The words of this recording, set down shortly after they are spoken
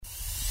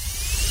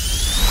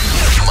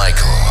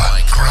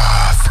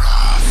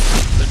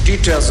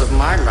details of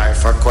my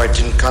life are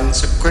quite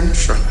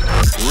inconsequential.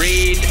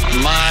 Read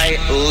my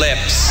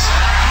lips.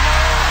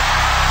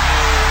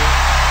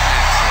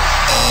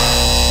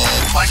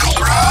 Michael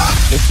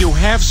Groff. If you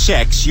have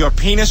sex, your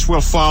penis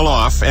will fall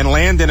off and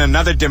land in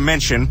another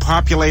dimension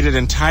populated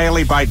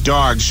entirely by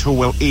dogs who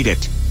will eat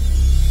it.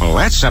 Well,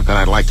 that's something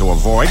I'd like to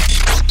avoid.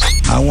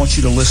 I want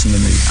you to listen to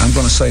me. I'm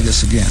going to say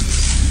this again.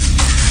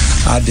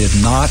 I did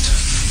not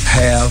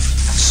have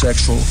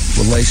sexual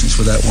relations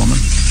with that woman,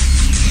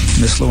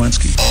 Miss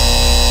Lewinsky.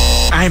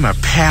 I'm a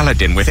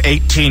paladin with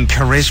 18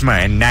 charisma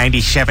and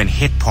 97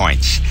 hit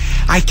points.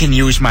 I can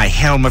use my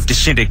Helm of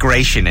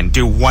Disintegration and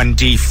do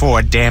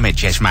 1d4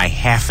 damage as my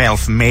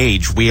half-elf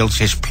mage wields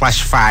his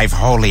 +5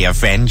 Holy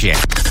Avenger.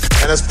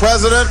 And as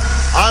president,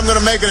 I'm going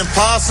to make it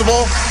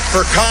impossible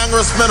for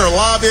congressmen or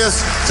lobbyists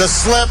to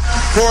slip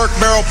pork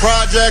barrel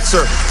projects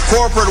or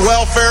corporate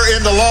welfare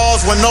into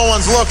laws when no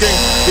one's looking,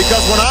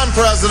 because when I'm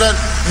president,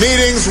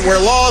 meetings where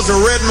laws are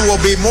written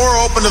will be more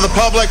open to the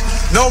public,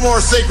 no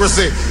more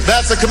secrecy.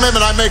 That's a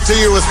commitment I make to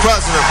you as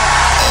president.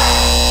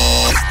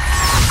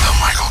 The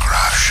Michael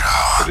Groff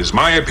Show. It is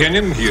my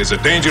opinion he is a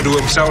danger to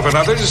himself and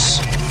others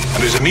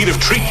and is in need of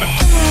treatment.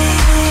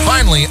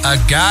 Finally, a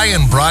guy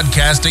in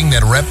broadcasting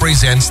that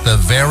represents the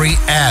very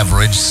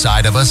average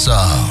side of us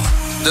all.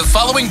 The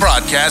following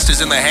broadcast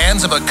is in the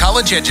hands of a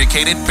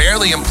college-educated,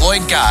 barely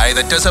employed guy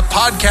that does a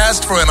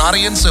podcast for an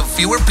audience of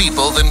fewer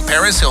people than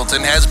Paris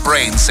Hilton has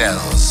brain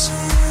cells.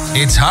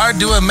 It's hard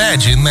to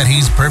imagine that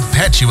he's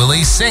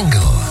perpetually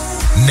single.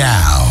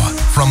 Now,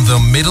 from the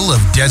middle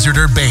of desert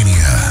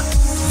Urbania,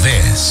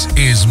 this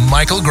is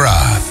Michael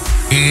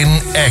Groff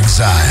in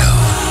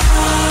Exile.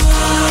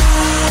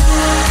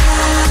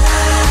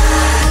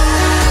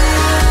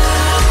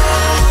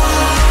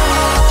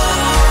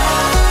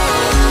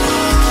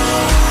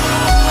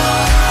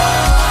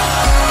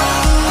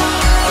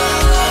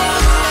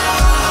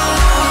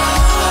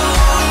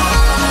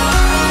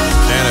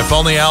 If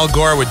only Al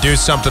Gore would do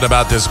something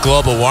about this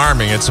global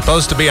warming. It's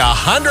supposed to be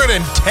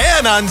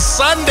 110 on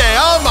Sunday.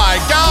 Oh, my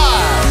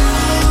God.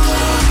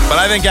 But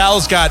I think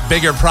Al's got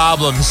bigger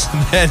problems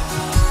than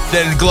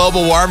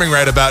global warming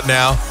right about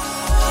now.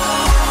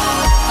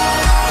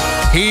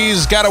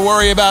 He's got to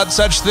worry about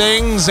such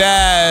things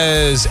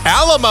as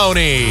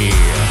alimony.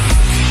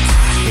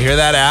 You hear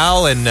that,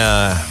 Al? And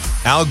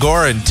Al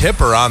Gore and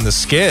Tipper on the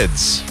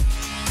skids.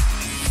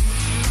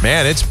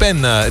 Man, it's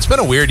been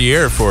a weird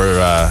year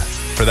for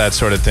that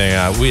sort of thing.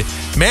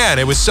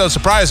 It was so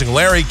surprising.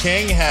 Larry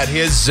King had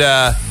his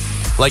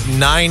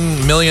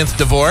 9 millionth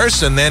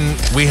divorce, and then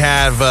we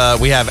have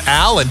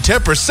Al and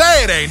Tipper.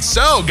 Say it ain't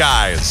so,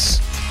 guys.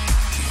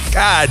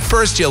 God,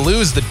 first you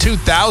lose the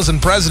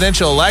 2000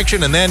 presidential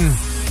election, and then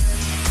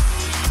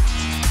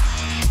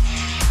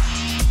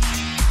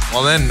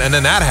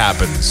that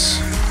happens.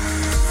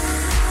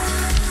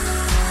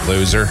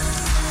 Loser.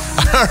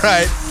 All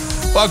right.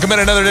 Welcome in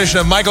another edition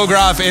of Michael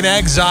Groff in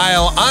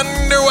Exile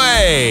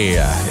underway.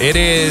 It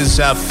is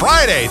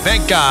Friday,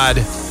 thank God.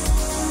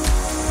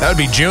 That would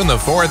be June the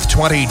 4th,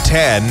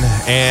 2010.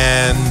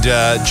 And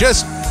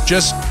just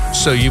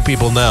so you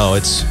people know,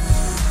 it's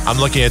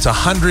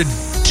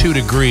 102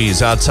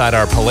 degrees outside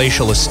our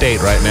palatial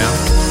estate right now.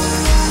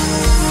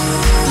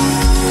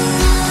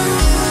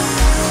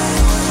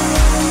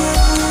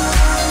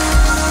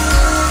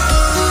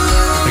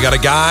 We got a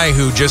guy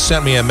who just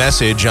sent me a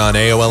message on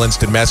AOL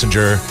Instant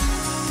Messenger.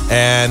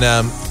 And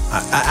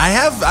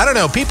I don't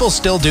know, people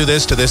still do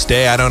this to this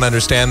day. I don't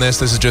understand this.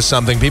 This is just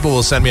something. People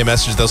will send me a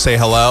message, they'll say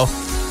hello,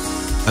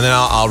 and then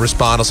I'll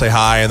respond, I'll say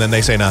hi, and then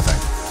they say nothing.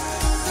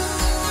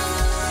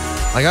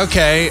 Like,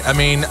 okay, I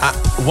mean,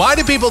 why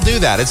do people do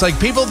that? It's like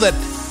people that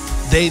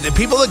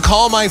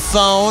call my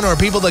phone or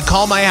people that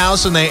call my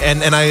house and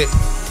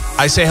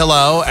I say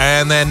hello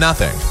and then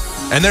nothing.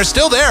 And they're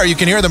still there. You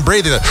can hear them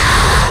breathing.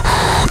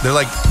 They're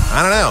like,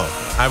 I don't know.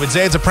 I would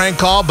say it's a prank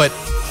call, but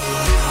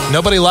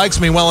nobody likes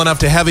me well enough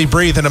to heavy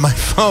breathe into my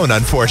phone,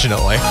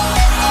 unfortunately.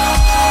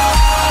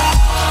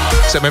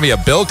 Except maybe a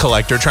bill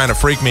collector trying to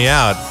freak me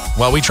out.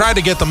 Well, we tried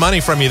to get the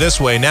money from you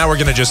this way. Now we're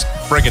going to just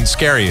friggin'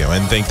 scare you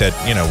and think that,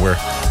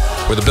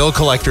 we're the bill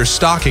collector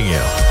stalking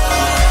you.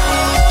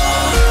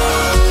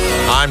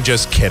 I'm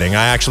just kidding.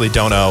 I actually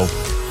don't owe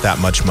that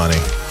much money.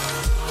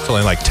 It's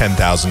only like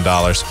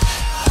 $10,000.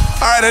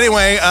 All right,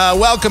 anyway,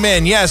 welcome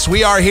in. Yes,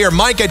 we are here.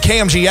 Mike at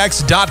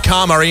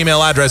KMGX.com, our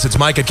email address. It's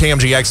Mike at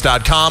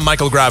KMGX.com.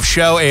 Michael Groff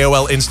Show,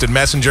 AOL Instant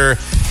Messenger.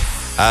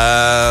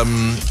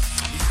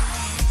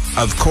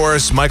 Of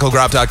course,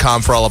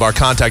 MichaelGroff.com for all of our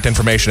contact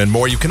information and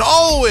more. You can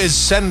always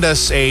send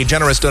us a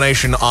generous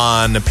donation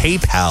on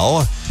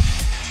PayPal.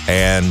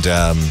 And,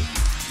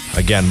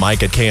 again,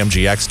 Mike at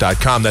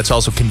KMGX.com. That's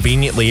also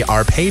conveniently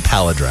our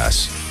PayPal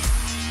address.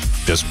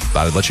 Just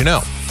thought I'd let you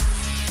know.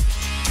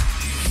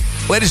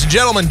 Ladies and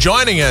gentlemen,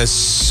 joining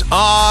us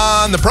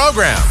on the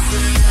program,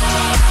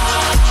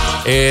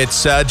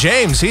 it's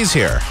James. He's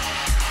here.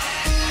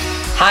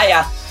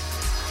 Hiya.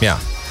 Yeah.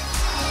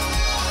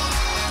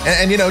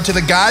 And, to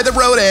the guy that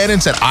wrote in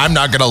and said, I'm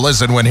not going to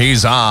listen when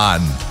he's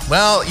on.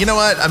 Well, you know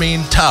what? I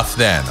mean, tough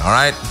then, all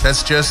right?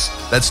 That's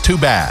too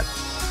bad.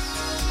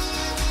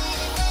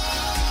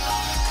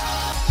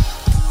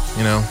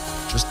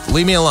 Just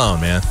leave me alone,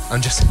 man.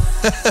 I'm just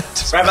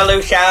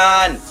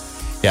Revolution!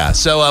 Yeah,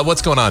 so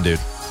what's going on, dude?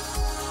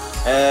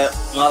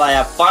 Well, I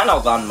have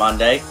finals on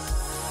Monday.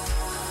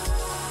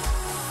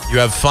 You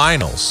have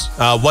finals.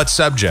 What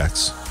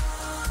subjects?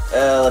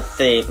 Let's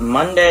see.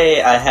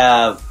 Monday, I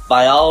have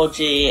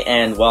biology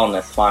and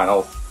wellness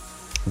finals.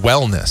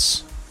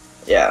 Wellness?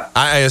 Yeah.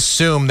 I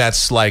assume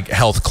that's like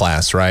health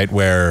class, right?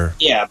 Where...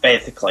 Yeah,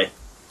 basically.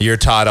 You're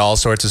taught all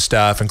sorts of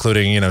stuff,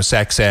 including,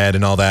 sex ed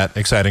and all that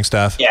exciting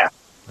stuff? Yeah.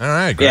 All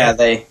right, great. Yeah,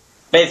 they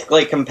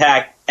basically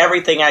compact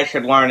everything I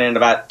should learn in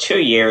about 2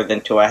 years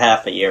into a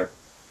half a year.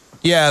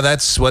 Yeah,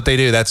 that's what they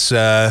do. That's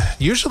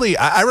usually,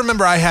 I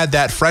remember I had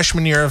that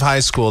freshman year of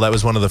high school. That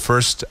was one of the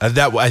first,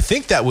 I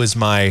think that was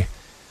my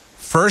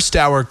first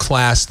hour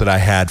class that I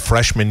had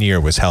freshman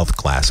year was health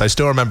class. I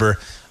still remember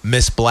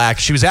Miss Black.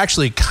 She was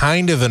actually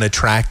kind of an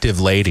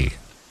attractive lady,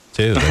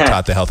 too, that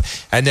taught the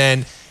health. And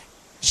then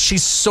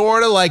she's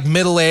sort of like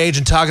middle-aged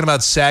and talking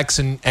about sex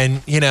and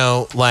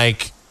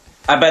like...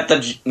 I bet the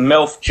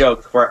MILF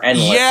jokes were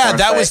endless. Yeah,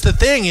 that was the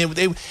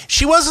thing.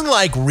 She wasn't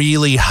like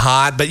really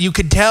hot, but you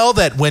could tell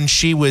that when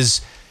she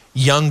was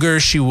younger,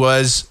 she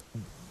was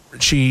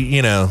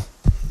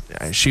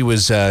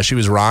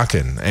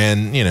rocking,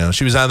 and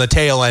she was on the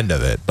tail end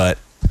of it. But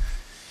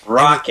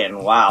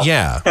rocking, wow.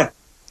 Yeah.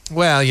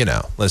 Well,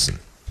 listen.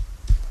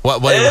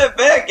 What?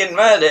 Back in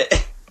my day.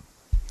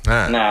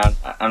 Right. No,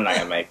 I'm not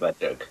gonna make that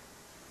joke.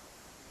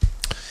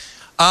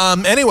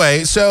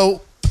 Anyway,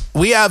 so.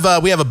 We have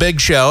a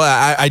big show.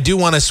 I do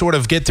want to sort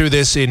of get through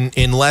this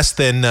in less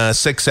than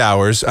 6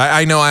 hours.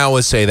 I know I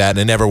always say that, and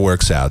it never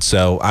works out.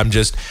 So I'm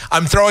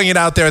throwing it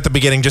out there at the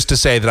beginning just to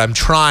say that I'm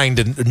trying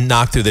to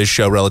knock through this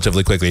show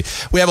relatively quickly.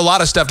 We have a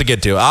lot of stuff to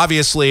get to.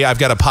 Obviously, I've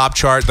got a pop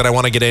chart that I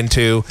want to get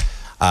into.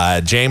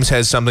 James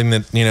has something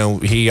that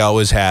he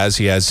always has.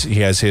 He has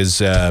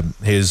his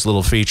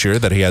little feature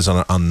that he has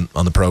on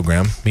the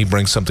program. He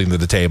brings something to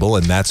the table,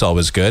 and that's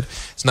always good.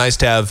 It's nice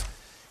to have.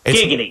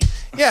 Giggity.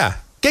 Yeah.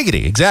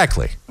 Giggity,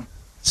 exactly.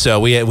 So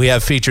we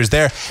have features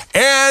there.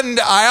 And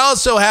I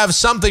also have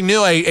something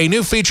new, a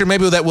new feature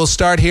maybe that will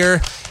start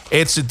here.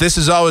 This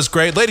is always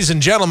great. Ladies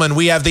and gentlemen,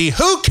 we have the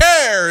Who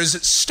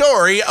Cares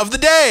story of the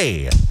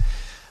day.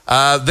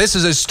 This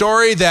is a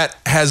story that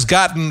has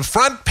gotten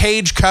front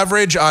page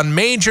coverage on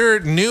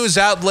major news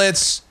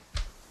outlets.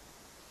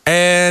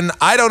 And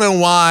I don't know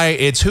why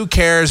it's Who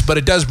Cares, but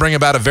it does bring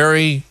about a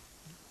very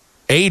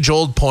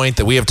age-old point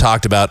that we have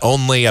talked about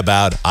only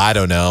about, I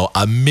don't know,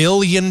 1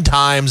 million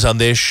times on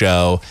this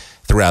show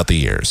throughout the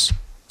years.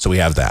 So we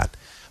have that.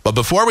 But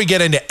before we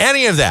get into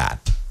any of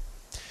that,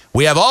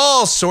 we have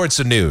all sorts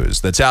of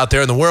news that's out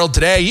there in the world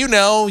today. You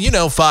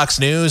know Fox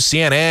News,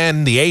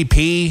 CNN, the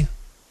AP,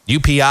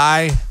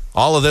 UPI,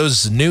 all of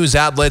those news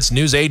outlets,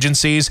 news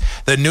agencies,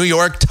 the New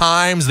York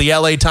Times, the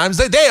LA Times,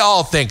 they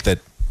all think that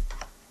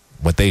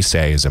what they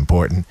say is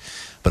important.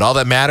 But all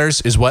that matters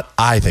is what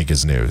I think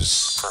is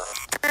news.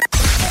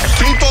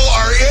 People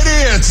are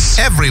idiots.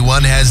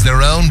 Everyone has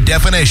their own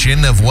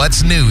definition of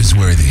what's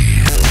newsworthy.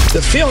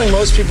 The feeling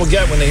most people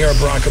get when they hear a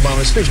Barack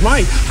Obama speech,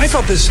 I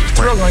felt this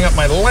thrill going up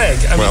my leg.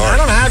 I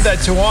don't have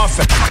that too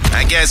often.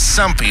 I guess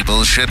some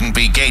people shouldn't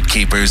be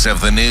gatekeepers of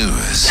the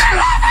news.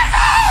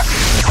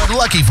 But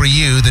lucky for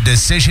you, the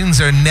decisions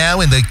are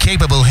now in the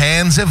capable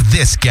hands of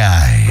this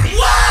guy.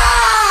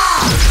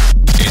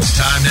 It's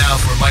time now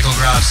for Michael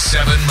Groff's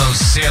 7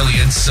 most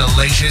salient,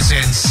 salacious,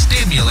 and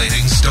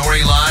stimulating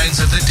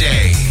storylines of the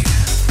day.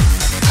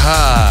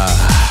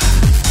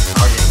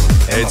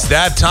 It's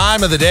that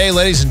time of the day,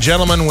 ladies and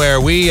gentlemen,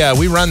 where we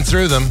run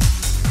through them.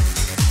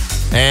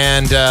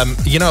 And,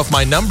 if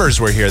my numbers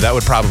were here, that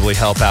would probably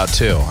help out,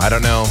 too. I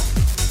don't know.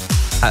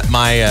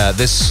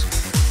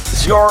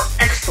 Your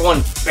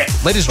excellent bit.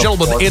 Ladies and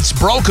gentlemen, it's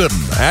broken.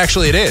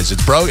 Actually, it is.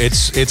 It's broke.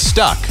 It's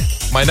stuck.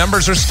 My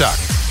numbers are stuck.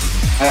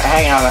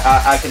 Hang on,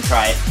 I can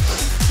try it.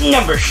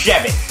 Number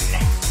 7.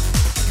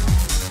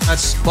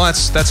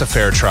 That's a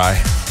fair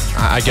try.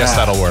 I guess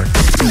that'll work.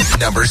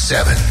 Number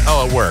 7.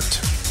 Oh, it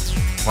worked.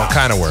 Well,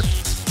 kind of worked.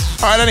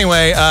 All right,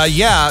 anyway,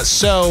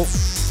 so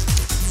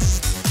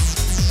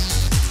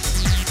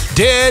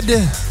did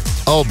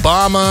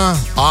Obama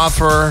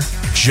offer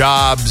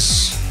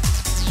jobs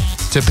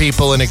to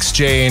people in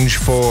exchange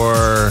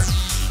for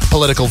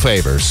political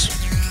favors?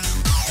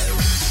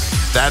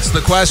 That's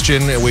the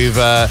question.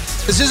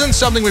 This isn't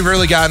something we've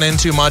really gotten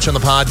into much on the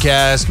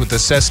podcast with the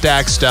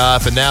Sestak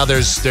stuff, and now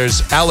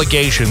there's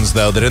allegations,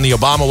 though, that in the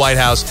Obama White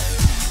House,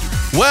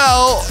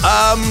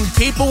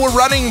 people were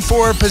running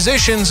for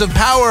positions of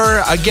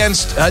power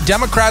against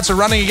Democrats are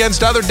running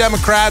against other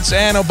Democrats,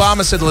 and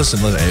Obama said, listen,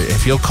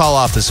 if you'll call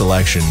off this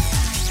election,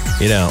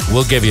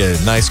 we'll give you a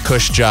nice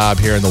cush job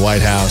here in the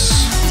White House.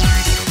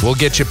 We'll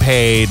get you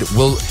paid.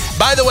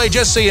 By the way,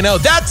 just so you know,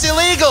 that's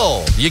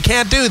illegal. You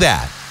can't do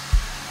that.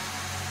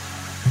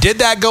 Did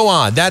that go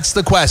on? That's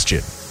the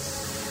question.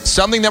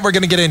 something that we're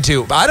going to get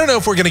into. I don't know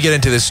if we're going to get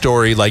into this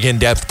story like in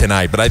depth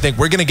tonight, but I think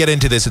we're going to get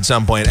into this at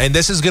some point, and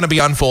this is going to be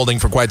unfolding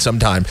for quite some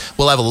time.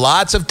 We'll have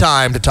lots of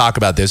time to talk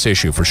about this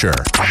issue for sure.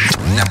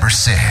 Number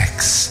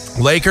 6.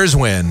 Lakers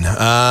win.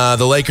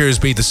 The Lakers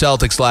beat the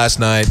Celtics last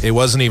night. It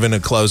wasn't even a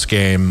close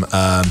game.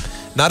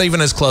 Not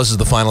even as close as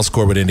the final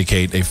score would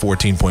indicate. A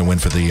 14-point win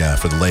for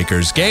the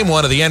Lakers. Game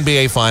 1 of the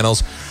NBA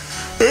Finals.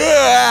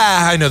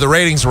 I know the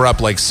ratings were up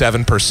like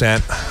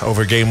 7%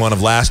 over Game 1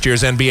 of last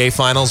year's NBA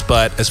Finals,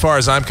 but as far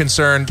as I'm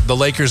concerned, the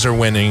Lakers are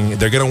winning.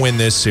 They're going to win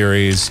this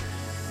series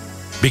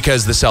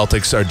because the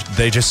Celtics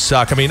they just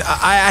suck. I mean,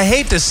 I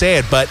hate to say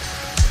it, but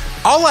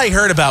all I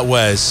heard about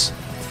was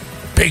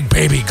big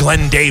baby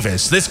Glenn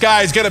Davis. This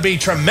guy's going to be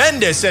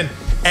tremendous, and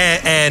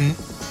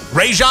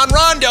Rajon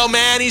Rondo,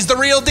 man, he's the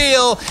real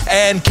deal.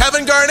 And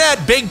Kevin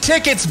Garnett, big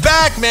tickets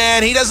back,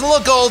 man. He doesn't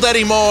look old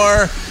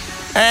anymore.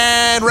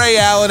 And Ray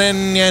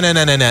Allen,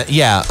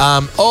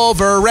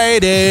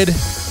 overrated.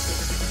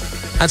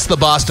 That's the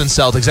Boston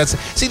Celtics.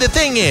 See, the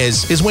thing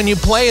is when you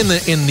play in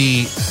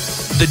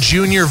the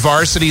junior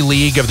varsity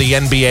league of the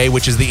NBA,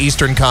 which is the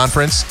Eastern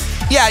Conference,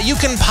 yeah, you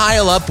can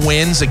pile up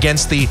wins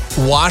against the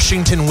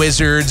Washington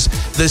Wizards,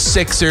 the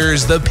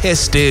Sixers, the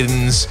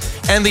Pistons,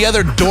 and the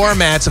other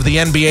doormats of the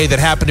NBA that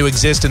happen to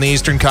exist in the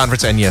Eastern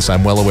Conference. And yes,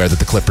 I'm well aware that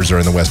the Clippers are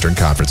in the Western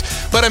Conference.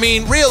 But I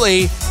mean,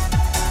 really,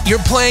 you're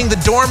playing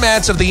the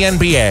doormats of the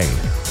NBA.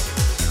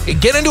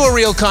 Get into a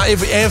real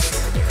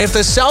if the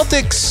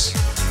Celtics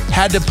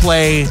had to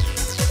play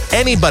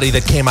anybody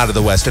that came out of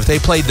the West, if they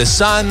played the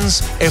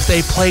Suns, if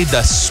they played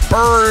the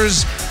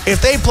Spurs,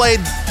 if they played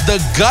the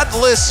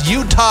gutless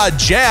Utah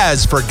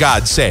Jazz, for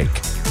God's sake,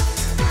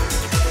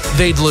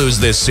 they'd lose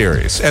this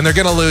series. And they're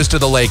going to lose to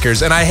the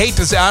Lakers. And I hate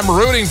to say, I'm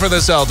rooting for the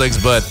Celtics,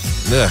 but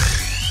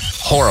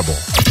horrible.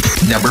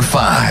 Number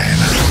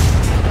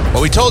 5.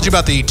 Well, we told you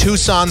about the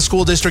Tucson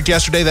School District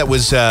yesterday that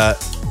was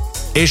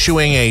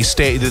issuing a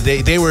state.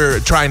 They were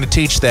trying to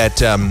teach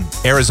that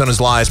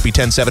Arizona's law, SB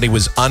 1070,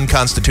 was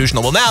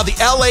unconstitutional. Well, now the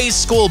LA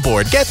School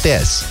Board, get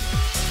this.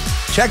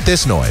 Check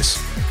this noise.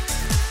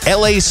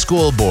 LA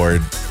School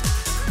Board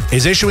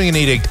is issuing an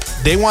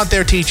edict. They want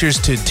their teachers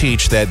to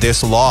teach that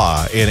this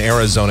law in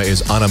Arizona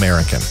is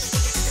un-American.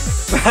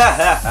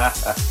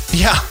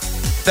 Yeah,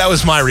 that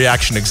was my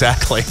reaction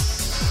exactly.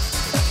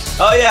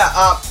 Oh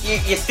yeah,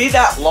 you see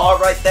that law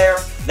right there?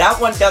 That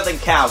one doesn't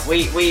count.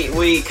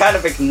 We kind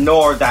of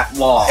ignore that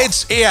law.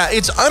 It's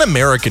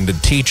un-American to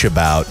teach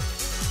about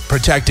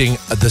protecting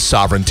the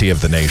sovereignty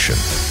of the nation.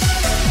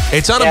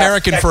 It's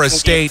un-American for a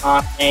state.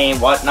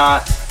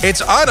 Whatnot.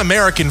 It's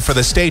un-American for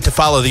the state to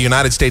follow the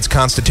United States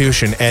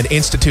Constitution and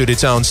institute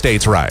its own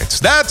states' rights.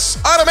 That's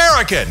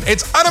un-American.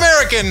 It's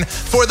un-American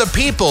for the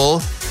people,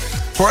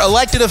 for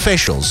elected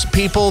officials,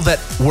 people that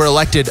were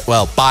elected,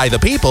 by the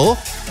people,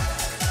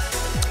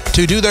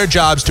 to do their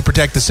jobs to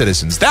protect the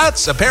citizens.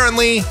 That's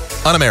apparently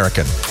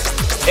un-American.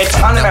 It's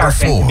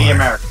un-American to be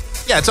American.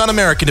 Yeah, it's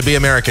un-American to be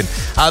American.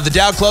 The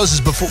Dow closes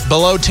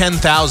below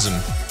 10,000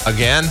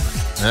 again.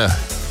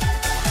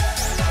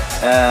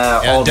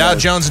 Dow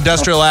Jones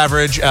Industrial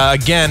Average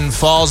again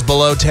falls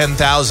below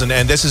 10,000,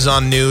 and this is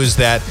on news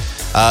that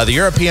the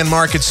European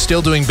market's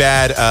still doing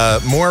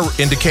bad. More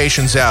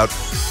indications out.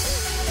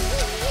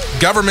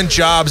 Government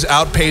jobs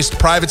outpaced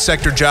private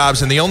sector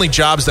jobs, and the only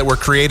jobs that were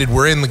created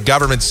were in the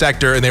government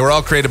sector, and they were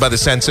all created by the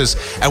census.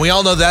 And we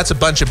all know that's a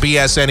bunch of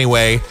BS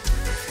anyway,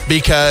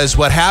 because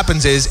what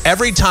happens is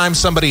every time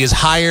somebody is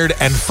hired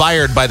and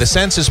fired by the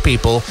census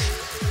people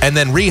and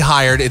then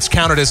rehired, it's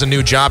counted as a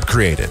new job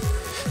created.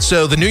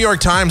 So the New York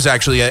Times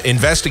actually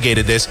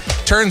investigated this.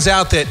 Turns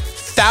out that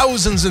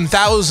thousands and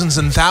thousands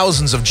and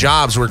thousands of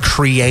jobs were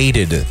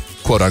created,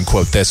 quote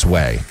unquote, this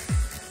way.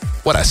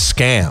 What a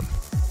scam.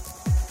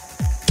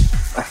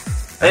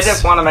 They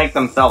just want to make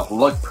themselves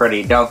look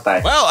pretty, don't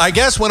they? Well, I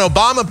guess when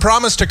Obama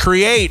promised to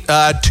create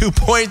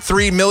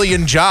 2.3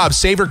 million jobs,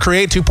 save or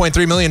create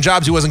 2.3 million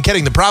jobs, he wasn't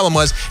kidding. The problem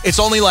was it's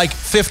only like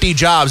 50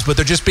 jobs, but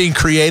they're just being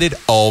created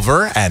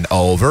over and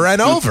over and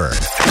over.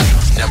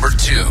 Number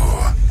 2.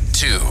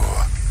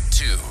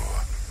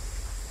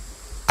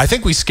 I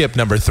think we skipped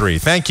number 3.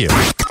 Thank you.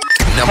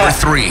 Number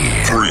 3.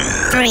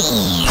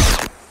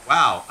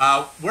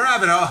 Wow. We're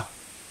having a...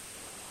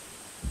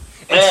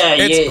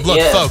 Look,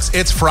 folks,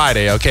 it's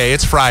Friday, okay?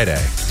 It's Friday.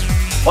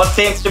 What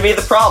seems to be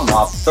the problem,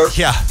 officer?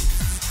 Yeah.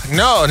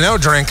 No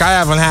drink. I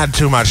haven't had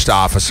too much,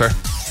 officer.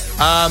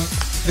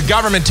 The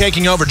government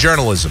taking over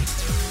journalism.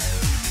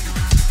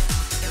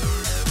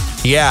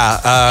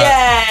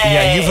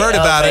 Yeah, you've heard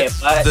about it.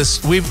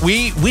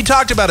 We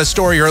talked about a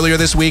story earlier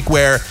this week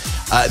where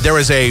there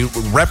was a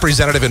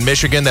representative in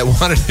Michigan that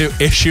wanted to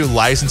issue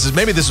licenses.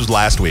 Maybe this was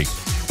last week.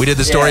 We did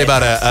the story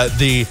about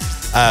the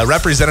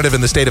representative in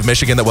the state of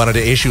Michigan that wanted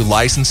to issue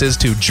licenses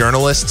to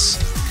journalists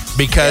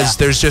because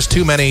there's just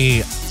too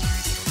many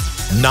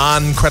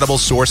non-credible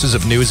sources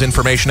of news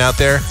information out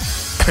there.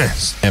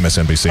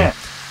 MSNBC. Yeah.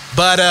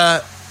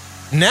 But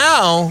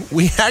now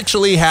we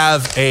actually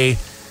have an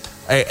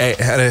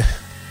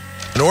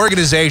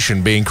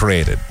organization being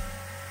created,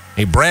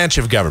 a branch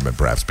of government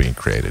perhaps being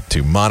created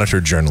to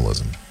monitor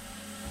journalism.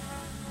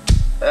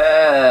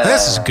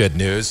 This is good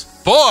news.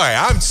 Boy,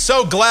 I'm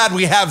so glad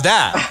we have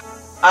that.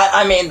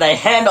 I mean, they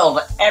handled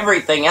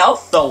everything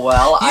else so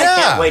well. Yeah. I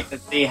can't wait to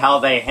see how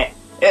they...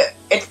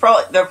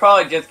 They're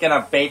probably just going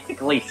to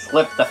basically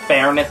slip the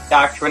fairness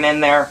doctrine in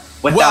there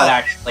without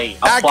actually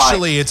applying.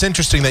 Actually, it's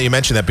interesting that you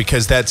mentioned that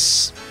because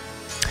it's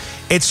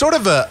sort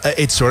of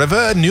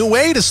a new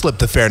way to slip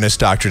the fairness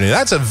doctrine in.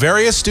 That's a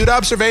very astute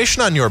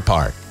observation on your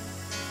part.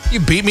 You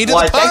beat me to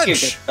the punch. Thank you,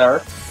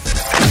 sir.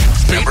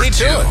 Beat me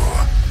to it.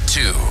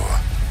 Two.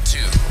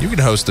 You can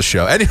host the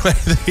show. Anyway,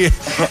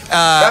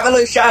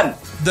 Revolution.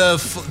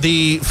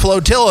 The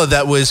flotilla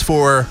that was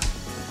for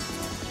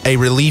a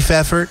relief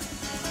effort.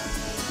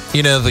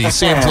 You know, the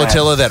same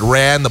flotilla that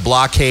ran the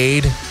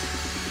blockade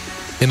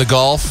in the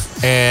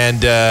Gulf,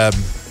 and the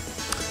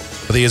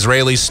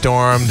Israelis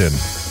stormed, and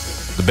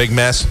the big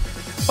mess.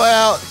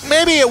 Well,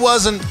 maybe it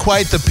wasn't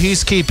quite the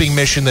peacekeeping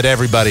mission that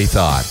everybody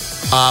thought.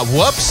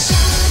 Whoops.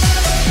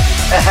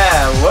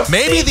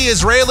 Maybe the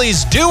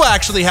Israelis do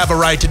actually have a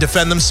right to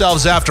defend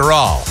themselves after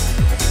all.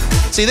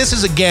 See, this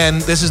is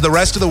the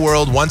rest of the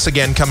world once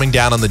again coming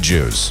down on the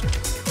Jews.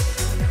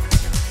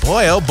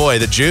 Boy, oh boy,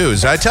 the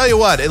Jews. I tell you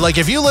what, like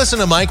if you listen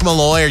to Mike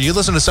Malloy or you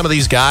listen to some of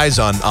these guys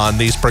on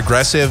these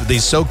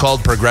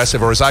so-called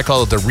progressive, or as I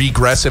call it, the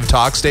regressive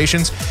talk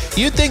stations,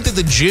 you'd think that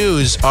the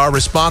Jews are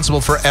responsible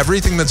for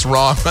everything that's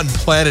wrong on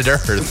planet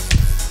Earth.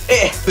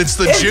 It's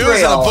the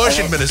Jews and the Bush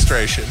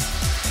administration.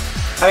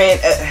 I mean,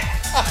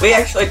 we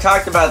actually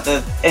talked about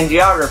this in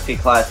geography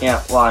class.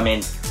 Yeah, well, I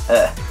mean,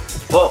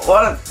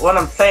 what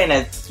I'm saying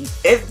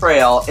is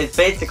Israel is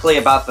basically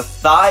about the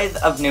size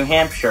of New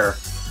Hampshire,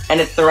 and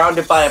it's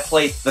surrounded by a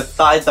place the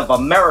size of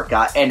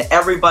America, and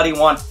everybody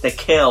wants to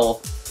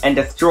kill and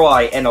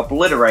destroy and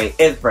obliterate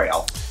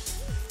Israel.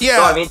 Yeah.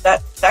 So, I mean,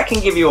 that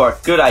can give you a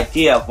good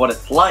idea of what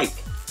it's like.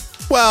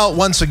 Well,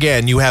 once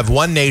again, you have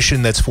one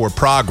nation that's for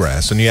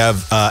progress, and you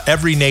have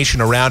every nation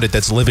around it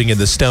that's living in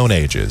the Stone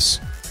Ages.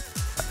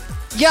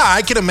 Yeah,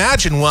 I can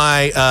imagine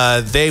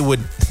why they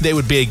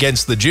would be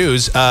against the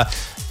Jews.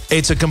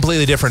 It's a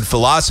completely different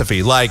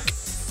philosophy. Like,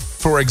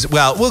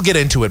 well, we'll get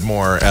into it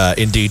more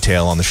in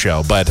detail on the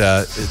show. But,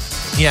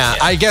 yeah,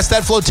 I guess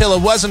that flotilla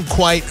wasn't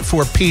quite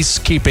for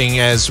peacekeeping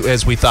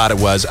as we thought it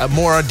was.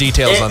 More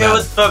details on that. It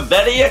was for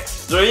very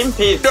extreme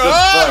peace.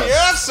 Oh,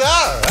 yes,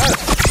 sir.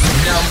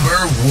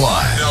 Number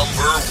one.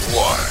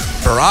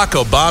 Barack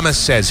Obama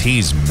says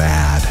he's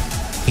mad.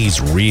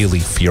 He's really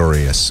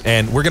furious.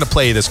 And we're going to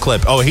play this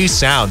clip. Oh, he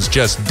sounds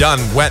just done,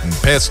 wet, and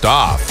pissed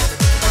off.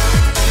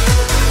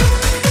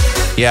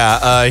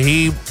 Yeah,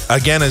 he,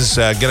 again, is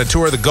going to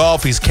tour the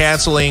Gulf. He's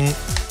canceling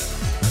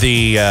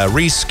the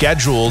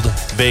rescheduled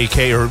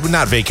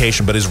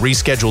his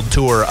rescheduled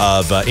tour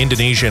of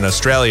Indonesia and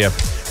Australia.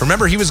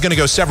 Remember, he was going to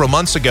go several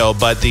months ago,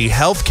 but the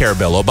health care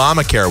bill,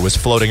 Obamacare, was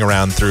floating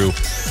around through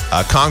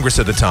Congress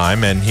at the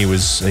time, and he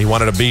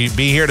wanted to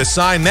be here to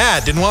sign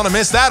that. Didn't want to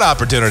miss that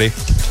opportunity.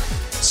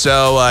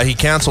 So he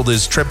canceled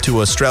his trip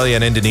to Australia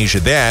and Indonesia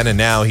then, and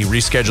now he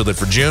rescheduled it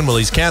for June. Well,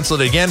 he's canceled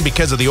it again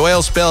because of the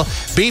oil spill.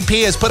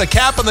 BP has put a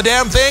cap on the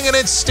damn thing, and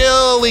it's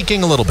still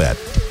leaking a little bit.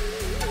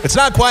 It's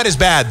not quite as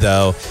bad,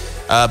 though,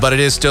 but it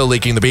is still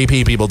leaking. The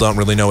BP people don't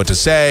really know what to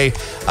say.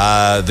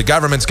 The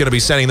government's going to be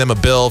sending them a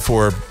bill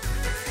for a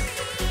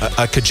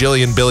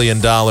 $1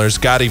 billion.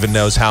 God even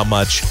knows how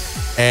much.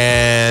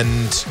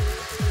 And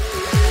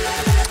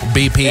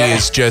BP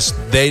is just,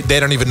 they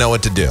don't even know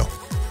what to do.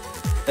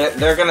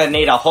 They're going to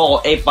need a whole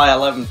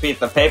 8x11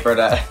 piece of paper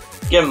to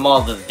give them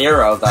all the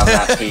zeros on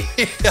that piece.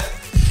 Yeah.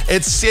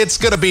 It's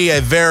going to be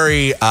a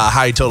very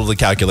high total to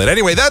calculate.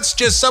 Anyway, that's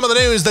just some of the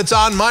news that's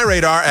on my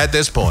radar at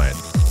this point.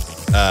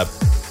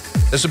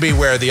 This would be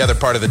where the other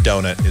part of the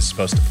donut is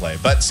supposed to play.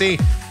 But see,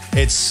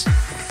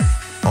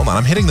 hold on,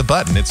 I'm hitting the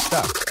button. It's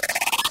stuck.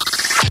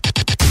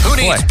 Who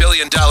needs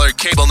billion-dollar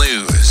cable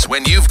news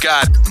when you've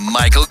got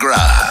Michael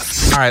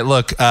Groff? All right,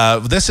 look,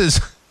 this is...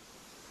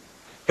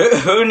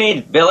 Who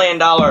needs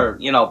billion-dollar,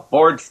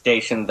 board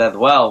stations as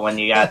well when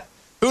you got...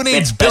 Who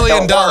needs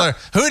billion-dollar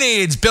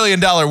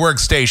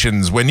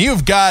workstations when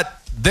you've got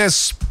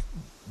this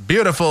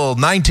beautiful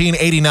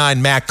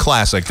 1989 Mac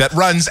Classic that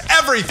runs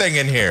everything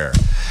in here?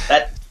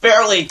 That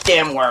barely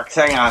damn works.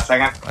 Hang on a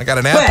second. I got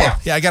an Apple.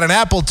 Yeah, I got an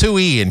Apple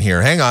IIe in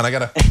here. Hang on, I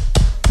got a...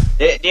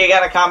 Do you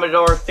got a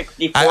Commodore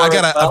 64?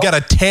 I've got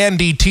a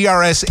Tandy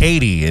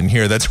TRS-80 in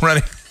here that's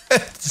running...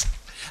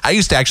 I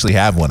used to actually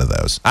have one of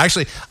those.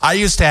 Actually, I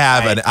used to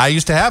have an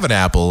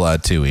Apple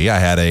IIe. I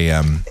had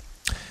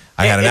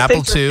an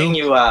Apple II.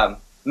 You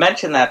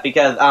mentioned that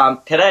because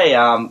today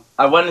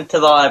I went into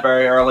the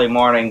library early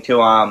morning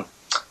to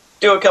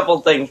do a couple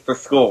things for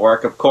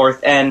schoolwork, of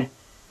course. And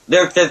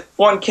there's this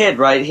one kid,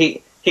 right?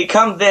 He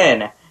comes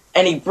in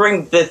and he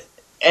brings this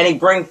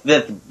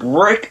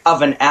brick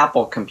of an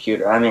Apple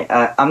computer. I mean,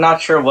 I'm not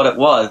sure what it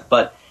was,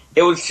 but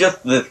it was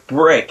just this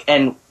brick,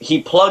 and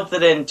he plugs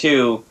it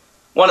into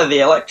one of the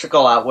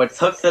electrical outlets,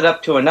 hooks it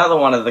up to another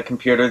one of the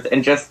computers,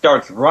 and just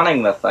starts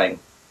running the thing.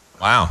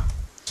 Wow.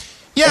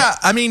 Yeah,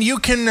 I mean, you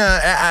can,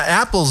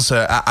 Apple's,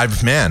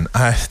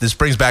 this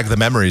brings back the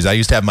memories. I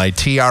used to have my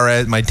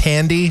TRS, my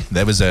Tandy.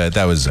 That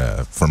was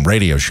from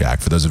Radio Shack,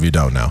 for those of you who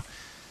don't know.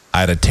 I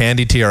had a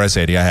Tandy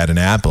TRS-80. I had an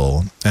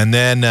Apple. And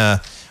then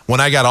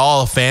when I got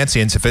all fancy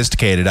and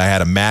sophisticated, I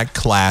had a Mac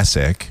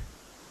Classic.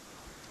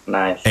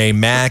 Nice. A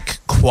Mac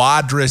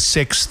Quadra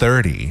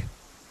 630.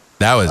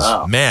 That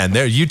was, man,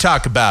 there you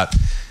talk about...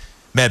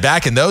 Man,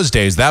 back in those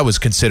days, that was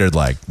considered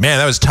like, man,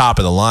 that was top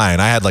of the line.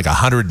 I had like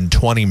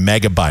 120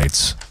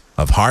 megabytes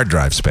of hard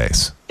drive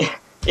space.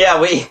 Yeah,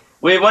 we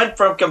went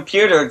from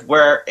computers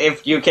where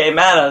if you came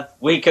at us,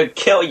 we could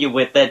kill you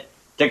with it,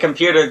 to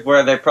computers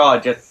where they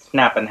probably just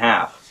snap in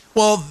half.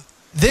 Well,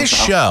 this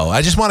show,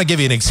 I just want to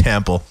give you an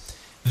example.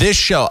 This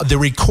show, the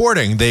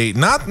recording,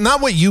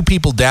 not what you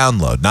people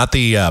download, not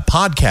the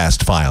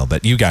podcast file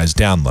that you guys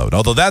download,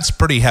 although that's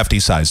pretty hefty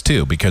size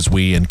too, because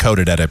we encode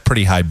it at a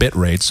pretty high bit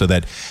rate so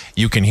that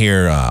you can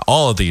hear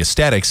all of the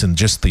aesthetics and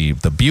just the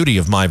beauty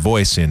of my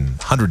voice in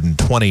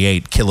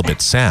 128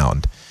 kilobit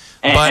sound.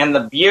 And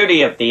the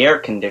beauty of the air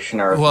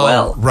conditioner as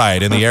well.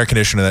 Right, and the air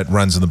conditioner that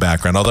runs in the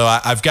background, although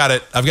I've got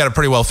it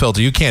pretty well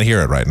filtered. You can't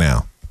hear it right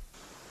now.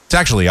 It's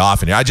actually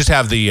off in here. I just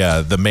have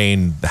the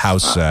main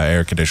house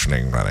air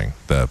conditioning running,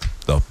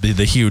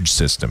 the huge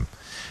system,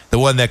 the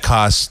one that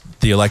costs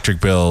the electric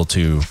bill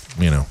to,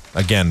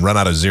 again, run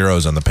out of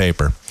zeros on the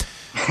paper.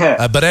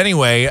 But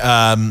anyway,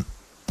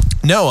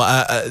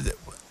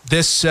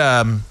 this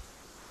I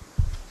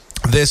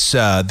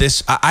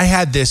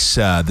had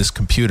this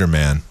computer,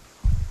 man.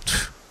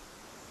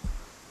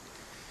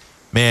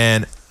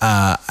 Man,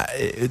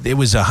 it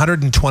was a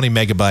 120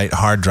 megabyte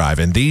hard drive,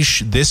 and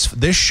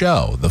this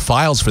show, the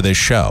files for this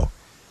show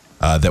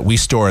that we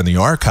store in the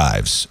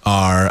archives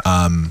are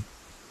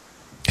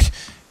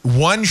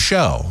one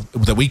show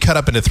that we cut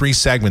up into 3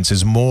 segments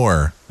is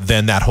more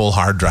than that whole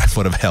hard drive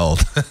would have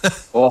held.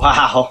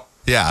 Wow.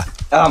 Yeah.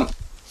 I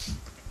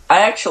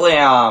actually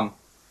I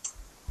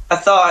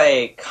saw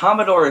a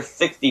Commodore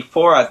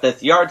 64 at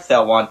this yard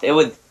sale once. It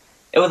was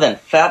in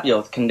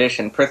fabulous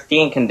condition,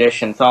 pristine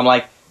condition. So I'm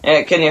like,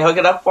 hey, can you hook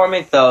it up for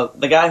me? So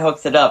the guy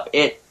hooks it up.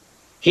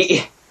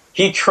 He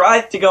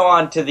tries to go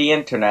onto the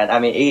internet. I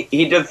mean,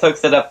 he just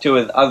hooks it up to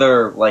his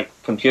other,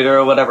 computer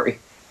or whatever.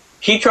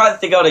 He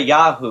tries to go to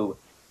Yahoo.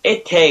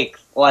 It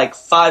takes,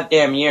 5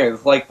 damn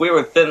years. We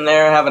were sitting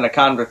there having a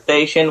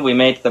conversation, we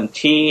made some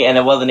tea, and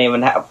it wasn't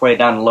even halfway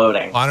done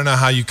loading. I don't know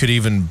how you could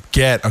even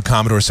get a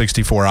Commodore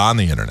 64 on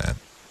the internet.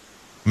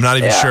 I'm not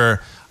even sure.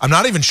 I'm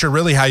not even sure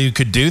really how you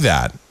could do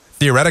that,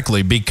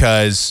 theoretically,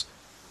 because...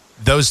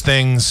 those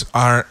things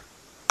aren't,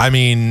 I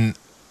mean...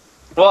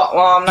 Well,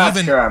 I'm not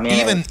sure. I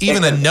mean...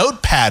 Even a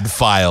notepad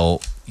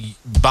file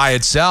by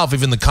itself,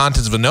 even the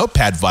contents of a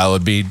notepad file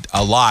would be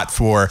a lot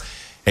for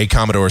a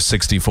Commodore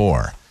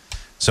 64.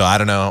 So I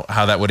don't know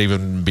how that would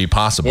even be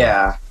possible.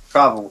 Yeah,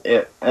 probably.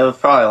 It was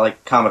probably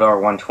Commodore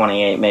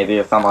 128 maybe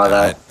or something like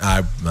that.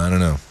 I don't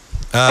know.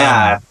 I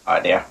have no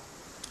idea.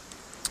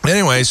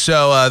 Anyway,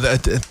 so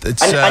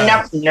it's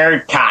enough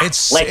nerd talk.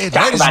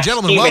 Ladies and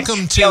gentlemen,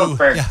 welcome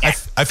to. Yeah,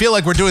 I feel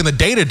like we're doing the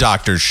Data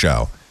Doctors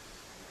show.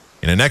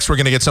 Next we're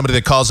going to get somebody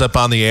that calls up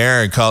on the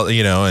air and call,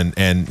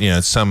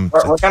 some.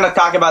 We're going to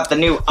talk about the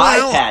new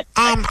iPad.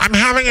 I'm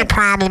having a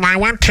problem. I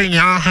went to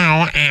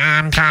Yahoo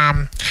and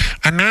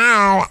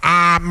now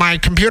my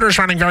computer's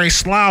running very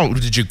slow.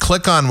 Did you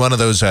click on one of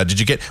those? Did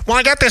you get? Well,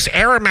 I got this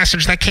error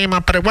message that came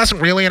up, but it wasn't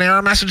really an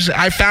error message.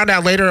 I found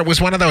out later it was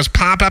one of those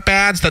pop-up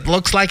ads that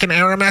looks like an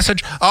error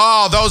message.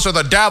 Oh, those are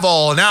the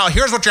devil. Now,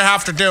 here's what you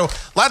have to do.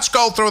 Let's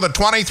go through the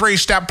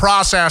 23-step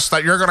process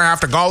that you're going to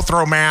have to go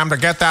through, ma'am, to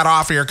get that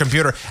off of your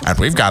computer. And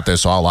we've got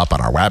this all up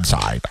on our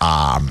website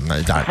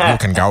that you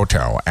can go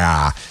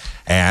to.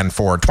 And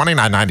for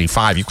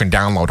 $29.95, you can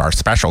download our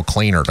special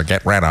cleaner to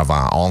get rid of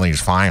all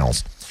these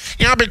files.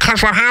 Yeah,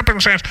 because what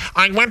happens is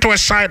I went to a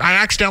site, I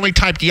accidentally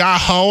typed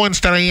Yahoo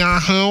instead of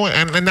Yahoo,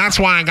 and that's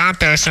why I got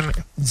this. And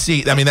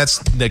see, I mean, that's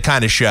the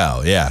kind of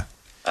show, yeah.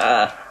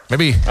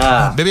 Maybe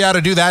I ought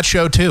to do that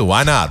show, too.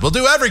 Why not? We'll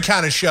do every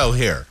kind of show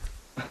here.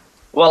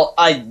 Well,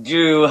 I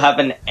do have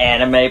an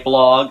anime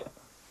blog.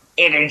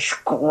 It is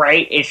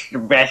great. It's the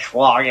best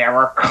blog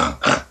ever.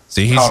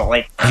 See,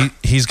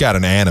 he's got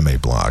an anime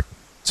blog.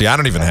 See, I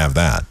don't even have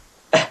that.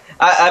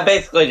 I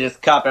basically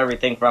just copy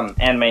everything from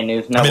Anime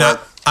News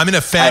Network. I'm in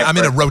a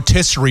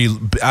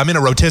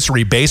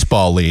rotisserie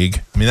baseball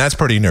league. I mean, that's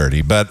pretty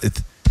nerdy, but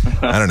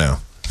I don't know.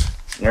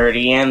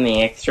 Nerdy in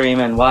the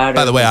extreme and wider.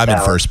 By the way, I'm in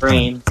first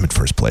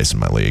place in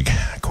my league,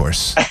 of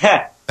course.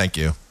 Thank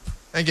you.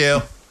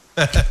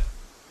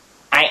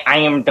 I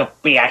am the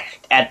best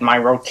at my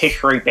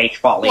rotisserie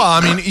baseball league. Well,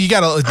 I mean, you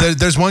gotta.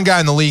 There's one guy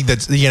in the league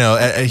that's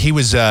he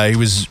was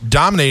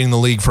dominating the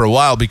league for a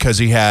while because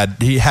he had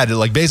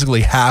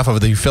basically half of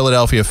the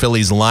Philadelphia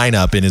Phillies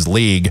lineup in his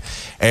league,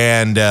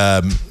 and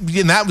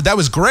that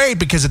was great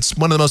because it's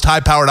one of the most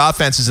high-powered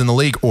offenses in the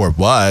league, or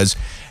was,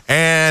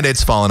 and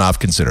it's fallen off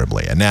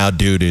considerably, and now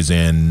dude is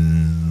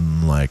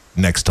in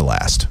next to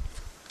last.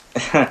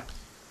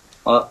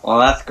 Well,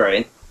 that's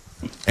great.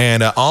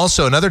 And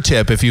also another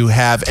tip, if you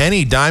have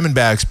any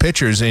Diamondbacks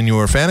pitchers in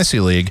your fantasy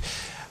league,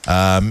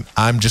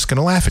 I'm just going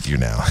to laugh at you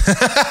now.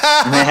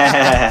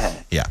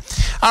 Yeah.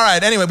 All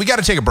right. Anyway, we got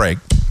to take a break.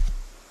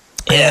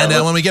 Yeah,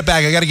 and when we get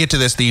back, I got to get to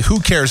this, the Who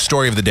Cares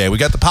story of the day. We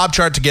got the pop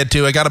chart to get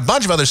to. I got a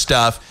bunch of other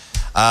stuff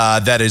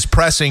that is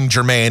pressing,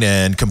 germane,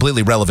 and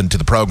completely relevant to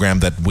the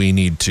program that we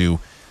need to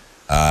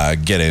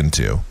get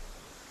into.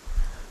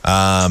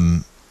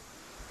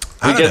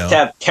 We just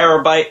have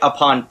terabyte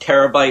upon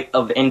terabyte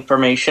of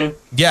information.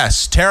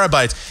 Yes,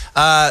 terabytes.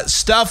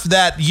 Stuff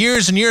that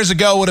years and years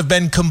ago would have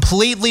been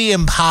completely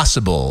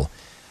impossible.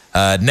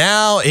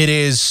 Now it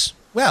is,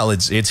 well,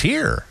 it's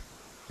here,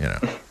 you know.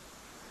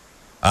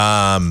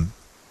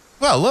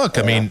 Well, look,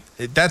 I mean,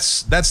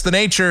 that's the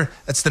nature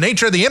of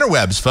the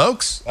interwebs,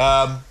 folks.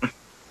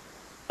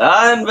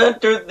 I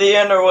invented the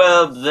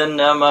interwebs, and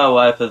now my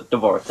wife is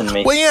divorcing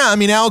me. Well, yeah, I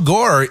mean, Al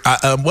Gore,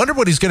 I wonder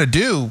what he's going to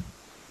do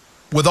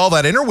with all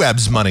that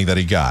interwebs money that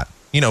he got,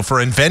 you know,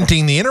 for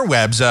inventing the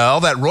interwebs,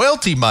 all that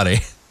royalty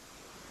money.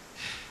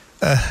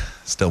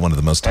 Still one of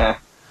the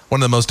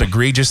most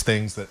egregious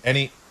things that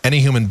any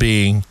human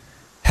being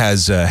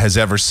has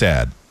ever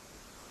said.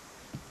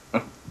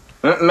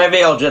 Maybe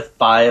he'll just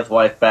buy his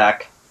wife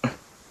back.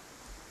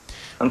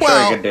 I'm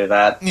sure he could do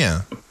that.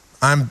 Yeah,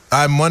 I'm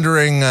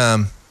wondering.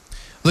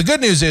 The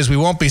good news is we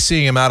won't be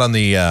seeing him out on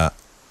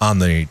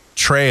the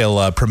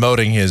trail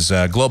promoting his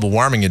global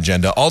warming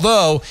agenda.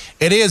 Although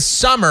it is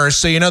summer,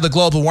 so you know the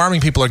global warming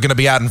people are going to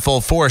be out in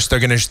full force. They're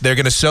going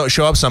to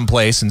show up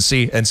someplace and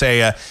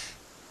say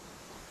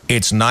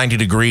it's 90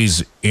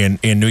 degrees in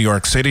New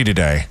York City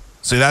today.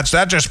 See,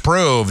 that just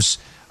proves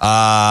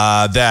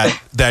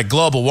that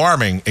global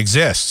warming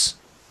exists.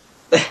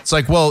 It's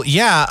like, well,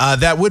 yeah,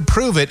 that would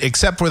prove it,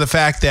 except for the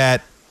fact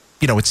that,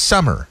 you know, it's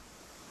summer.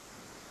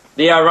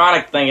 The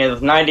ironic thing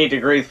is 90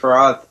 degrees for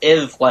us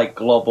is like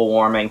global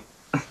warming.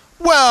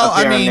 Well, up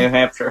here I mean, in New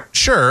Hampshire.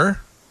 Sure,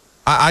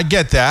 I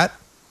get that.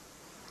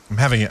 I'm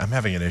having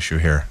an issue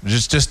here.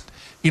 Just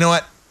you know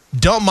what?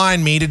 Don't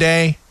mind me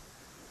today.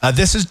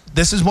 This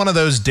is one of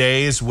those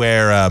days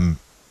where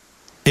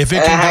if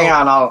it can hang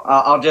on,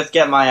 I'll just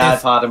get my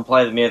iPod and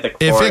play the music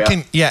for you.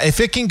 If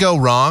it can go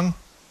wrong,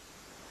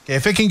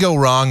 if it can go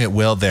wrong, it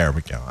will. There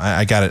we go.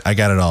 I got it. I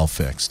got it all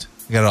fixed.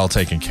 I got it all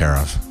taken care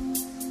of.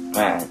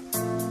 Man.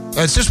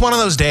 It's just one of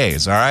those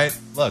days. All right.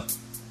 Look.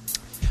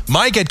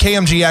 Mike at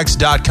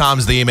KMGX.com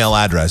is the email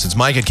address. It's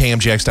Mike at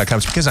KMGX.com.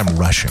 It's because I'm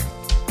rushing.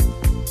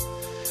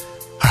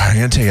 All right, I'm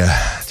going to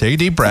take a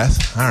deep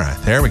breath. All right,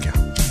 there we go.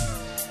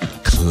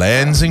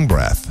 Cleansing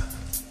breath.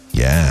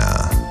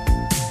 Yeah.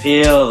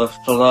 Feel the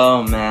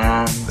flow,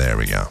 man. There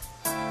we go.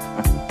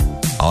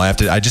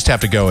 I just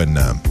have to go and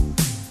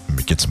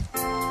get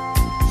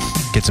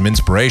some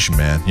inspiration,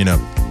 man. You know.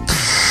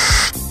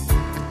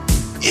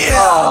 Yeah.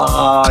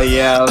 Oh,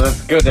 yeah,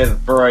 that's good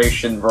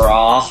inspiration,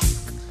 bro.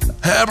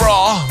 Hey, bro,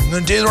 I'm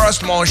going to do the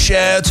rest of my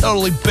shit.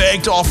 Totally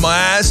baked off my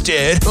ass,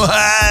 dude.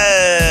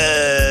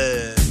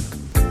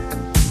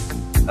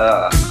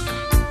 All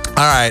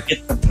right.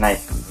 Get some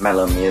nice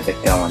mellow music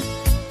going.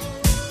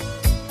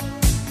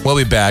 We'll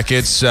be back.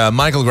 It's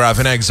Michael Groff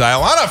in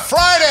Exile on a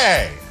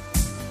Friday.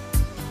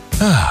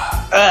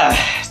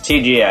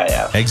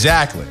 TGIF.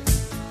 Exactly.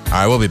 All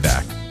right, we'll be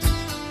back.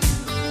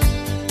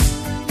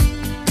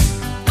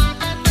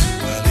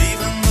 Well,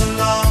 even the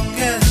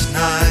longest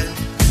night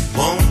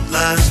won't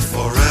last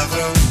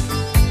forever.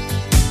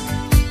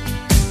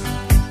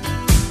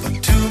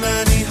 But too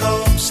many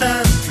hopes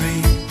and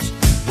dreams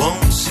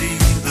won't see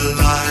the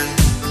light.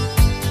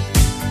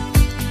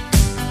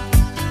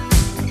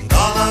 And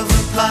all of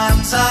the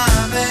plans I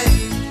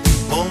made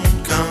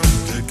won't come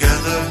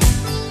together.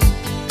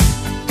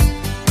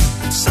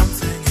 It's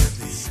something in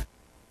the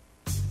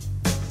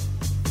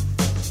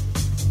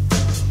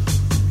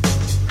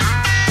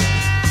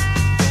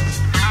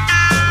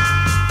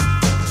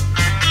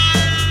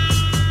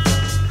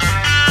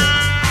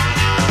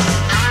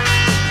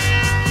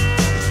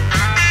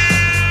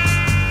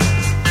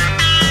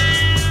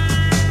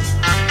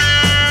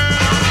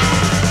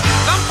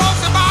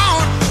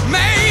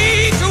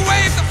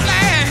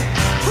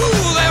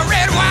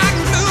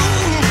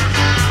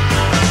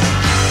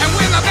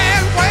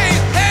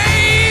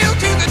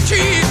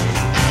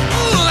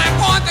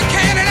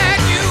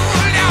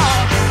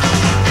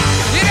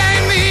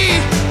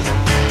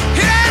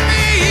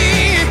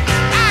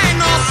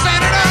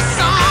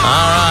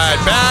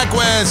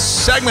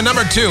segment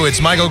number 2. It's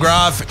Michael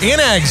Groff in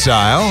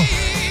Exile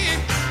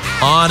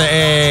on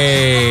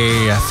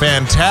a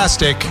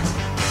fantastic,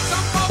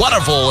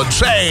 wonderful,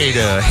 insane,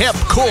 hip,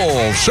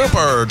 cool,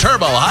 super,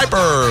 turbo,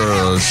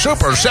 hyper,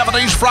 super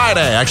 70s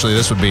Friday. Actually,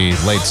 this would be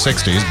late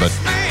 60s, but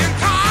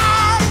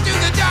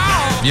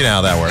you know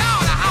how that works.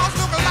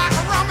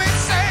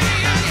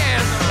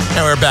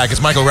 And we're back.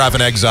 It's Michael Groff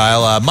in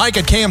Exile. Mike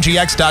at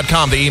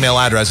KMGX.com, the email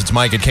address. It's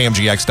Mike at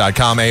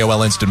KMGX.com,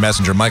 AOL Instant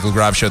Messenger. Michael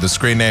Groff Show, the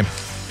screen name.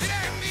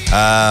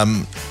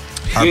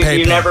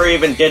 You never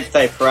even did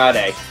say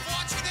Friday.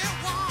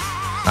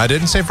 I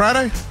didn't say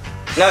Friday?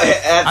 No,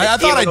 I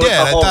thought I did.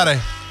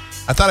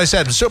 I I thought I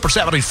said Super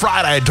 70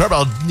 Friday,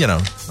 Turbo,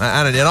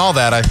 and all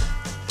that.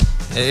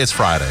 It's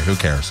Friday. Who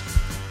cares?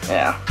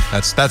 Yeah.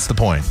 That's the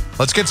point.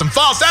 Let's get some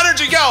false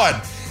energy going.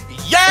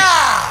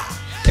 Yeah!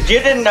 If you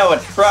didn't know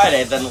it's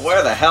Friday, then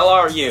where the hell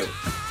are you?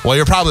 Well,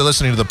 you're probably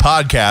listening to the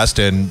podcast,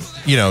 and,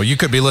 you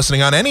could be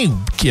listening on any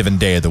given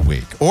day of the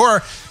week.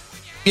 Or,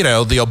 the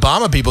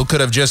Obama people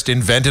could have just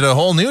invented a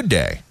whole new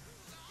day.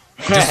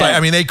 Just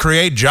like, they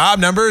create job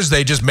numbers.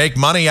 They just make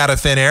money out of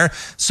thin air.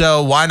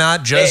 So why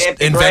not just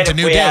invent a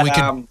new day? We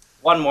could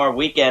one more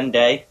weekend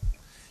day.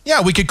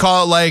 Yeah, we could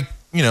call it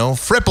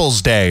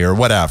Fripples Day or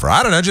whatever.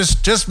 I don't know.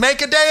 Just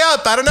make a day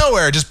up out of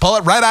nowhere. Just pull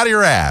it right out of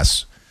your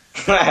ass.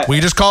 We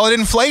just call it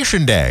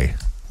Inflation Day.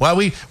 Well,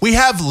 we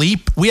have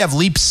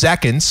leap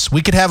seconds.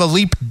 We could have a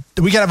leap.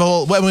 We have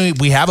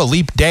a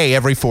leap day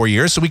every 4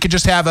 years. So we could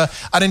just have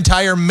an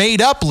entire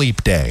made up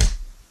leap day.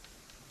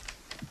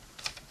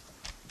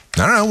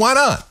 I don't know. Why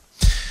not?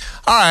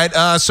 All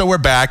right. So we're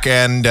back,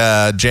 and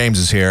James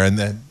is here,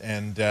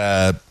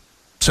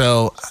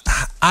 so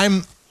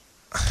I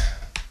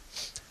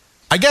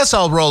guess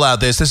I'll roll out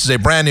this. This is a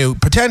brand new,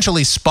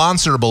 potentially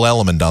sponsorable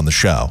element on the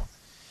show,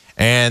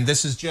 and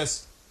this is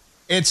just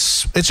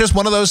it's just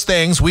one of those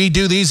things. We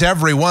do these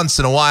every once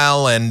in a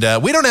while, and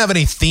we don't have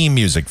any theme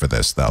music for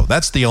this, though.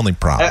 That's the only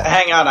problem.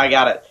 Hang on, I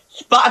got it.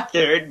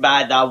 Sponsored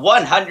by the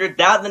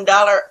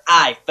 $100,000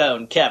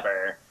 iPhone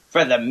cover.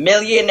 For the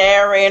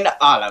millionaire in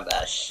all of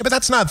us. Yeah, but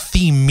that's not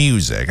theme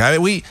music. I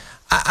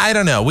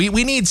don't know.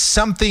 We need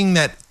something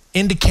that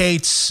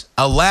indicates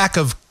a lack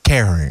of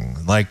caring.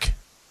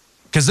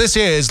 Because this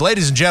is,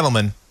 ladies and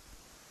gentlemen,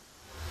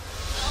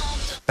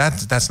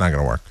 that's not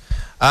going to work.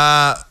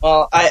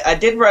 Well, I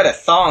did write a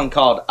song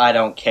called I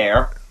Don't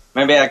Care.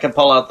 Maybe I could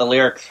pull out the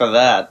lyrics for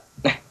that.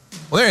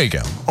 Well, there you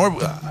go. Or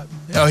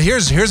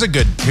here's a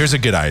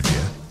good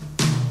idea.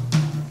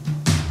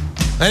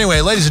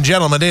 Anyway, ladies and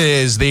gentlemen, it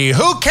is the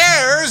Who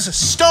Cares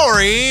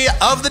story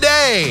of the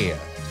day.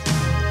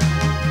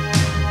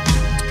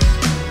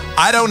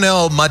 I don't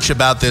know much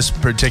about this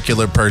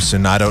particular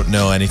person. I don't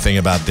know anything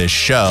about this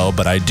show,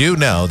 but I do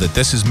know that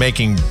this is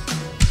making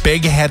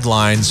big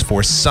headlines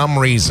for some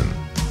reason.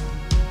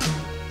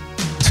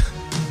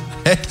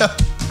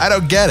 I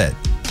don't get it.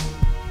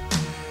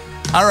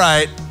 All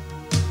right.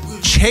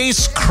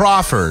 Chase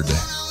Crawford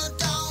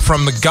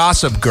from the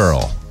Gossip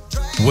Girl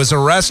was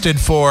arrested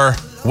for...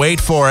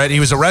 Wait for it. He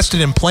was arrested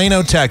in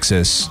Plano,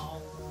 Texas.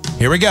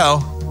 Here we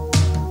go.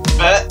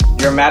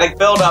 Dramatic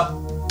buildup.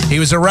 He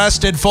was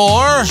arrested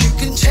for...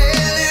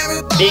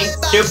 being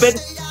stupid.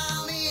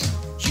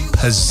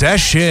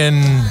 Possession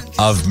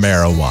of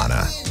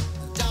marijuana.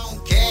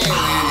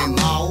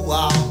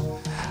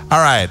 All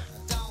right.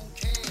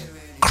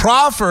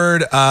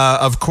 Crawford,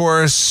 of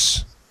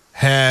course,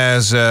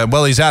 has...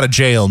 he's out of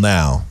jail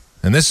now.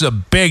 And this is a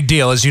big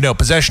deal, as you know,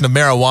 possession of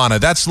marijuana.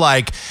 That's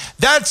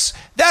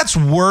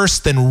worse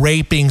than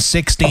raping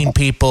 16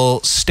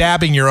 people,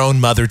 stabbing your own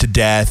mother to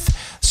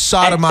death,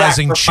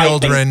 sodomizing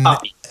children.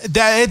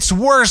 It's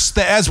worse,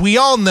 as we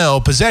all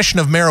know, possession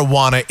of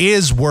marijuana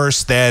is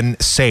worse than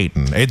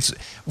Satan. It's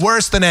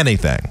worse than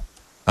anything.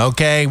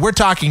 Okay? We're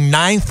talking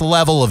 9th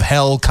level of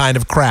hell kind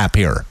of crap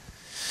here.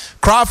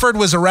 Crawford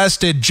was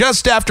arrested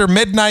just after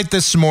midnight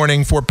this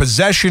morning for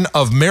possession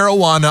of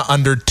marijuana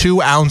under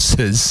 2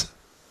 ounces.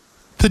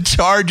 The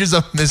charge is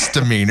a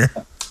misdemeanor.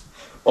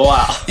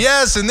 Wow.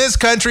 Yes, in this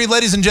country,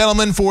 ladies and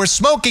gentlemen, for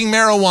smoking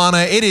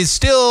marijuana, it is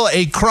still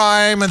a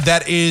crime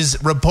that is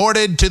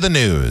reported to the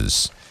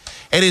news.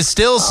 It is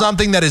still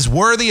something that is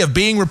worthy of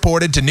being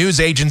reported to news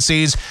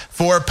agencies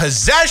for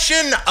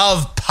possession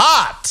of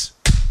pot.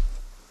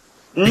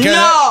 Because,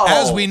 no!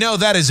 As we know,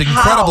 that is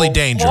incredibly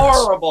dangerous.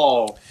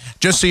 Horrible.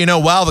 Just so you know,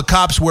 while the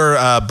cops were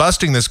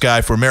busting this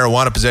guy for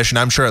marijuana possession,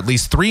 I'm sure at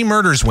least 3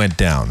 murders went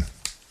down.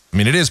 I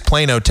mean, it is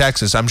Plano,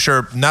 Texas. I'm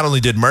sure not only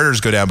did murders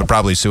go down, but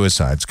probably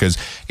suicides. Because,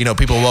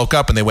 people woke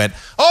up and they went,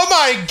 oh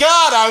my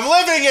God, I'm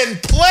living in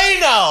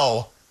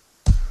Plano.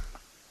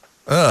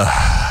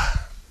 Ugh.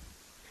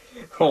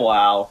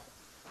 Wow.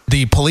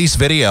 The police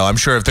video, I'm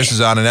sure if this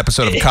is on an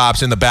episode of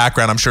Cops in the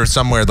background, I'm sure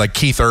somewhere like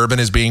Keith Urban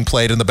is being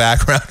played in the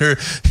background or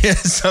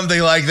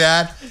something like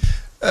that.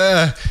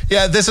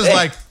 This is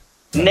like...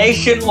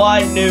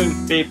 Nationwide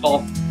news,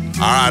 people.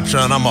 All right,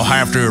 son, I'm going to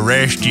have to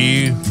arrest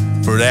you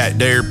for that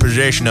there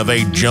possession of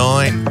a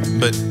joint.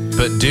 But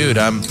dude,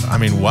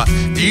 what?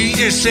 You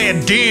just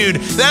said dude.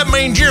 That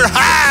means you're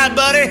high,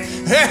 buddy.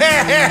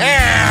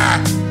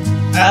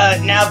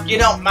 Now, if you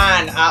don't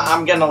mind,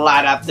 I'm going to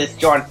light up this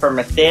joint for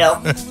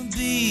myself.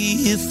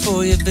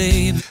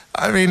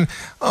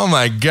 Oh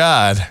my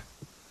God.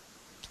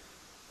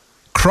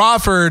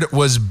 Crawford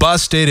was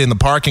busted in the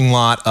parking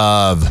lot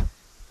of,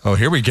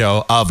 here we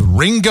go, of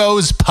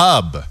Ringo's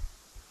Pub.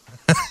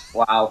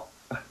 Wow.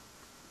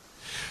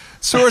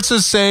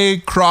 Sources say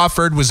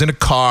Crawford was in a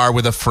car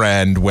with a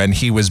friend when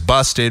he was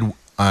busted,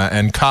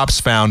 and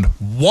cops found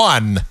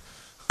one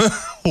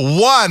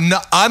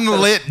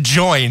unlit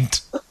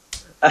joint.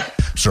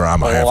 Sir,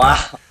 I'm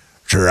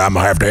gonna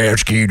have to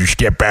ask you to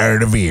step out of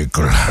the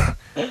vehicle.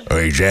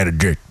 Is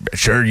that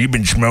sir, you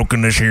been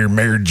smoking this here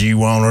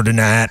marijuana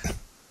tonight?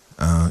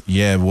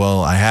 Yeah,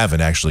 well, I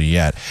haven't actually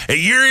yet.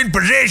 You're in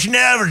possession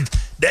of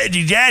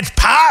that's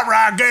pot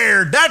right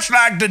there. That's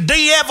like the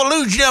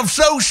de-evolution of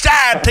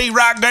society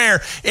right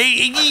there.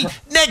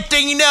 Next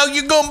thing you know,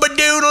 you're going to be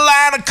doing a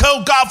line of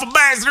coke off a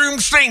bathroom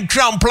sink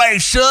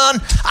someplace,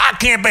 son. I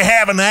can't be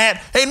having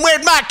that. And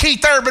where'd my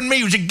Keith Urban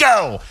music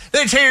go?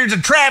 This here's a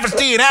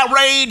travesty and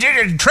outrage.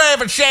 It is a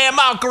Travis sham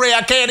mockery.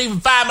 I can't even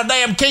find my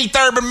damn Keith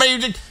Urban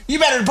music. You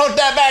better put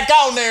that back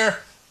on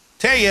there.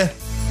 Tell you.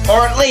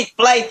 Or at least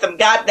play some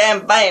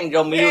goddamn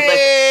banjo music.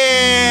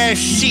 Yeah,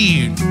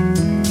 shoot.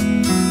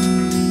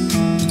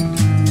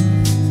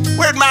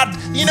 Where'd my,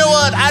 you know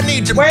what? I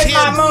need some Where'd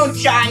my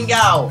moonshine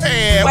go?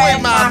 Yeah,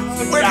 where's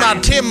my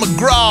Tim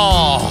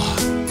McGraw?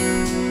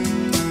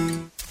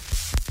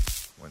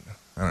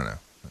 I don't know.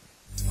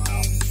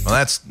 Well,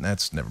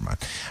 that's never mind.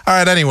 All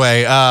right,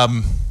 anyway,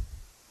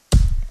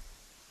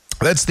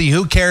 that's the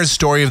Who Cares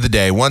story of the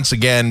day. Once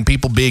again,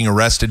 people being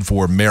arrested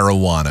for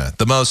marijuana.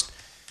 The most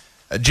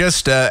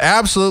just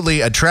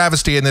absolutely a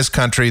travesty in this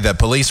country that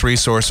police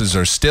resources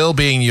are still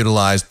being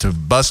utilized to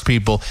bust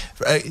people.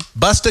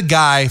 Bust a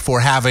guy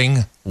for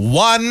having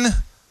one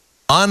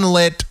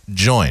unlit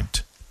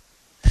joint.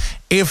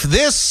 If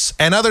this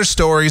and other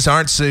stories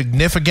aren't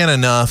significant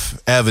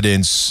enough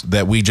evidence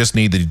that we just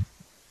need the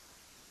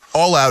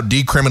all-out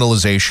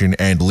decriminalization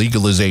and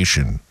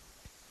legalization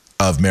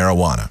of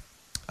marijuana,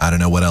 I don't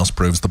know what else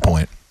proves the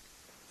point.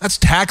 That's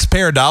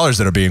taxpayer dollars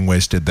that are being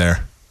wasted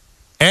there.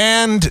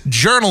 And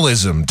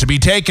journalism to be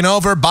taken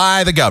over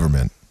by the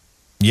government.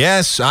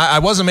 Yes, I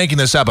wasn't making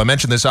this up. I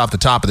mentioned this off the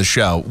top of the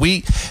show.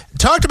 We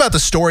talked about the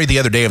story the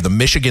other day of the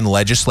Michigan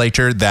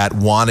legislature that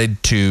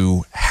wanted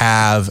to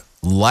have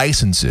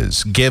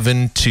licenses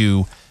given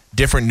to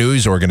different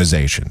news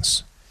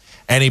organizations.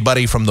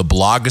 Anybody from the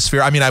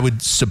blogosphere. I mean, I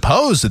would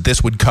suppose that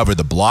this would cover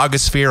the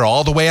blogosphere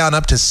all the way on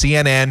up to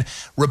CNN.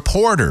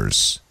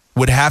 Reporters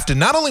would have to,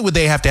 not only would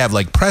they have to have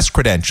like press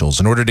credentials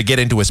in order to get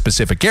into a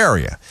specific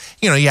area.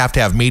 You know, you have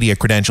to have media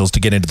credentials to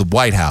get into the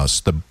White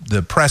House,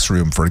 the press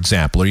room, for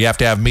example, or you have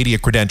to have media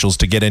credentials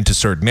to get into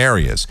certain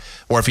areas.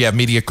 Or if you have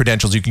media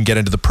credentials, you can get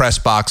into the press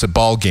box at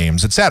ball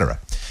games, etc.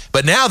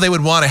 But now they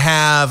would want to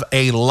have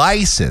a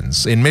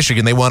license. In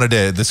Michigan, they wanted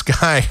to, this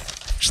guy,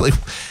 actually,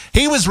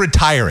 he was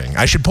retiring.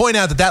 I should point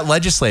out that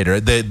legislator,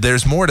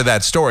 there's more to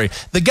that story.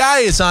 The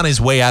guy is on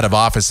his way out of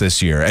office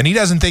this year, and he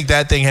doesn't think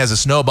that thing has a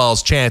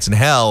snowball's chance in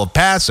hell of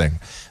passing.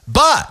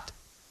 But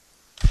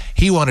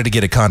he wanted to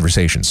get a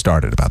conversation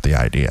started about the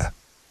idea.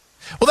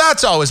 Well,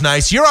 that's always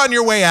nice. You're on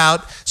your way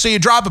out, so you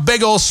drop a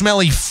big old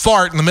smelly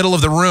fart in the middle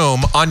of the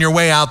room on your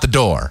way out the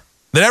door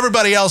that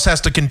everybody else has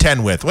to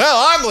contend with.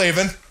 Well, I'm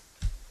leaving.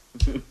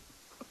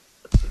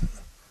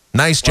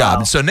 Nice job.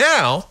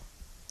 Wow.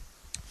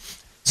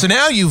 So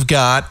now you've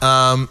got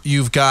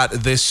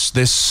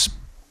this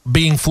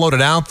being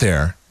floated out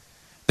there.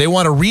 They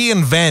want to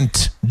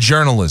reinvent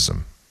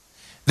journalism.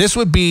 This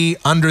would be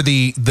under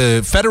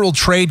the Federal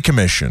Trade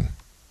Commission.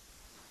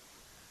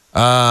 They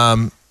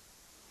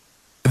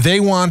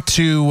want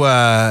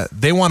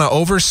to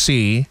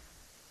oversee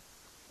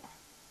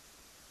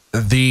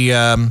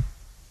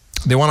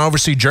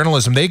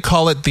journalism. They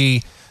call it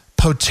the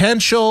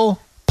Potential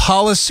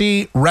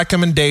Policy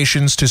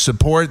Recommendations to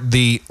Support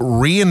the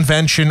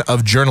Reinvention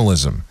of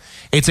Journalism.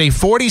 It's a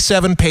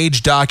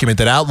 47-page document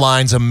that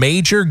outlines a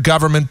major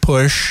government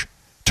push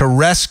to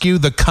rescue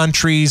the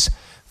country's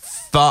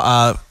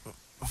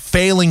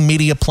failing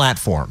media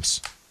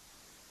platforms.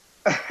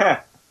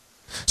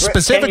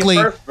 Specifically,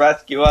 can you first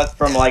rescue us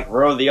from like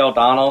Rosie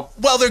O'Donnell?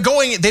 Well, they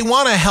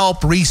want to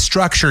help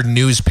restructure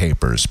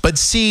newspapers. But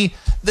see,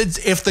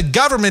 if the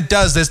government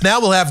does this,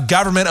 now we'll have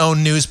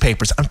government-owned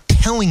newspapers. I'm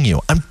telling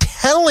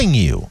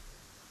you.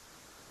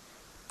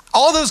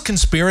 All those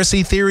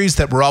conspiracy theories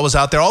that were always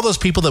out there, all those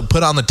people that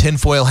put on the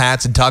tinfoil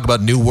hats and talk about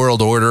New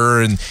World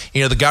Order and,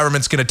 you know, the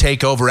government's going to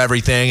take over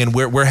everything and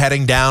we're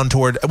heading down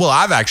toward, well,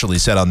 I've actually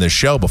said on this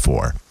show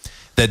before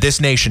that this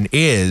nation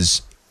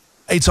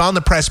it's on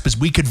the precipice.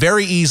 We could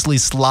very easily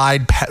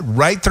slide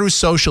right through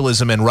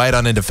socialism and right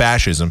on into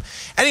fascism.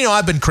 And, you know,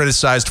 I've been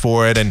criticized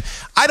for it, and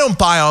I don't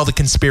buy all the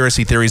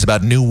conspiracy theories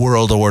about New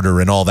World Order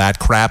and all that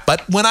crap.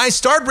 But when I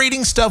start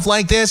reading stuff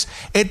like this,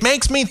 it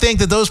makes me think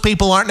that those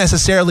people aren't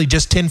necessarily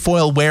just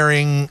tinfoil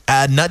wearing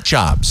nut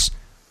jobs.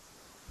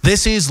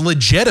 This is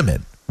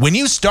legitimate. When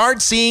you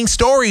start seeing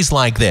stories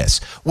like this,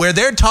 where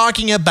they're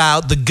talking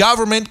about the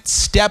government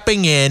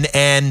stepping in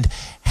and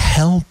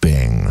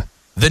helping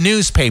the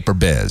newspaper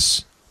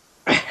biz.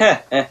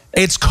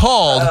 It's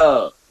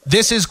called,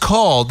 this is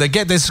called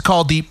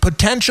the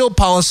Potential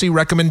Policy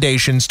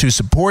Recommendations to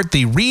Support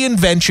the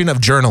Reinvention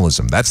of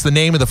Journalism. That's the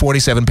name of the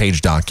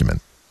 47-page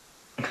document.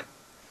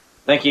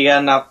 Think you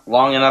got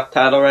long enough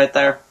title right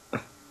there?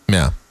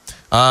 Yeah.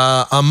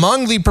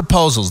 Among the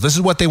proposals, this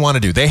is what they want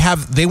to do.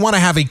 They want to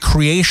have a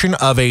creation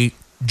of a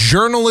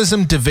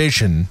journalism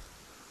division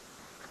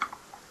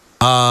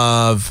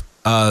of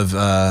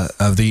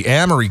the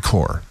Army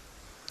Corps.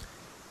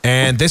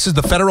 And this is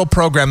the federal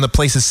program that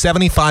places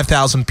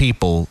 75,000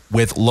 people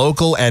with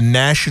local and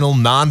national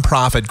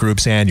nonprofit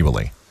groups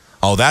annually.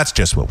 Oh, that's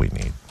just what we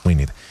need. We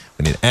need.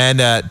 And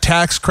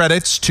tax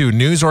credits to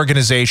news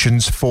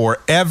organizations for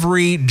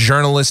every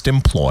journalist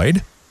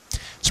employed.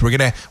 So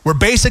we're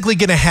basically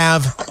gonna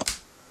have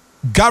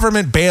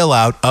government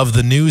bailout of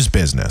the news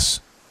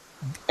business.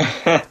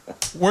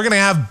 We're gonna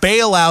have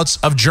bailouts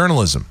of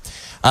journalism.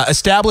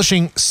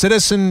 Establishing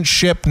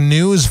citizenship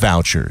news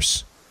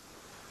vouchers,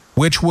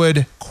 which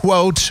would,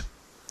 quote,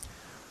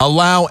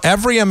 allow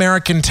every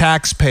American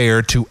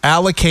taxpayer to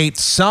allocate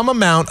some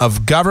amount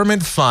of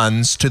government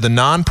funds to the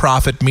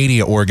nonprofit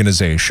media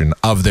organization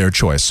of their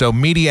choice. So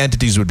media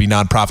entities would be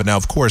nonprofit. Now,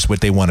 of course,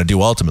 what they want to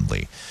do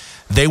ultimately,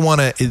 they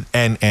want to,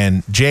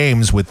 and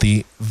James, with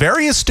the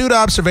very astute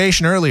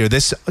observation earlier,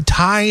 this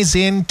ties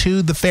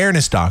into the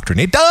fairness doctrine.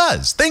 It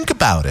does. Think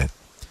about it.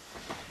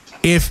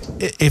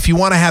 If you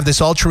want to have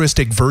this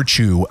altruistic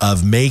virtue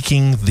of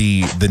making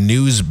the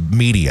news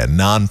media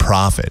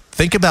nonprofit,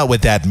 think about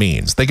what that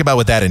means. Think about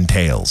what that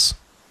entails.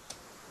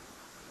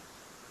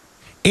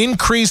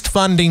 Increased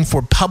funding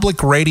for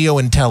public radio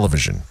and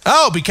television.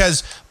 Oh,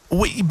 because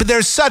but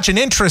there's such an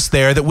interest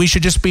there that we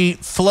should just be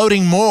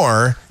floating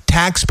more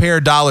taxpayer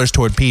dollars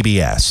toward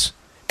PBS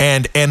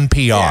and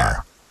NPR.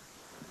 Yeah.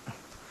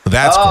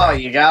 That's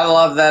great. You gotta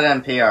love that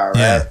NPR,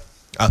 right?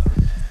 Yeah.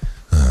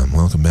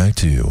 Welcome back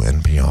to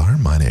NPR.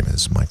 My name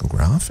is Michael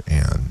Groff,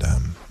 and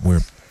we're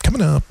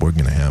coming up. We're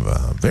going to have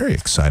a very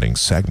exciting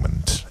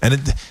segment,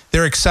 and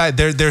they're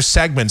excited. They're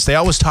segments. They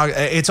always talk.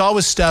 It's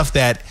always stuff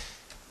that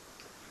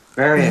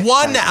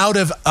one out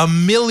of a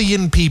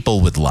million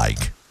people would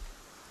like.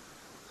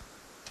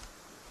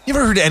 You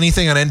ever heard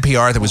anything on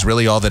NPR that was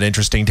really all that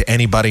interesting to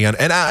anybody? And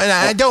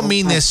I don't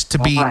mean this to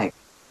be. Mike.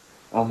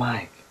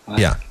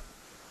 Yeah.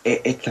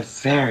 It's a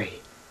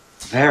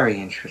very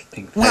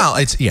interesting thing. Well,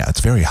 it's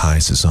very high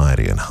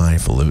society and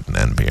highfalutin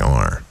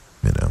NPR,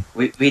 you know.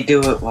 We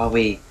do it while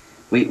we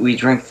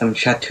drink some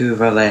Chateau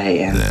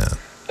Valet and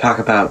talk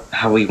about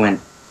how we went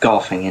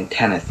golfing and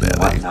tennis and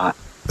whatnot.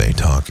 They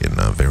talk in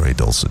very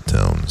dulcet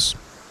tones.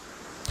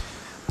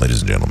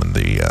 Ladies and gentlemen,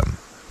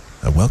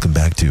 welcome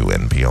back to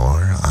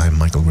NPR. I'm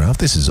Michael Groff.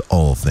 This is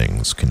All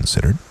Things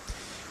Considered.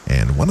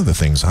 And one of the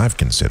things I've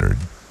considered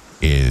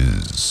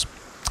is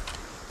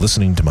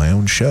listening to my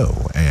own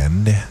show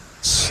and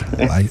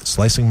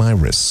slicing my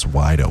wrists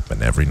wide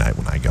open every night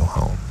when I go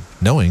home,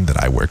 knowing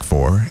that I work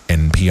for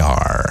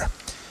NPR.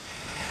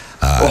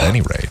 At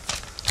any rate,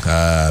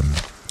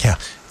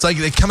 it's like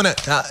they're coming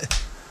at.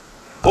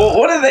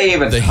 What do they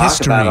even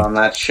talk about on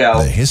that show?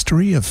 The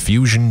history of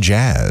fusion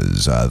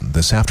jazz.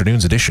 This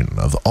afternoon's edition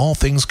of All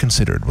Things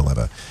Considered. We'll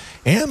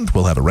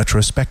have a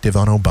retrospective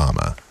on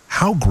Obama.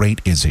 How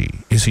great is he?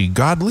 Is he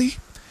godly,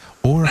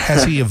 or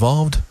has he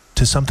evolved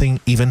to something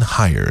even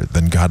higher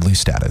than godly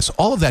status?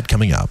 All of that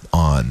coming up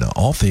on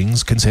All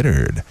Things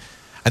Considered.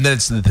 And then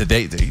it's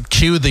they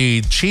cue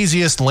the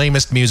cheesiest,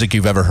 lamest music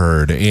you've ever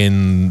heard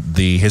in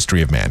the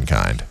history of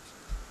mankind.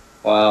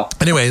 Wow.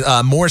 Anyway,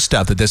 more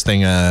stuff that this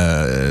thing,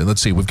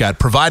 let's see, we've got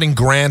providing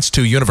grants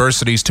to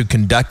universities to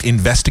conduct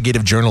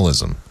investigative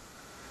journalism.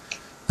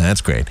 That's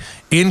great.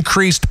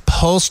 Increased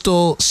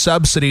postal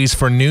subsidies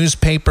for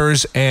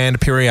newspapers and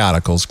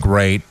periodicals.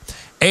 Great.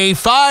 A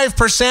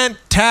 5%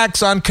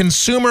 tax on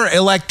consumer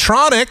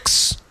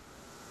electronics,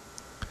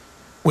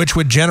 which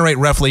would generate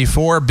roughly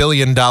 $4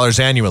 billion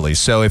annually.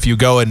 So if you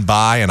go and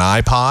buy an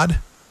iPod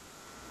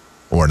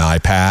or an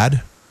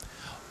iPad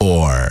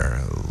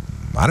or,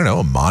 I don't know,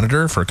 a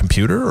monitor for a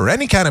computer or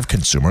any kind of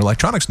consumer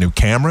electronics, new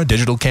camera,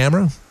 digital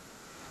camera,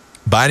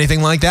 buy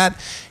anything like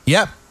that,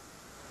 yep,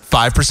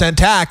 5%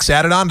 tax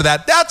added on to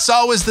that. That's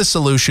always the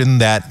solution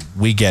that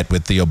we get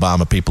with the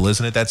Obama people,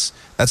 isn't it? That's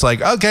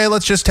like, okay,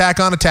 let's just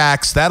tack on a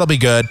tax. That'll be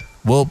good.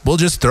 We'll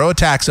just throw a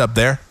tax up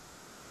there.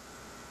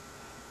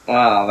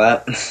 Wow,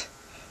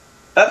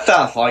 that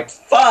sounds like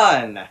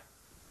fun.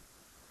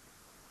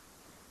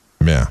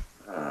 Yeah.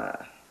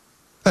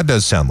 That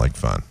does sound like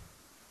fun.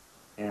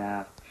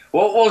 Yeah.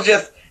 We'll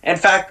just, in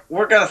fact,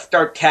 we're going to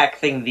start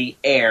taxing the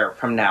air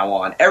from now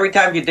on. Every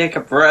time you take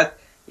a breath,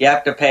 you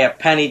have to pay a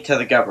penny to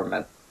the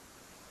government.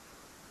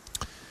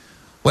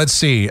 Let's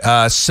see.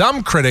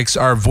 Some critics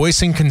are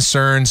voicing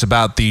concerns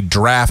about the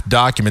draft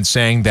document,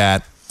 saying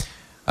that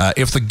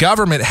if the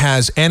government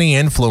has any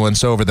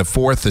influence over the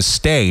Fourth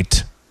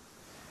Estate,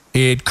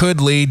 it could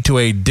lead to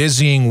a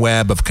dizzying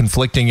web of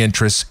conflicting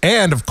interests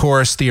and, of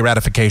course, the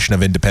eradication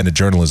of independent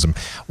journalism.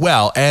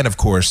 Well, and, of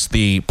course,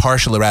 the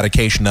partial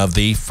eradication of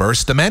the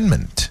First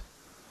Amendment.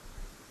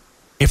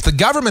 If the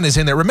government is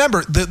in there,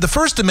 remember, the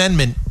First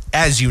Amendment,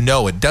 as you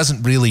know, it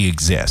doesn't really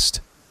exist.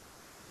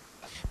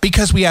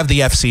 Because we have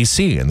the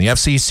FCC, and the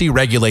FCC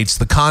regulates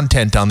the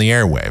content on the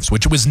airwaves,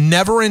 which it was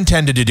never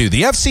intended to do.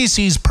 The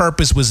FCC's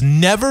purpose was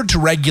never to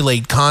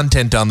regulate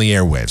content on the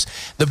airwaves.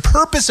 The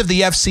purpose of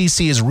the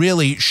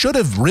FCC should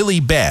have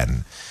really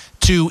been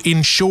to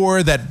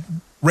ensure that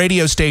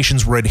radio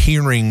stations were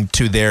adhering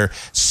to their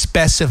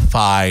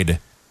specified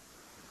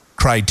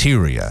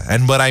criteria.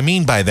 And what I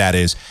mean by that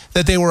is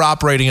that they were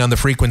operating on the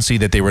frequency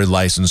that they were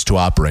licensed to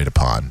operate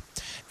upon,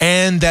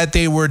 and that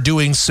they were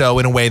doing so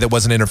in a way that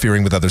wasn't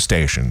interfering with other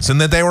stations, and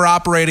that they were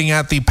operating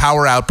at the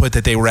power output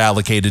that they were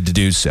allocated to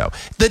do so.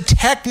 The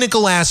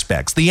technical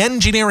aspects, the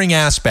engineering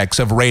aspects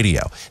of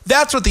radio,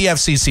 that's what the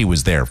FCC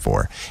was there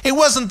for. It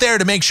wasn't there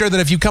to make sure that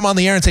if you come on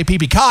the air and say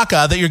pee-pee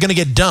caca, that you're going to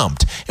get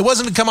dumped. It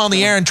wasn't to come on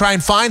the air and try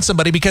and find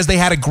somebody because they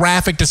had a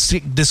graphic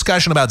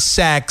discussion about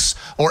sex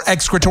or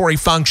excretory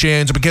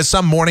functions, or because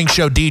some morning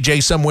show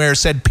DJ somewhere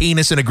said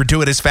penis in a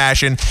gratuitous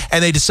fashion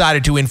and they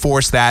decided to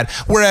enforce that,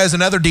 whereas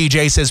another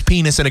DJ says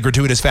penis in a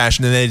gratuitous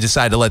fashion and they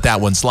decide to let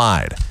that one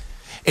slide.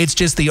 It's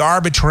just the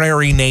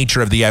arbitrary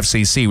nature of the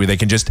FCC, where they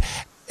can just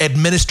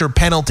administer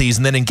penalties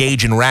and then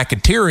engage in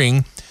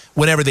racketeering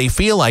whenever they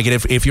feel like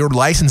it if your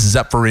license is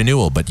up for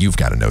renewal, but you've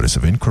got a notice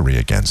of inquiry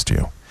against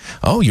you.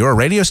 Oh, you're a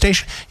radio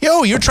station?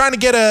 You're trying to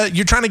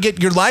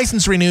get your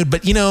license renewed,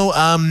 but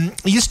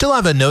you still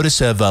have a notice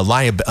of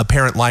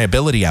apparent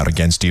liability out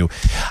against you.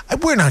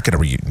 We're not going to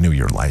renew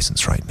your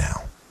license right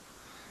now.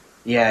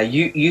 Yeah,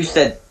 you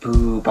said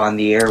boob on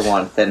the air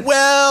once, and we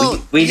yeah.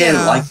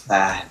 didn't like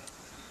that.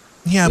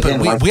 Yeah,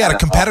 but we had a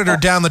competitor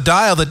down the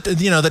dial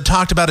that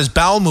talked about his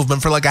bowel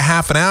movement for like a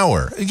half an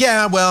hour.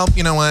 Yeah, well,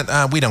 you know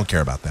what? We don't care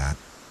about that.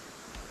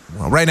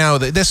 Well, right now,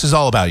 this is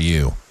all about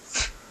you.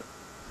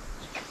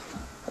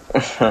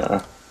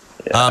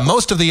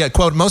 Most of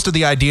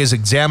the ideas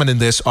examined in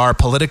this are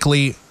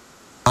politically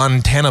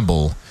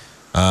untenable.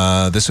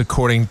 This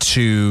according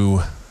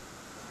to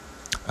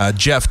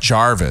Jeff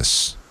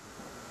Jarvis.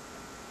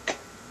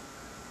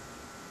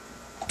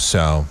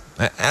 So,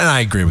 and I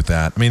agree with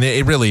that. I mean,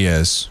 it really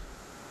is.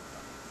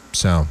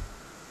 So,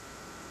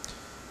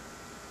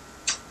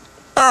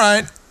 all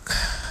right.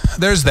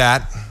 There's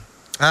that.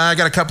 I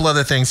got a couple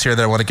other things here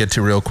that I want to get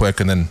to real quick,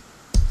 and then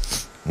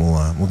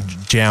we'll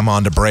jam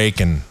on to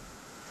break, and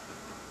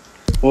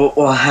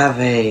we'll have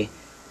a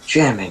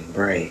jamming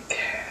break.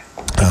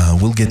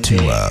 We'll get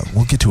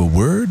to a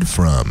word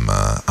from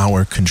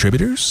our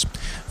contributors,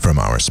 from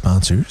our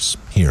sponsors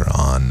here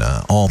on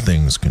All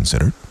Things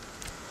Considered.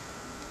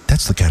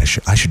 That's the kind of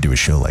show. I should do a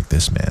show like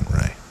this, man,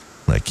 right?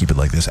 Like, keep it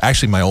like this.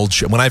 Actually, my old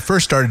show, when I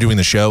first started doing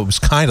the show, it was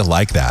kind of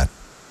like that.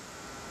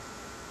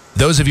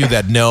 Those of you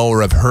that know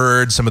or have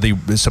heard some of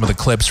the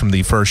clips from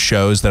the first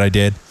shows that I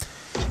did,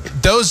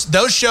 those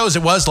shows,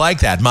 it was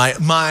like that.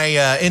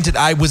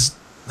 I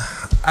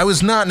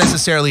was not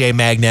necessarily a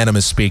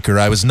magnanimous speaker.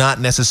 I was not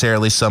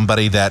necessarily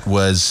somebody that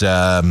was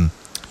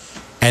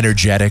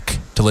energetic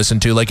to listen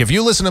to. Like, if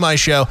you listen to my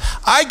show,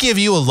 I give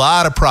you a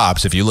lot of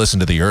props if you listen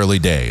to the early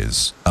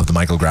days of the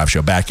Michael Graf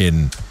Show back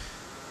in,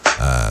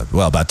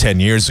 about 10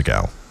 years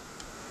ago.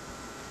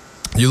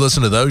 You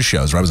listen to those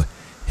shows where I was like,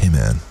 hey,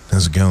 man,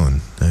 how's it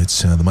going?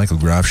 It's the Michael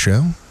Graf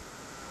Show.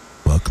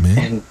 Welcome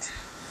in.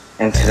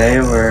 And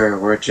today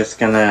we're just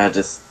going to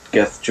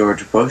discuss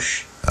George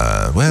Bush.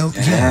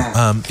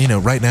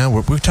 Right now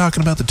we're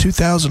talking about the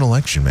 2000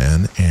 election,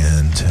 man.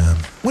 And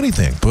what do you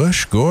think,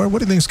 Bush, Gore? What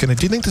do you think is going to?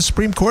 Do you think the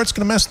Supreme Court's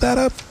going to mess that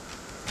up?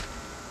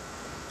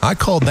 I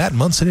called that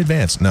months in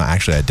advance. No,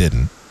 actually, I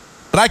didn't.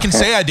 But I can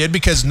say I did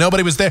because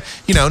nobody was there.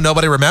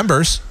 Nobody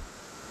remembers.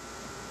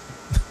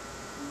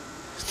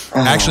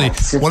 Actually,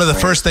 one of the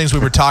first things we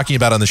were talking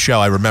about on the show,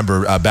 I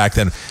remember back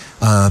then,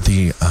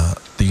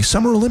 the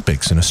Summer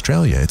Olympics in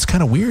Australia. It's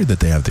kind of weird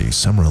that they have the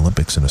Summer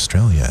Olympics in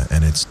Australia,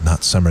 and it's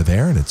not summer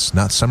there, and it's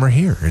not summer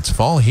here. It's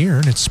fall here,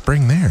 and it's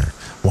spring there.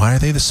 Why are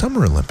they the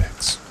Summer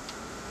Olympics?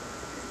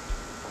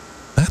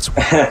 That's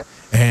weird.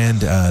 And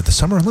the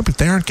Summer Olympics,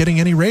 they aren't getting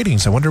any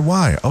ratings. I wonder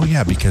why. Oh,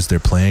 yeah, because they're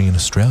playing in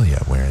Australia,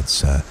 where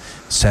it's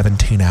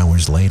 17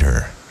 hours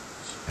later.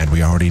 And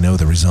we already know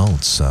the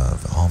results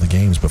of all the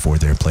games before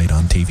they're played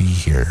on TV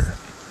here.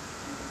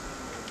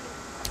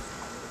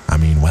 I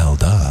mean, well,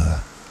 duh.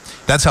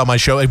 That's how my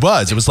show, it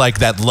was like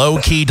that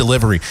low-key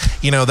delivery.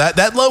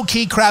 That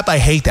low-key crap, I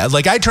hate that.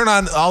 Like, I turn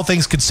on All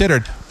Things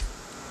Considered.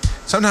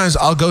 Sometimes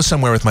I'll go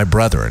somewhere with my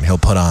brother, and he'll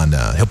put on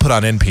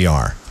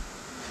NPR.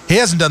 He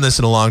hasn't done this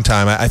in a long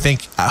time. I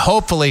think,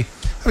 hopefully,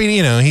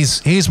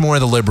 he's more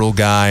the liberal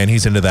guy, and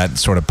he's into that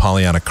sort of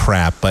Pollyanna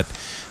crap, but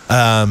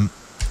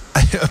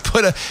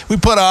we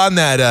put on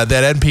that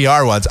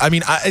NPR once. I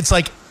mean, it's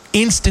like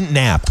instant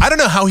nap. I don't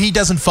know how he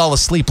doesn't fall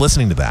asleep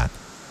listening to that.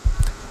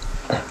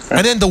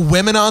 And then the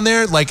women on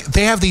there, like,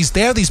 they have these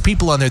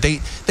people on there.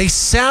 They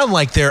sound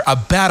like they're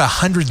about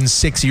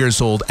 106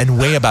 years old and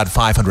weigh about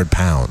 500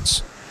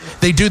 pounds.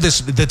 They do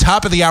the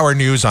top of the hour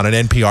news on an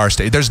NPR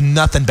station. There's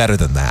nothing better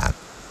than that.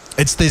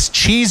 It's this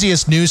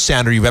cheesiest news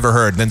sounder you've ever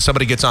heard. And then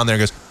somebody gets on there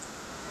and goes,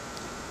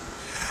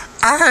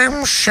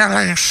 I'm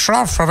Shelley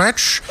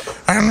Slofovich,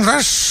 and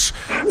this,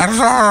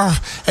 and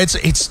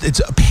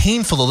it's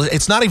painful.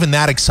 It's not even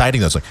that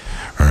exciting. It's like,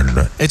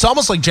 it's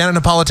almost like Janet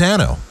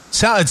Napolitano.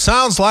 It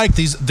sounds like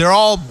they're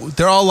all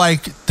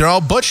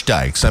Butch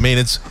Dykes. I mean,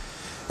 it's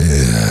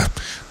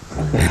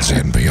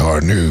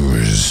NPR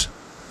News.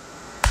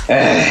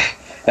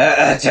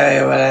 I tell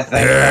you what I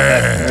think about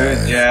that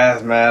smooth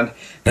jazz, man.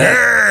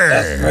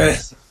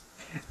 That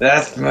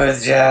That's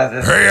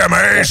Moja.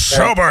 AMA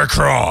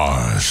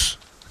Sobercross.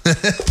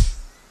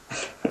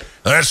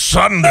 That's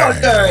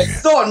Sunday.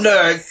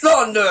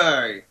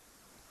 Sunday.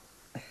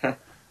 All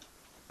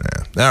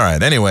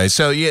right. Anyway,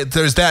 so yeah,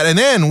 there's that, and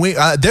then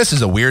this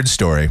is a weird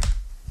story.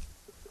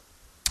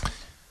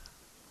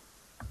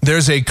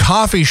 There's a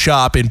coffee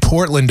shop in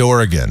Portland,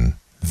 Oregon,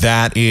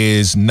 that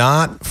is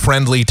not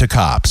friendly to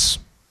cops.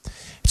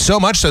 So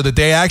much so that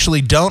they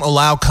actually don't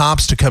allow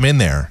cops to come in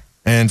there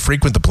and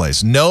frequent the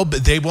place. No,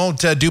 they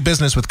won't do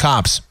business with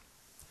cops.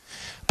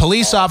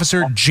 Police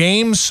officer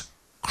James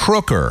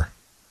Crooker.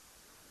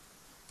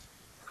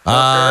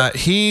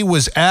 He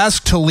was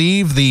asked to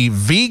leave the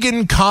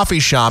vegan coffee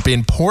shop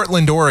in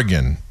Portland,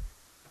 Oregon.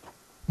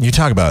 You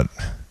talk about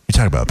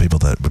people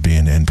that would be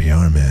in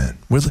NPR, man.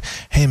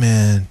 Hey,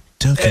 man,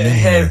 don't come in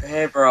here.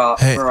 Hey, bro.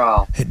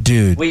 Hey,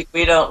 dude.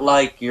 We don't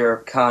like your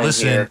kind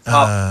here.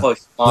 Man.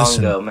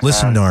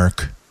 Listen,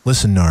 Narc.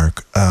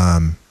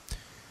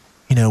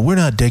 We're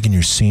not digging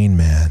your scene,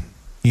 man.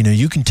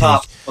 You can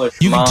take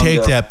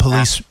that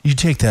police. You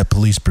take that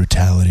police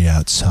brutality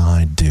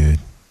outside, dude.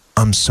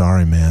 I'm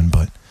sorry, man,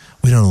 but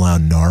we don't allow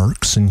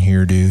narcs in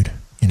here, dude.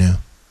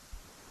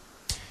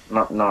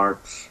 Not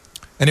narcs.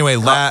 Anyway,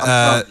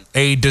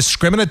 a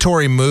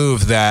discriminatory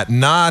move that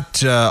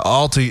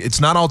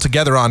it's not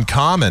altogether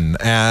uncommon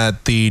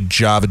at the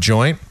Java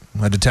joint.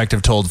 A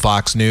detective told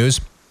Fox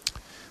News.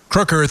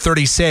 Crooker,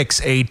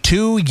 36, a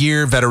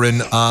 2-year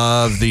veteran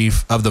of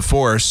the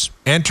force,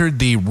 entered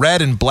the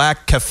Red and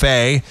Black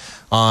Cafe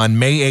on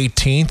May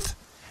 18th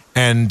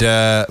and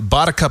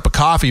bought a cup of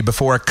coffee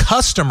before a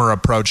customer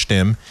approached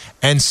him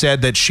and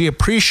said that she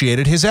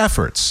appreciated his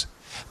efforts.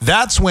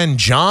 That's when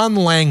John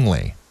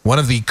Langley, one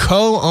of the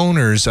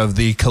co-owners of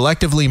the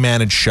collectively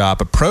managed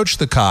shop, approached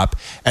the cop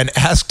and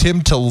asked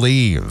him to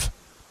leave.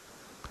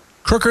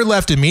 Crooker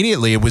left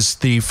immediately. It was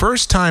the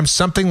first time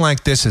something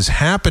like this has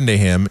happened to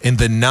him in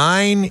the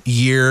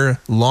 9-year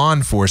law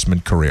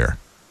enforcement career.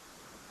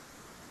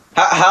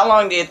 How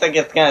long do you think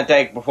it's going to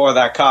take before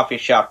that coffee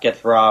shop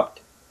gets robbed?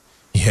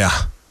 Yeah.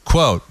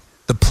 Quote,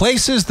 the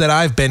places that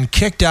I've been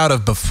kicked out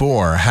of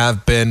before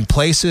have been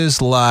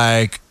places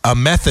like a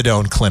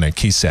methadone clinic,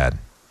 he said.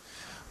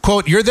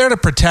 Quote, you're there to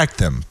protect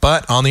them,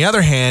 but on the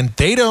other hand,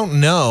 they don't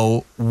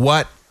know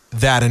what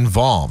that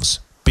involves.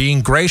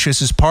 Being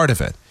gracious is part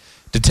of it.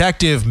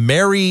 Detective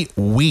Mary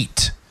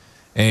Wheat,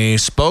 a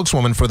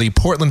spokeswoman for the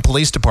Portland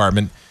Police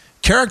Department,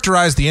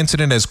 characterized the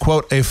incident as,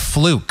 quote, a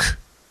fluke,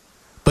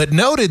 but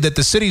noted that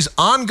the city's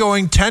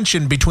ongoing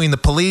tension between the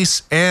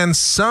police and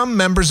some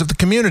members of the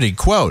community,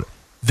 quote,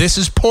 this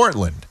is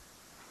Portland.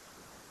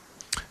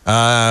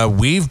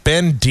 We've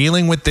been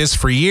dealing with this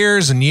for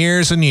years and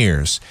years and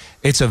years.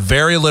 It's a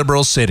very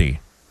liberal city.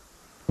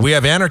 We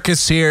have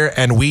anarchists here,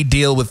 and we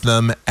deal with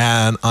them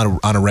on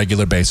a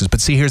regular basis. But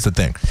see, here's the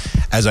thing.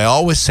 As I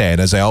always say, and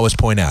as I always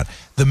point out,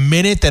 the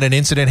minute that an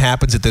incident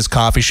happens at this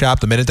coffee shop,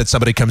 the minute that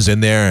somebody comes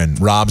in there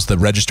and robs the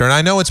register, and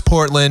I know it's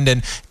Portland,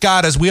 and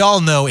God, as we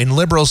all know, in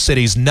liberal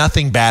cities,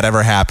 nothing bad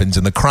ever happens,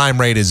 and the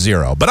crime rate is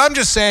 0. But I'm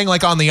just saying,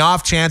 like, on the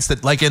off chance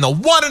that, like, in the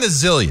 1 in a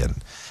zillion,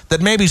 that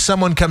maybe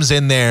someone comes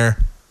in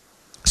there,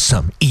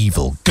 some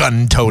evil,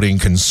 gun-toting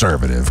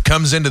conservative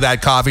comes into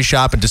that coffee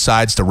shop and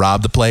decides to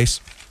rob the place.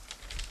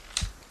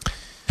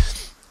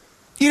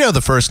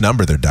 The first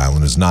number they're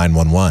dialing is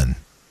 911.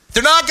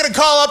 They're not going to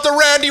call up the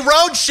Randy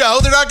Rhoads show.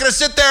 They're not going to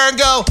sit there and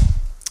go,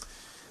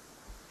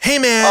 hey,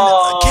 man,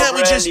 can't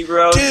we just...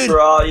 Rhoads, dude,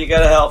 bro, you got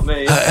to help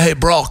me. Hey,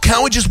 bro,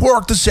 can't we just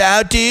work this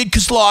out, dude?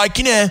 Because, like,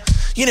 I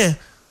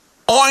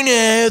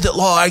know that,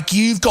 like,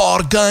 you've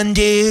got a gun,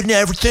 dude, and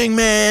everything,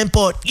 man.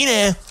 But,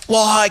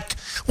 like,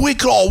 we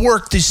could all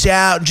work this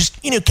out and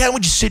just, can't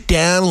we just sit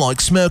down and, like,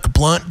 smoke a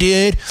blunt,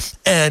 dude?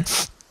 And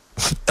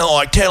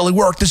like, totally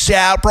work this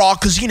out, bro,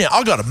 because,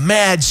 I got a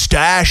mad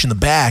stash in the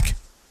back.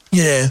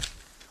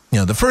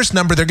 The first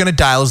number they're going to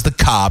dial is the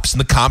cops,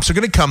 and the cops are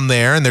going to come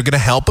there, and they're going to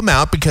help them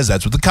out because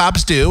that's what the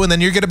cops do, and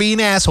then you're going to be an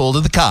asshole to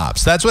the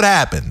cops. That's what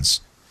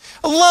happens.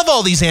 I love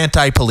all these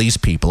anti-police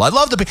people. I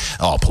love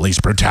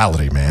police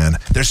brutality, man.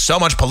 There's so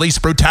much police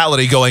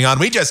brutality going on.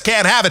 We just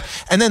can't have it.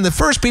 And then the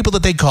first people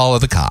that they call are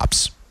the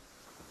cops.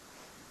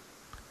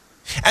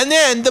 And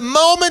then the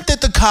moment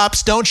that the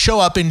cops don't show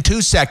up in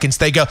 2 seconds,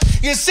 they go,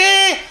 you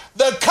see,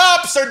 the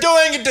cops are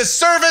doing a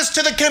disservice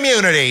to the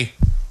community.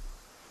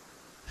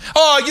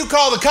 Oh, you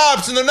call the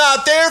cops and they're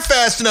not there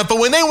fast enough, but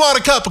when they want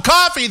a cup of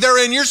coffee,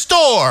 they're in your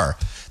store.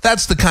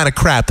 That's the kind of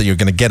crap that you're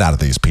going to get out of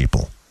these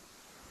people.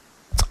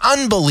 It's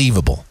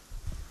unbelievable.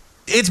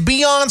 It's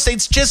beyond,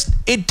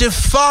 it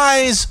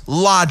defies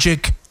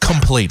logic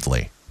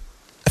completely.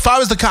 If I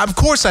was the cop, of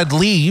course I'd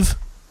leave.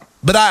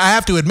 But I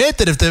have to admit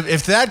that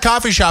if that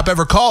coffee shop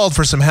ever called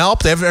for some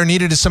help, they ever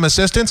needed some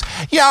assistance,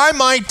 yeah, I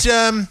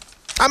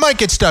might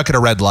get stuck at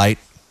a red light.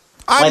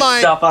 I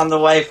might stop on the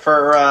way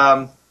for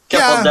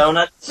couple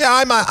donuts. Yeah,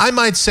 I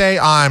might say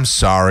I'm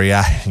sorry.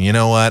 You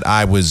know what?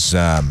 I was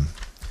on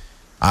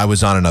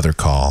another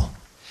call.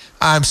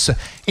 I'm so,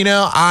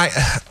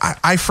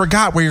 I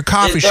forgot where your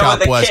coffee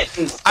shop was.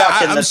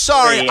 I'm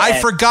sorry, I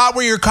forgot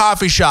where your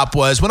coffee shop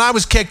was. When I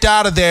was kicked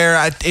out of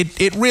there,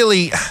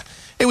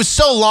 it was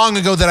so long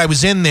ago that I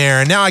was in there,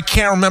 and now I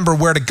can't remember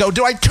where to go.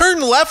 Do I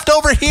turn left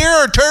over here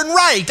or turn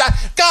right?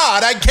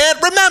 I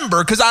can't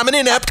remember because I'm an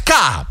inept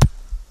cop.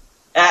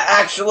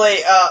 Actually,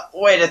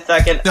 wait a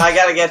second. I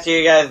gotta get to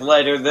you guys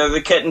later. There's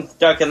a kitten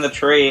stuck in the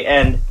tree,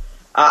 and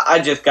I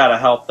just gotta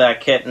help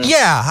that kitten.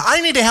 Yeah,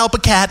 I need to help a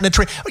cat in a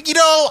tree.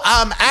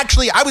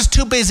 Actually, I was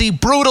too busy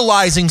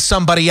brutalizing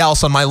somebody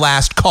else on my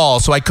last call,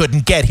 so I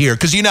couldn't get here.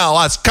 Because,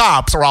 us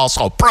cops are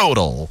also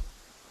brutal.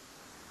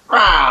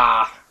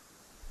 Ah.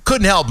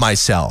 Couldn't help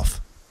myself.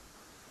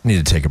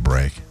 Need to take a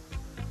break.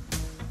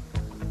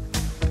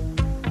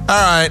 All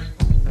right.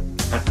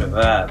 After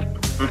that.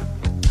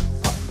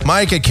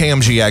 Mike at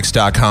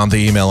KMGX.com, the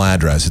email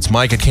address. It's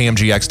Mike at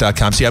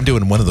KMGX.com. See, I'm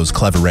doing one of those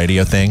clever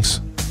radio things.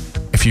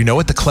 If you know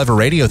what the clever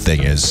radio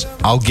thing is,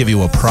 I'll give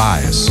you a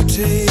prize. All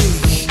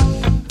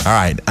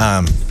right.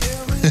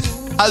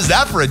 How's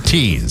that for a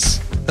tease?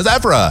 How's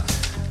that for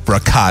a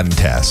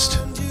contest?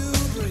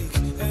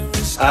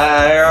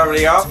 I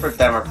already offered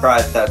them a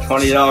prize. That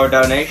 $20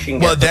 donation.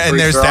 Well, and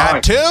there's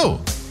that too.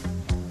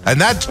 And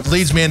that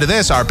leads me into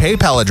this. Our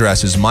PayPal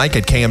address is Mike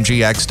at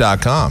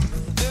KMGX.com.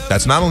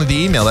 That's not only the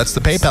email, that's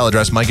the PayPal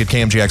address, Mike at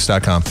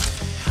KMGX.com.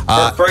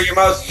 For your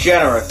most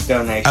generous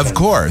donation. Of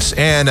course.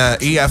 And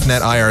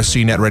EFNet,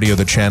 IRC, Net Radio,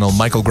 The Channel,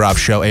 Michael Groff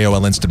Show,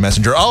 AOL Instant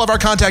Messenger. All of our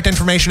contact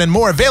information and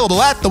more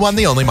available at the one,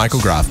 the only,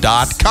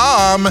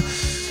 MichaelGroff.com.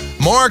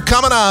 More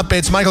coming up.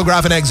 It's Michael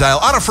Groff in Exile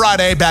on a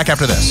Friday. Back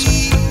after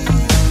this.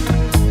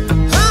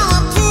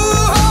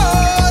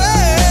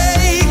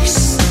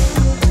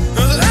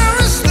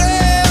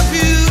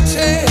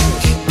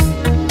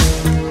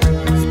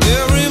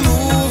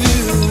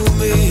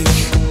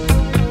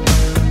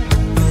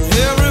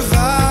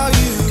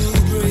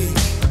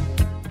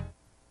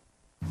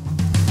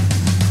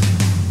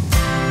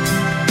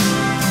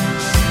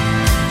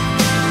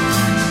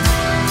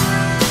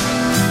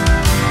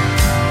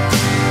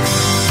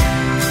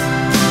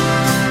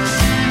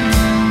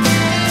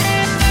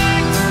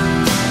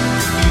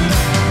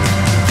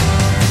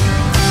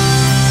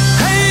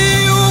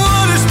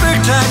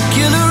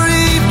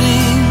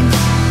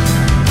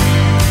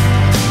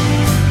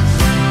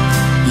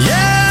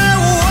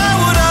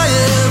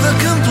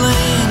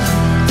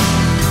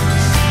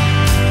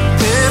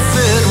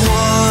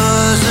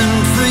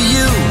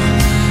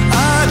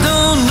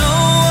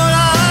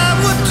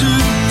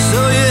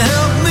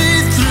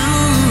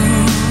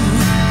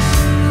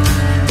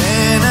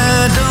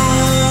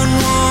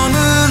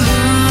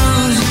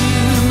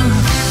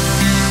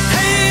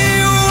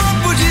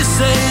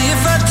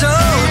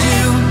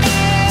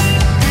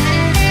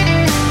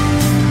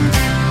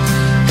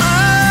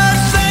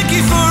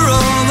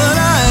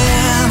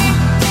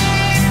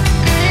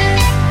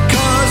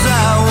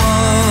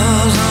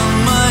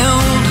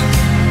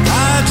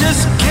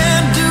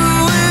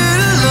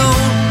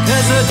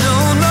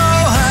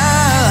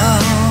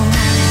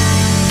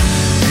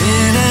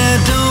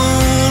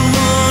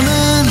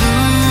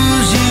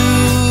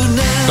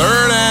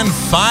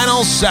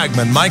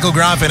 Segment, Michael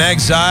Groff in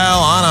Exile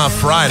on a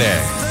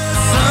Friday.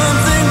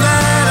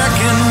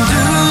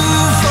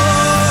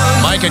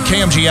 Mike at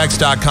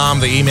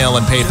KMGX.com, the email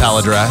and PayPal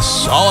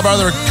address. All of our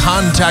other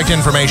contact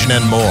information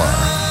and more.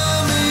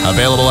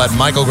 Available at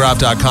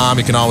MichaelGroff.com.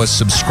 You can always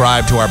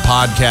subscribe to our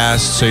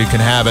podcast so you can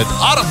have it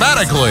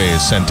automatically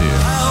sent to you.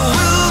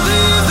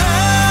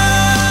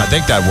 I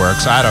think that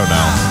works. I don't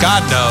know.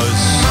 God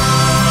knows.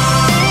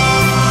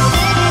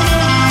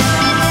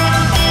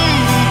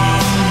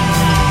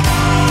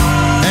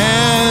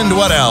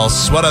 What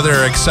else? What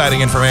other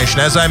exciting information?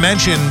 As I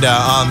mentioned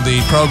on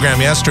the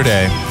program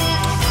yesterday,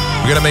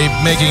 we're going to be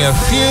making a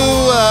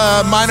few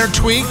minor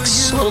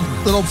tweaks,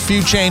 little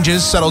few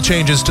changes, subtle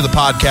changes to the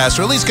podcast,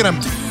 or at least going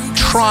to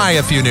try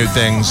a few new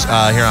things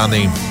here on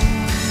the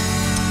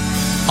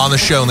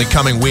show in the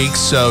coming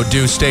weeks. So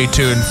do stay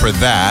tuned for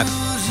that.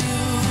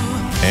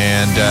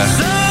 And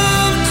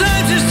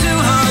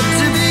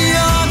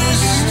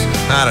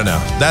I don't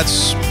know.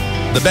 That's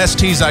the best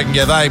tease I can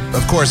give. I,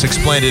 of course,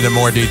 explained it in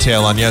more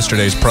detail on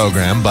yesterday's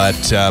program, but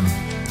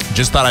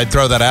just thought I'd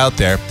throw that out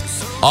there.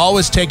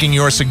 Always taking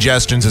your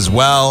suggestions as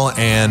well,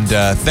 and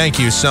thank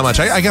you so much.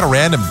 I got a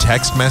random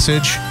text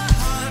message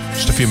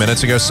just a few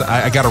minutes ago. So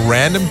I got a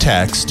random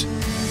text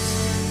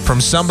from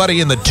somebody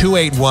in the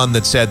 281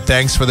 that said,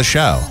 thanks for the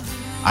show.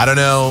 I don't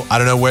know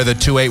where the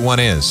 281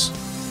 is.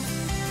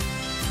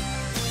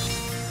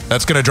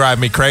 That's going to drive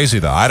me crazy,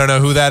 though. I don't know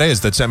who that is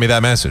that sent me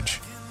that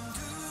message.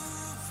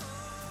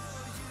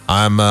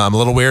 I'm a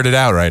little weirded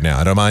out right now.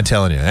 I don't mind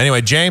telling you.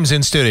 Anyway, James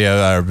in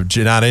studio,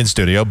 not in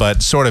studio,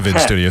 but sort of in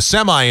studio,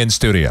 semi in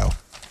studio.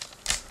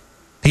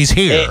 He's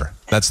here.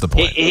 That's the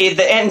point. He's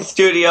in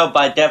studio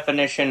by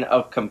definition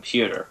of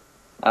computer.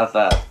 How's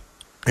that?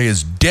 He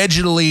is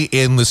digitally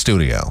in the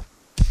studio.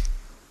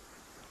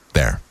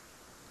 There.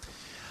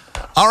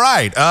 All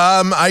right.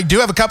 I do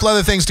have a couple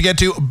other things to get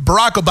to.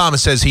 Barack Obama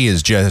says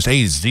he's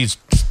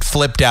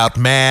flipped out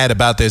mad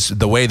about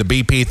the way the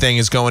BP thing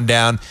is going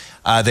down.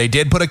 They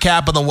did put a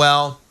cap on the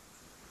well,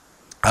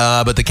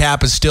 but the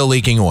cap is still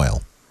leaking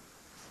oil.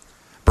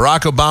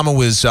 Barack Obama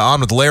was on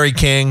with Larry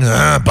King.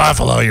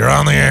 Buffalo, you're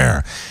on the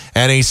air.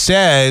 And he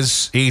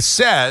says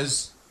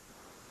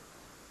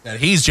that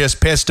he's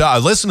just pissed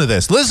off. Listen to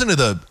this. Listen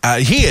to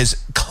he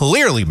is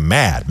clearly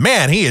mad.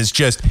 Man, he is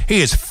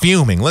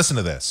fuming. Listen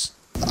to this.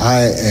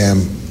 I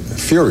am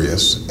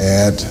furious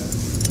at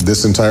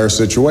this entire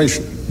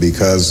situation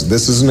because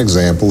this is an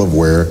example of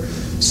where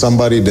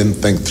somebody didn't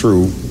think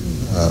through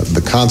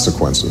the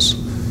consequences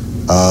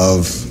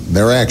of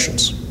their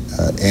actions.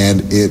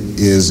 And it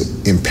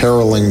is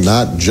imperiling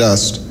not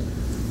just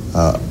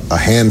a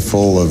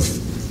handful of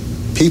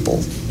people.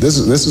 This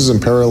is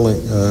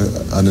imperiling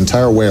an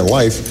entire way of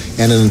life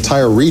and an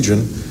entire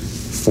region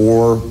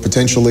for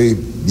potentially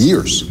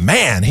years.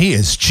 Man, he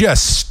is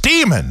just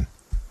steaming.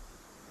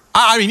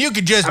 I mean, you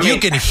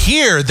can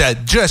hear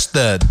that, just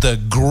the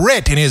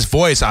grit in his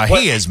voice.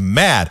 He is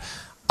mad.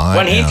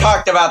 When he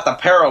talked about the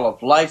peril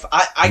of life,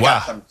 I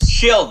got some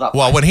chills up.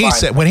 Well, when he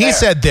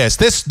said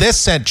this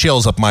sent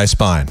chills up my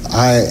spine.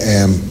 I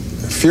am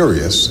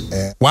furious.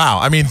 Wow,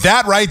 I mean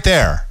that right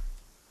there,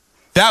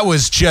 that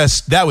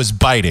was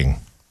biting.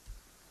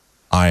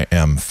 I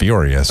am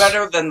furious.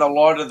 Better than the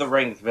Lord of the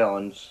Rings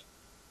villains,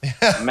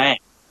 man.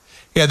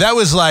 Yeah, that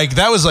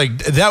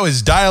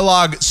was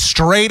dialogue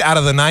straight out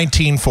of the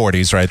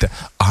 1940s right there.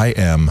 I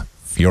am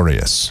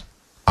furious.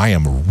 I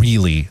am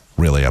really,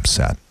 really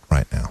upset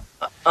right now.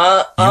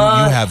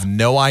 You have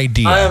no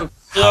idea. I am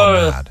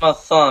furious, my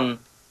son,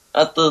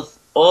 at this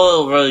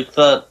oil rig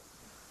that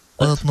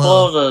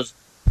exploded.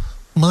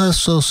 My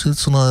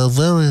associates and I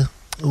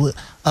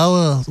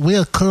are we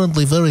are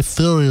currently very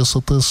furious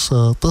at this.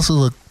 This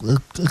is a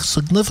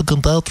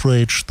significant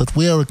outrage that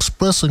we are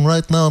expressing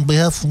right now on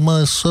behalf of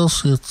my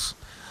associates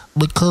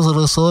because of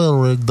this oil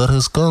rig that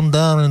has gone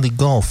down in the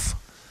Gulf.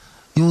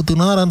 You do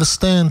not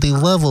understand the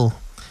level,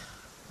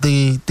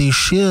 the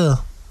sheer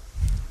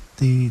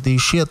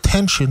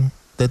tension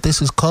that this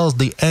has caused,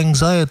 the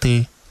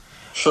anxiety,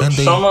 and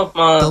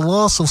the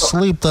loss of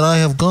sleep that I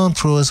have gone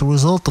through as a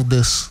result of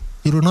this.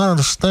 You do not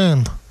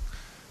understand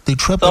the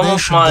trepidation.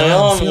 Some of my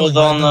own was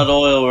on that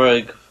oil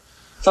rig.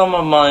 Some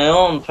of my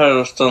own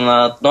perished in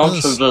that. Don't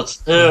you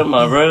just hear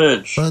my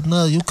rage? Right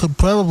now, you could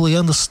probably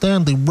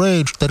understand the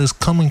rage that is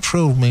coming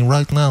through me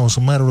right now, as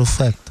a matter of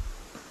fact.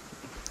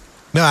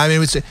 No, I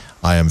mean,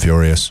 I am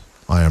furious.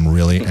 I am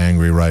really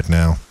angry right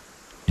now.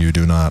 You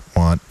do not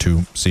want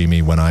to see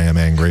me when I am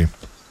angry.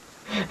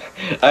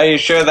 Are you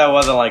sure that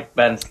wasn't like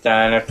Ben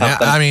Stein or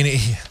something? Yeah, I mean,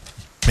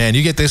 man,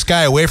 you get this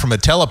guy away from a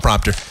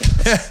teleprompter.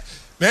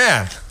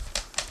 Man,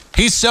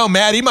 he's so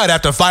mad he might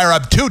have to fire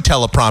up 2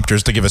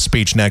 teleprompters to give a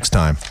speech next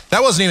time.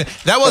 That was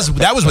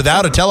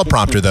without a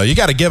teleprompter though. You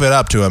got to give it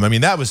up to him. I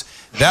mean, that was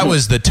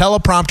the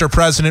teleprompter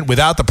president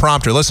without the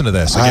prompter. Listen to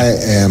this. I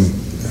am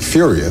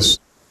furious.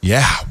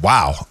 Yeah,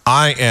 wow.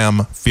 I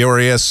am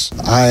furious.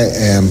 I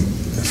am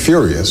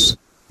furious.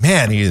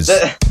 Man,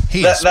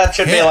 that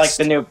should be like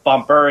the new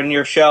bumper in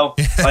your show.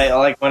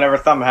 like whenever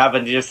something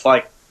happens, you're just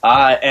like,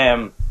 I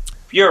am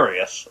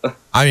furious.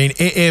 I mean,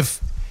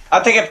 if I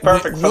think it's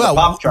perfect for the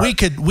pop chart.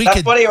 That's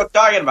what he was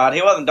talking about.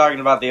 He wasn't talking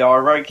about the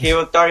R-Rig. He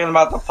was talking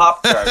about the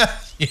pop chart.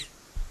 Yeah.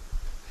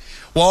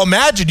 Well,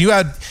 imagine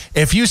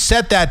if you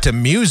set that to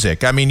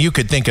music. I mean, you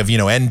could think of,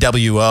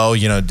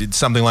 NWO,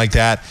 something like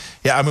that.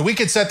 Yeah, I mean, we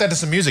could set that to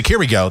some music. Here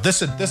we go. This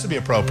would be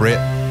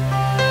appropriate.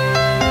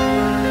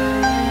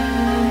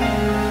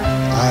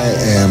 I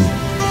am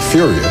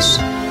furious.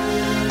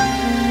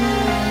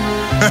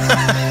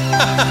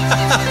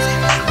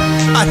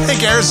 I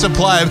think Air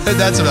Supply,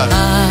 that's about it.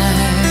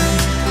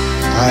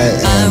 I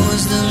am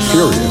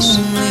furious.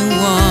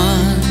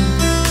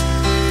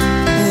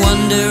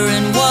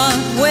 Wondering what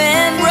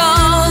went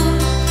wrong,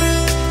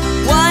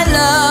 why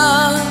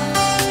love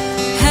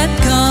had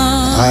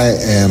come. I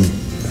am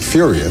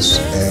furious.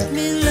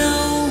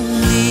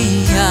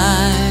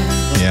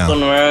 Yeah.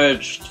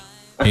 Enraged.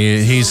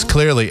 He's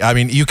clearly, I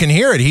mean, you can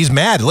hear it. He's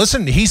mad.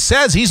 Listen, he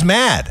says he's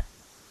mad.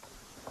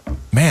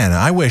 Man,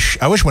 I wish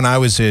when I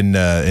was in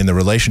the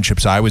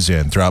relationships I was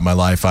in throughout my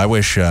life, I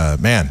wish,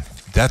 man,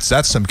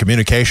 that's some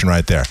communication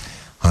right there.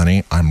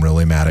 Honey, I'm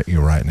really mad at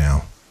you right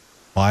now.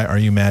 Why are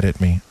you mad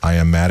at me? I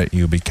am mad at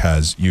you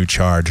because you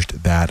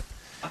charged that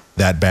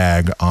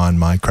bag on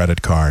my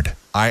credit card.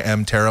 I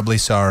am terribly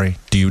sorry.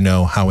 Do you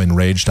know how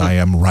enraged I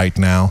am right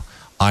now?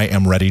 I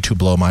am ready to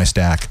blow my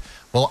stack.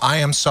 Well, I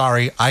am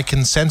sorry. I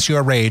can sense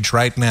your rage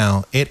right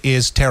now. It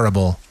is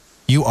terrible.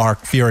 You are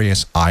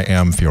furious. I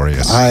am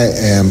furious. I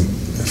am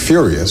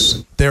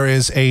furious. There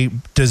is a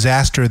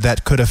disaster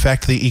that could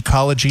affect the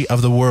ecology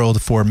of the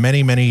world for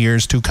many, many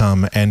years to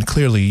come, and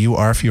clearly you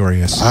are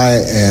furious. I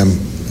am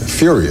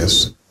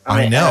furious.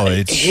 I know.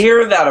 It's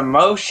hear that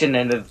emotion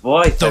in his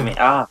voice.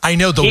 I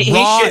know the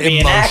raw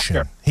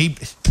emotion.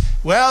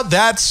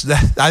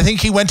 I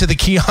think he went to the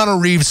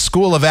Keanu Reeves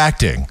School of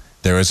Acting.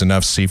 There is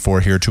enough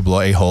C4 here to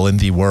blow a hole in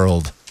the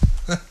world.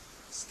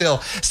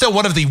 Still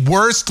one of the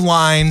worst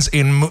lines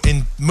in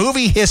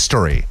movie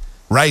history,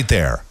 right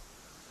there.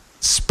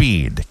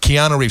 Speed.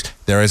 Keanu Reeves.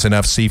 There is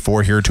enough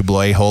C4 here to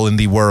blow a hole in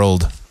the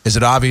world. Is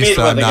it obvious Speed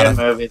that I'm was not a good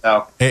movie,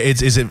 though.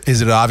 Is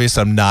it obvious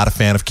that I'm not a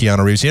fan of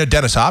Keanu Reeves? You know,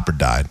 Dennis Hopper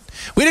died.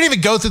 We didn't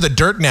even go through the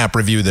Dirt Nap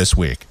review this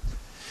week.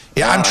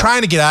 Yeah, I'm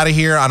trying to get out of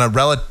here on a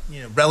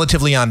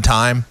relatively on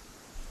time.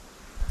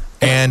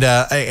 And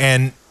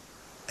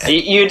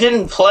you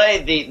didn't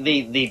play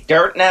the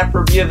Dirt Nap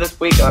review this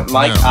week,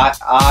 Mike. No.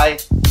 I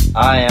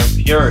am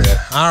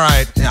furious. All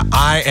right, yeah,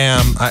 I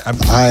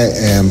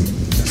am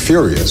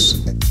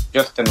furious.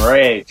 Just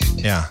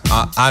enraged. Yeah,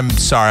 I'm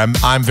sorry.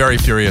 I'm very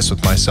furious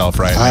with myself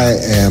right now. I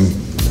am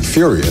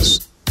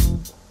furious.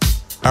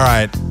 All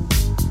right.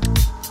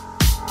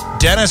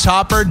 Dennis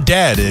Hopper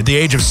dead at the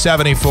age of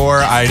 74.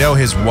 I know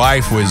his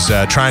wife was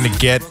trying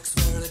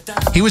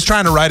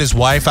to write his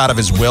wife out of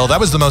his will.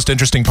 That was the most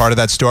interesting part of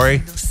that story.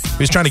 He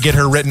was trying to get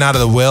her written out of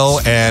the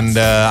will, and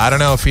I don't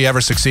know if he ever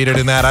succeeded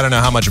in that. I don't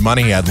know how much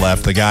money he had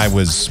left. The guy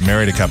was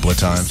married a couple of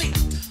times.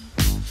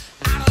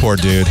 Poor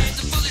dude.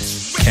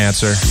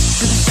 Cancer.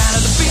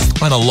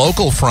 On a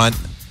local front,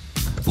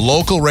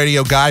 local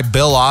radio guy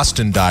Bill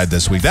Austin died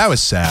this week. That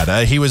was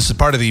sad. He was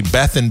part of the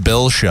Beth and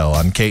Bill show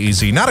on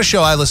KEZ. Not a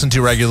show I listen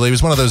to regularly. It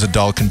was one of those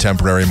adult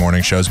contemporary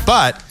morning shows,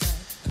 but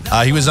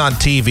he was on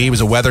TV. He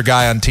was a weather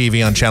guy on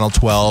TV on Channel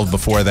 12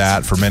 before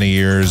that for many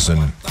years,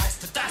 and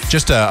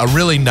just a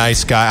really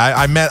nice guy.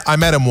 I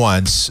met him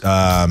once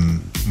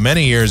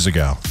many years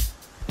ago.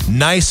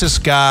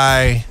 Nicest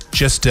guy,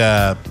 just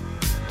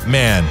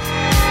man.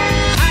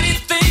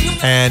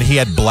 And he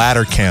had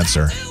bladder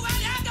cancer.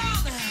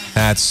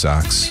 That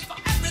sucks.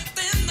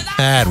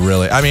 That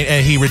really,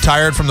 and he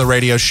retired from the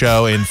radio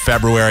show in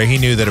February. He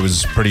knew that it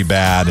was pretty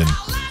bad, and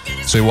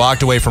so he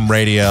walked away from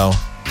radio,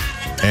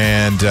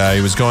 and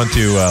he was going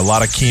through a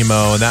lot of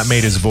chemo, and that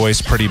made his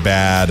voice pretty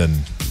bad,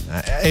 and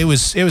it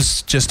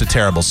was just a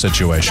terrible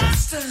situation.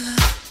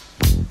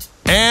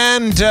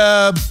 And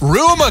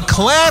Rue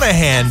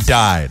McClanahan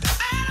died.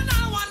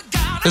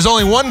 There's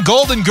only one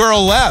Golden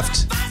Girl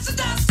left.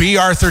 B.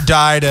 Arthur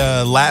died,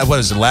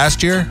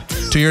 last year?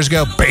 2 years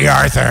ago? B.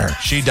 Arthur.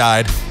 She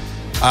died.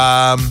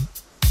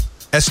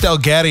 Estelle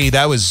Getty,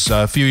 that was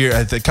a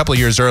couple of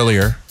years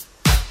earlier.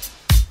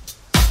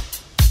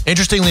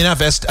 Interestingly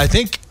enough, I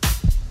think,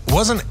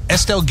 wasn't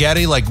Estelle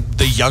Getty like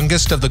the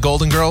youngest of the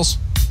Golden Girls?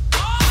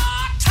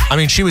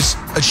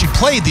 She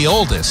played the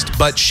oldest,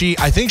 but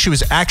I think she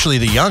was actually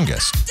the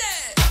youngest.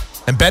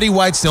 And Betty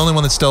White's the only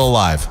one that's still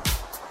alive.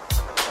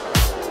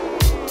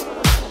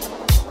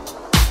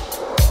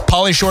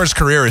 Pauly Shore's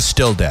career is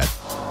still dead.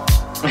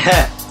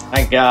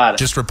 Thank God.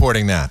 Just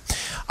reporting that.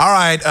 All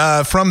right,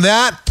 from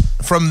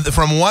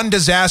one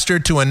disaster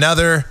to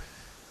another,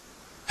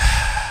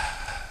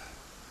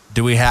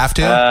 do we have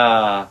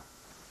to?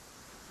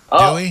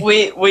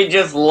 We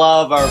just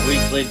love our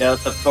weekly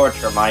dose of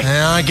torture, Mike.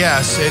 Yeah, I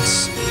guess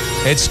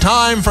it's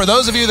time for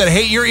those of you that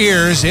hate your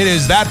ears. It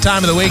is that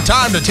time of the week.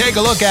 Time to take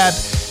a look at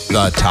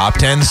the top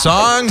 10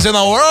 songs in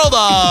the world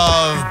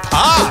of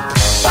pop.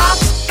 Pop,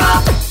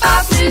 pop,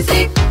 pop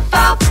music.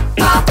 Pop,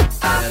 pop,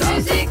 pop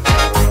music.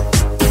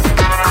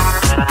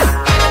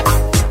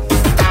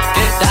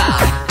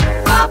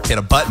 Hit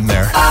a button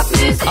there.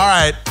 All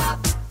right.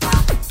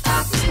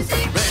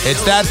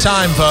 It's that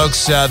time,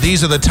 folks.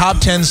 These are the top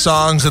 10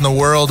 songs in the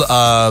world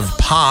of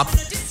pop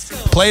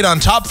played on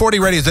Top 40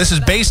 radios. This is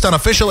based on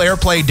official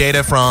airplay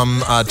data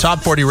from Top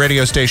 40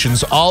 radio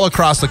stations all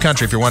across the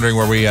country. If you're wondering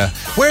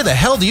where the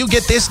hell do you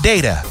get this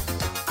data?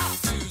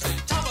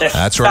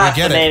 That's where we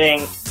get it.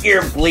 Fascinating,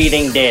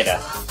 ear-bleeding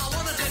data.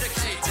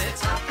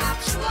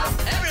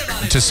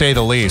 To say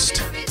the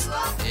least.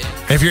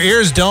 If your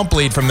ears don't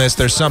bleed from this,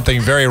 there's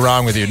something very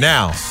wrong with you.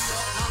 Now,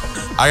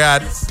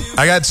 I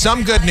got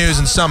some good news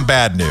and some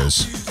bad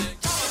news.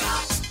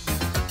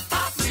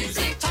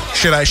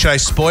 Should I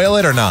spoil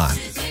it or not?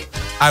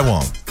 I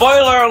won't.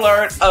 Spoiler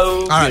alert!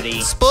 Oh, goody.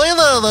 Right.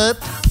 Spoiler alert!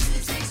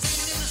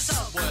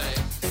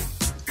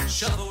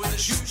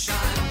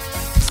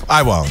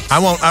 I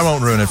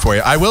won't ruin it for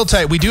you. I will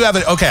tell you, we do have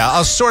it. Okay,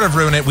 I'll sort of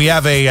ruin it. We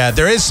have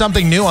there is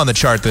something new on the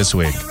chart this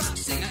week.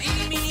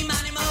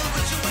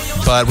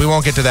 But we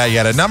won't get to that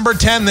yet. At number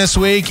 10 this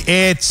week,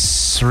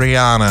 it's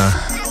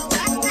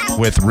Rihanna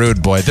with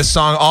Rude Boy. This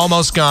song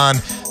almost gone.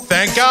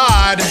 Thank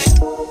God.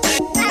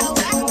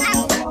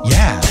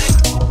 Yeah.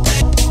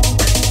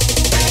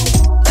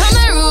 Come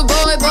here, rude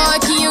boy, boy,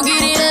 can you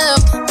get it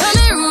up? Come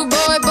here, rude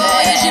boy,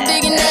 boy, is you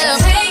big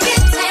enough? Take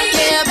it,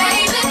 yeah,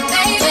 baby,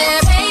 yeah.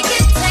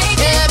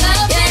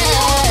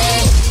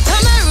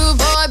 Come here, rude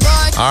boy,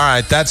 boy. All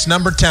right, that's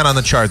number 10 on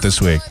the chart this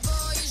week.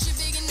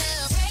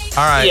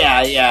 All right.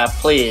 Yeah,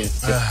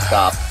 please, just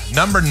stop.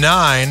 Number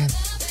 9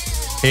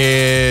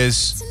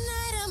 is,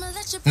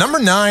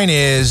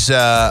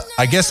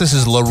 I guess this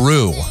is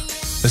LaRue.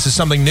 This is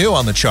something new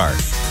on the chart.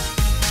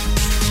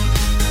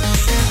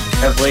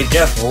 Because we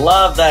just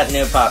love that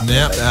new pop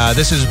music. Yep,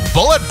 this is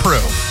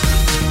Bulletproof.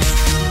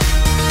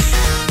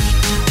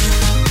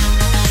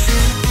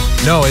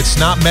 No, it's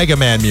not Mega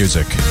Man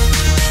music.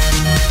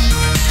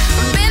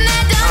 Been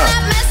there, done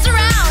that, messed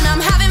around.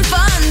 I'm having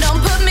fun. Don't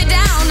put me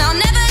down. I'll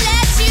never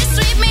let you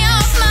sweep me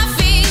off my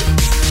feet.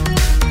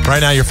 Right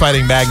now, you're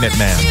fighting Magnet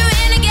Man.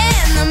 And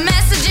again, the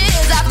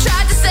messages I've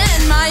tried to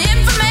send, my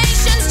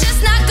information's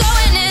just not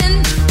going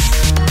in.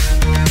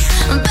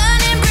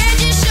 Burning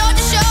bridges shore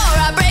to shore,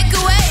 I break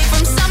away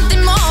from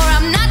something more.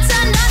 I'm not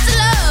turned on to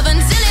love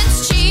until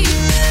it's cheap.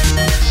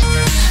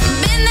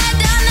 Been there,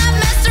 done that,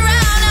 messed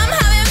around. I'm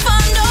having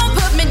fun, don't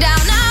put me down.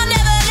 I'll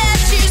never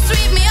let you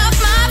sweep me off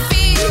my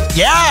feet.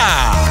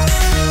 Yeah!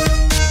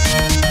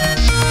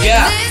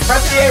 Yeah,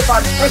 press the A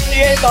button, press the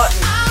A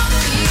button.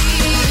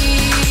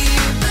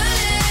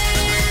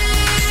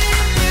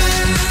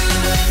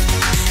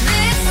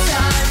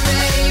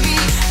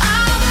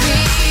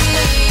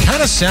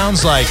 Kind of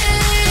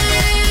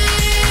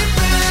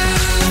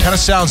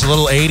sounds a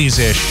little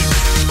 80s-ish.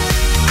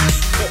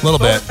 A little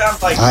bit.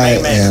 Sounds like I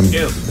Rain Man am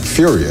too.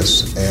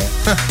 furious.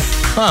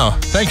 Oh,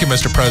 thank you,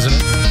 Mr.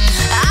 President.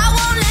 I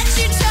won't let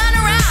you turn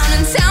around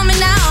and tell me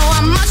now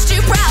I'm much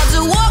too proud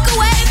to walk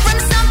away from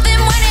something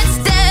when it's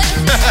dead.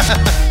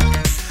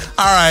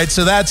 All right,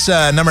 so that's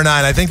number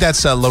 9. I think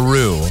that's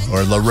LaRue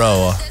or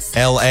LaRoux,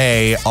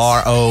 L-A-R-O-U-X.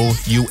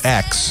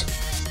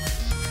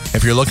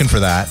 If you're looking for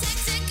that.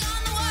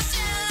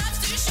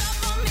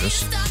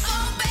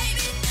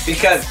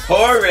 Because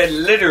poor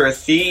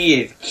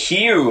illiteracy is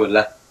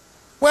cool.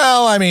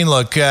 Well, I mean,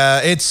 look,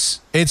 it's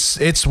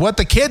what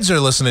the kids are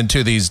listening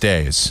to these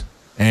days,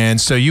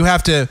 and so you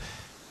have to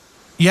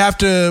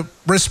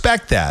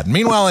respect that.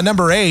 Meanwhile, at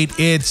number 8,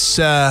 it's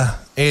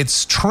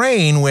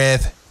Train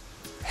with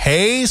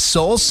 "Hey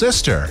Soul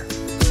Sister."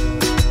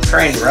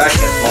 Train wreck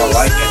is more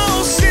like it.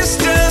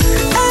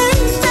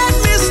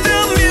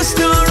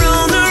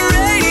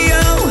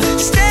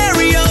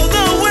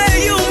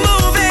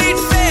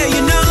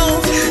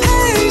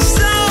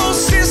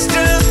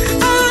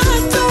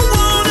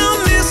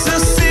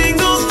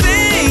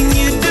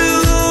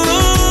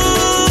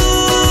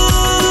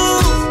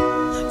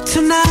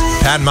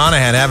 Pat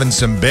Monahan having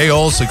some big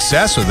old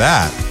success with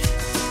that.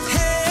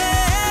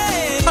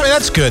 I mean,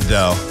 that's good,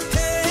 though.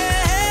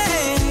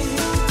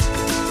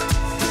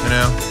 You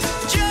know?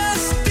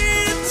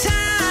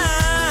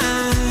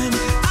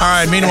 All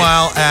right,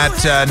 meanwhile,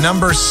 at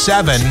number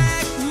 7,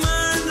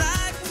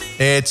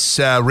 it's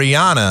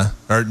Rihanna.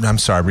 Or, I'm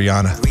sorry,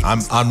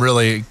 Rihanna. I'm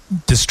really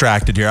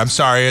distracted here. I'm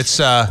sorry. It's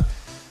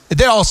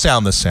they all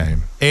sound the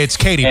same. It's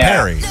Katy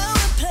Perry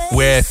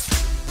with...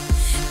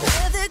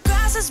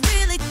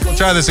 We'll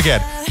try this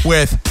again.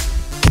 With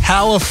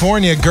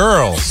California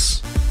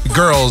Girls.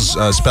 Girls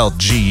spelled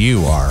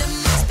G-U-R.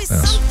 Oh,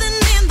 yes.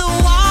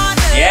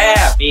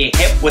 Yeah, be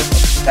hip with the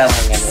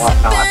spelling and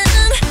whatnot.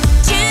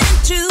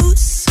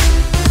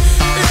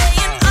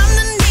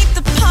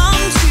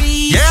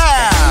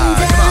 Yeah!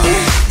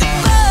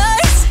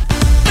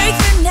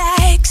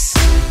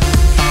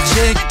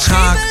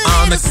 Tick-tock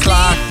on the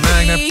clock,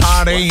 magnet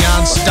party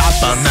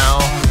unstoppable now.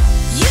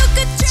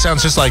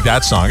 Sounds just like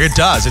that song. It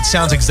does. It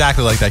sounds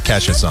exactly like that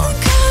Kesha song.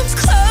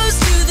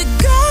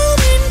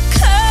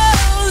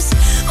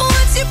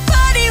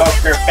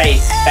 Poker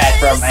face,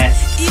 bad romance.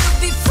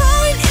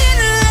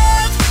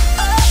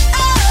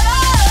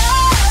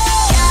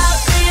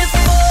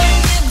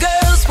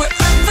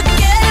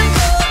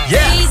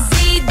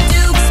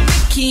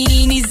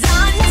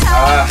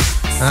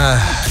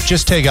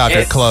 Just take off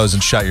your clothes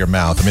and shut your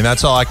mouth. I mean,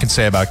 that's all I can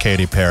say about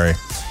Katy Perry.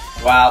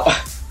 Wow.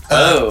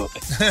 Oh.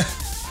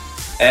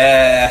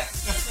 May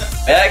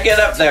I get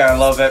up there a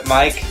little bit,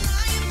 Mike?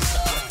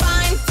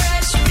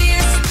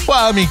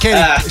 Well, I mean,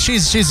 Katy,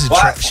 she's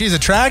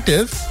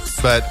attractive,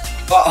 but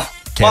well,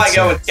 why say.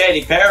 go with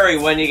Katy Perry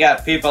when you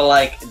got people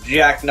like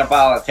Jack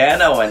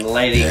Napolitano and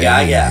Lady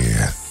Gaga?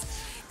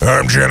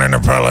 I'm Jenny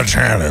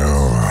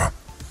Napolitano.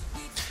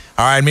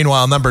 All right,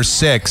 meanwhile, number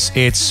 6,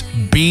 it's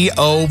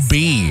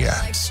B.O.B.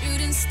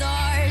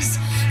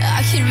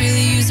 I could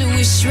really use a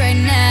wish right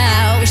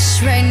now,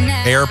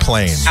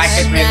 Airplane. I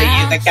could really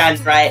use a gun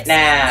right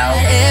now.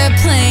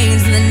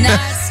 Airplanes in the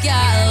night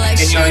sky like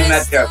Can you shooting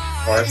that joke,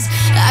 of course?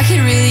 I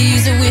could really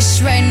use a wish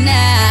right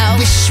now.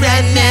 Wish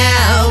right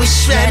now,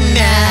 wish right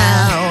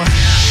now.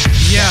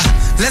 Yeah,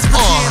 let's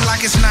pretend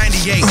like it's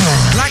 98.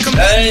 Like I'm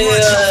making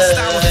lunch on the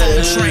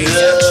styrofoam tray.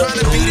 Trying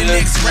to be the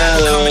next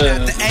rapper coming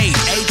out the 8.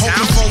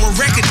 Hoping for a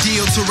record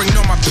deal to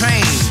ignore my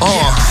pain.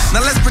 Now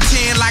let's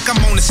pretend like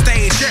I'm on the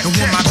stage. And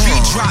when my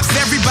beat drops,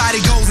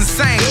 everybody goes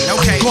insane.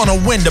 Okay. Gonna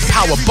win the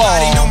Powerball.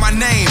 Everybody know my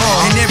name.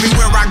 And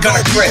everywhere I go,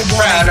 people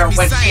want to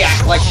when she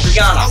acts like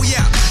Rihanna. Oh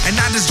yeah, and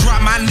I just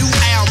dropped my new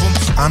album.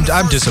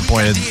 I'm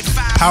disappointed.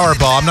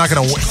 Powerball, I'm not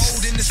going to win.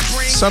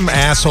 Some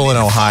asshole in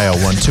Ohio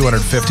won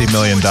 $250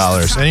 million.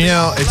 And, you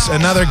know, it's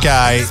another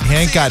guy. He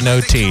ain't got no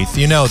teeth.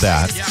 You know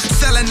that.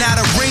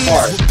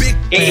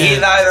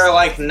 He's either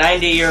like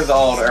 90 years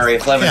old or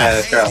he's living at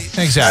his girl.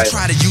 Exactly.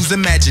 Try to use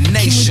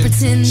imagination.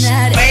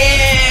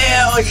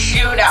 Well,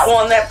 shoot, I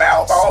won that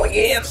Powerball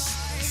again.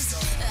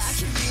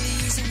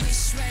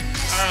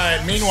 All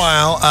right,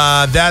 meanwhile,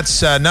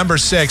 that's number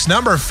 6.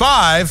 Number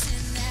 5,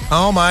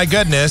 oh my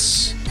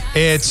goodness.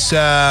 It's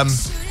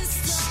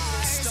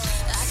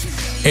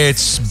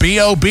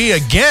B.O.B.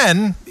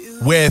 again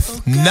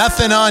with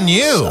Nothing on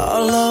You.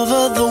 All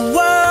over the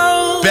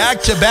world.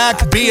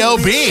 back-to-back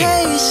B.O.B.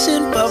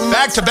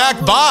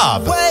 Back-to-back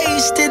Bob.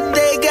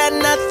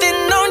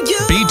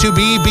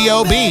 B2B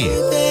B.O.B.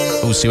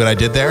 Ooh, see what I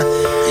did there?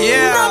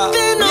 Yeah.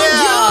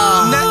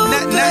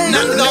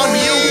 Nothing on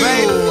you,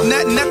 babe.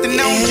 Nothing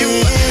on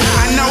you.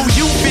 I know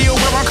you feel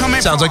where I'm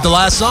coming Sounds like the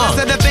last song.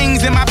 Most of the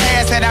things in my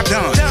past that I've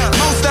done.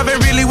 Most of it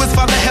really was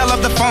for the hell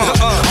of the fun.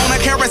 On a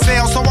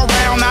carousel, so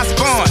around I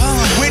spun.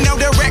 With no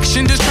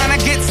direction, just trying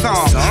to get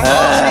some.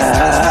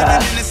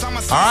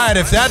 All right,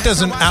 if that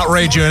doesn't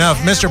outrage you enough,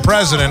 Mr.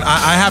 President,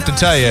 I have to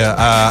tell you,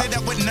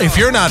 if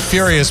you're not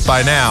furious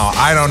by now,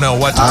 I don't know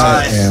what to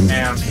tell you. I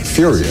am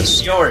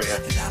furious. All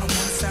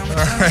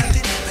right.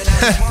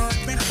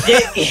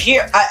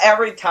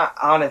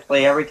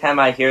 Every time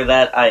I hear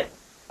that,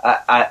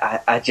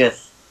 I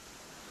just,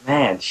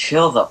 man,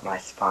 chills up my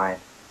spine.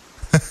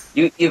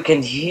 You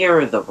can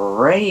hear the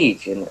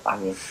rage, and I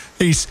mean,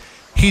 he's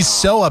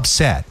so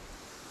upset.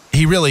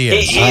 He really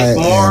is. He's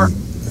more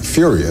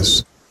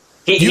furious.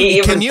 He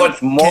even puts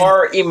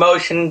more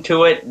emotion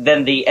to it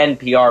than the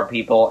NPR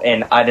people,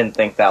 and I didn't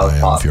think that was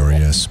possible.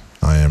 Furious.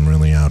 I am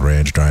really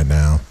outraged right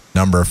now.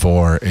 Number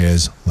 4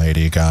 is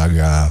Lady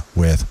Gaga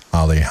with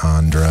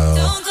Alejandro.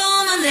 Don't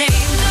call my name,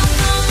 don't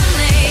call my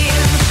name.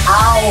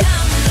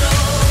 Alejandro.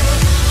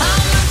 I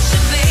want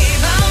you, babe,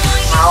 I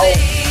want you,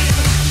 babe.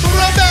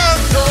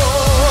 Roberto.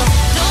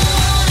 Don't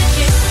wanna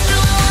kiss,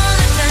 don't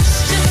wanna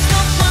touch, just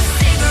smoke my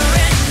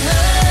cigarette and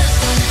hush.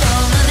 Don't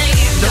call my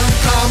name, don't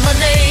call my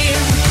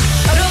name.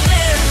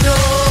 Roberto.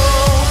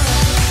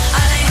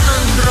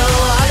 Alejandro,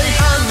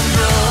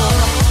 Alejandro.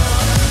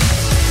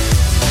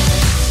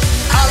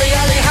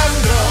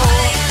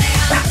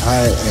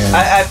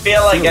 I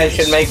feel like I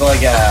should make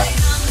like a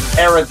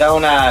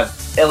Arizona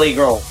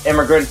illegal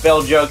immigrant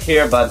bill joke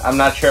here, but I'm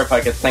not sure if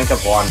I could think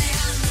of one.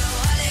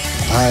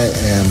 I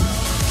am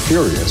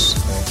furious.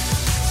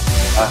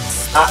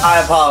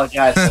 I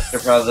apologize, Mr.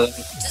 President.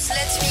 Just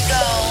let me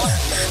go,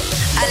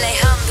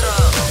 Alejandro.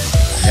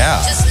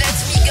 Yeah. Just let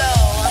me go.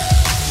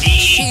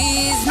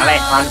 She's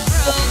not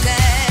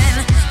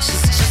broken.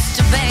 She's just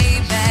a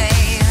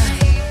baby.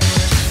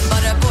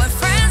 But her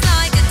boyfriend's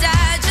like a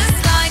dad,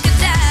 just like a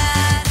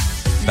dad.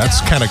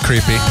 That's kind of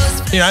creepy.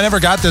 You know, I never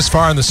got this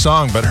far in the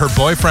song, but her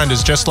boyfriend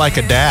is just like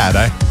a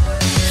dad.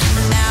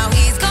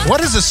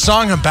 What is this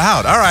song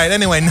about? All right,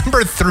 anyway,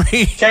 number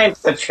 3. Change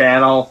the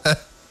channel.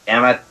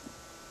 Damn it.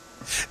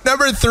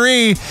 Number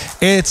 3,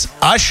 it's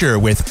Usher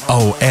with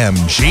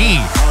OMG.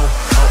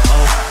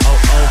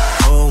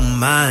 Oh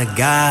my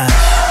God.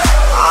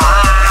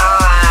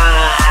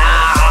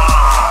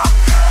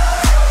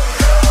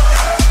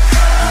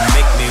 You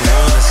make me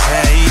wanna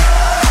say,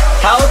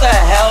 how the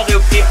hell do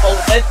people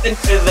listen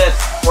to this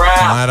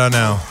crap? I don't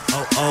know.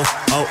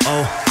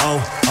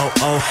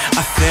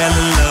 I fell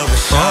in love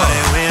with Shawty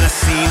when I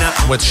seen her.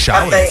 With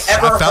Shawty.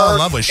 I fell in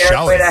love with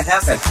Stairway to Shawty.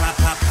 Heaven?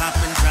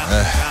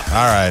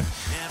 All right.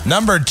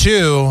 Number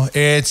 2,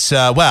 it's,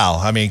 well,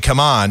 I mean, come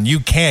on.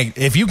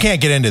 If you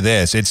can't get into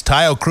this, it's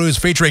Taio Cruz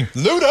featuring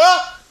Luda.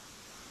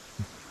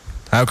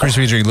 Taio Cruz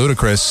featuring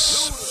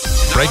Ludacris.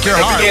 Break Your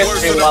Heart.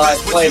 Excuse me while I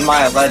play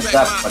my Led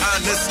Zeppelin.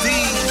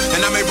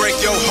 And I may break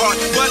your heart,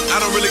 but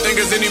I don't really think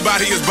there's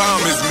anybody as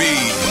bomb as me.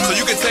 So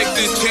you can take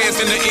this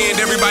chance in the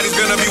end. Everybody's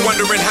gonna be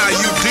wondering how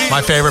you did.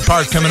 My favorite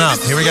part coming up.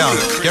 Here we go.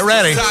 Get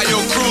ready.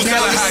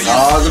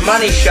 Oh, the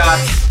money shot.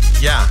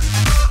 Yeah.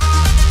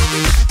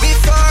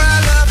 Before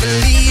I love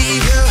and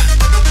leave you,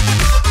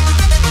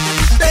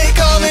 they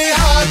call me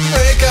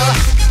heartbreaker.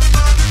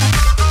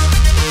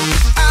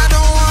 I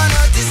don't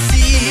wanna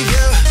deceive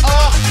you.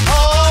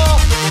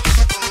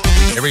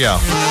 Here we go.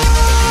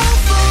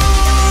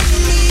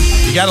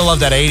 You gotta love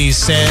that 80s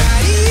synth.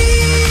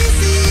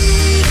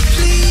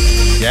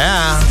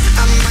 Yeah.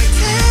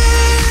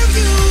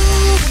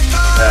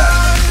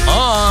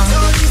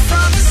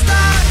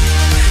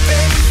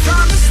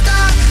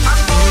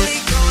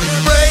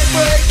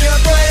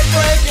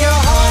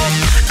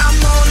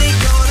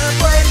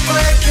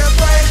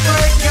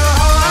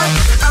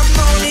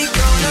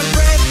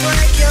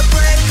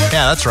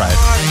 Yeah, that's right.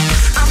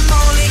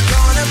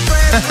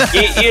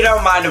 you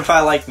don't mind if I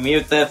like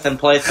mute this and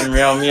play some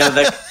real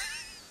music?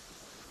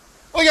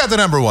 We got the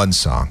number 1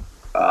 song.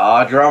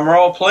 Drum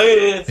roll,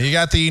 please. You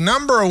got the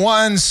number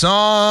 1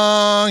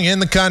 song in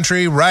the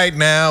country right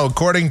now,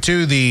 according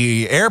to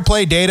the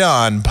airplay data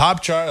on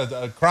pop chart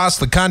across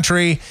the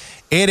country.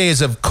 It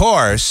is, of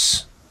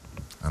course,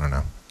 I don't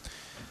know.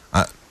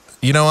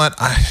 You know what?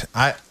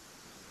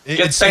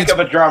 Just think of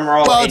a drum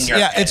roll. Well, in your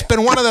head. it's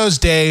been one of those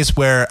days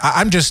where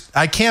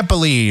I can't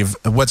believe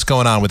what's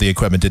going on with the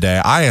equipment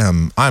today.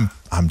 I'm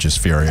just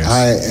furious.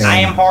 I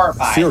am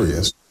horrified.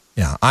 Furious.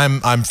 Yeah,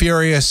 I'm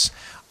furious.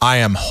 I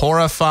am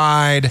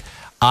horrified.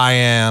 I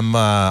am.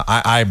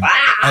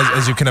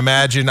 As you can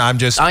imagine, I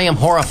am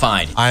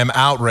horrified. I am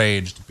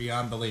outraged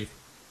beyond belief.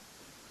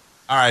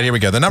 All right, here we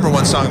go. The number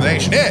 1 song in the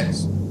nation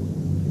is.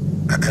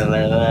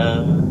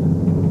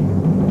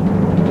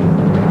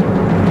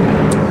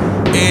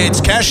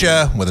 It's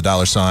Kesha with a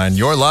 $.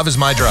 Your Love Is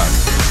My Drug.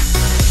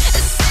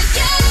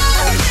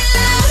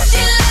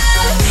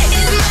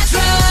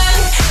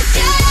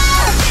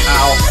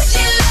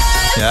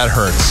 that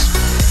hurts.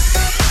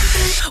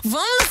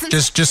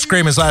 Just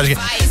scream as loud as you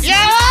can.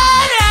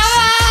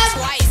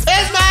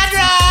 It's my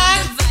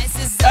drug.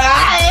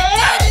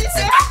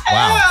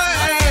 Wow.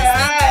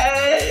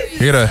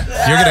 You're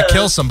gonna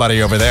kill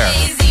somebody over there.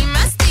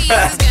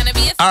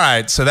 All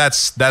right, so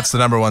that's the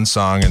number one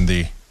song in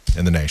the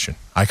nation.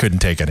 I couldn't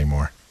take any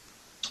more.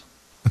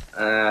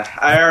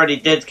 I already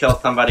did kill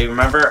somebody,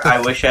 remember? I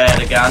wish I had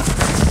a gun.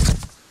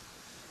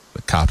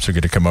 The cops are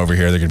going to come over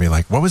here. They're going to be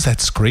like, what was that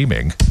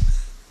screaming?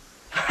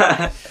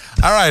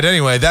 All right,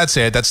 anyway, that's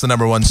it. That's the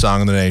number one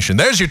song in the nation.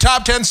 There's your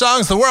top 10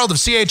 songs, the world of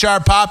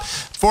CHR Pop.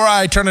 Before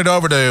I turn it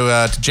over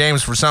to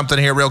James for something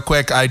here real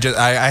quick, I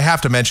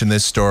have to mention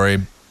this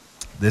story.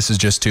 This is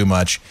just too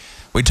much.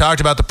 We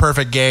talked about the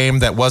perfect game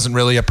that wasn't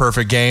really a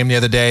perfect game the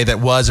other day that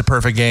was a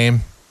perfect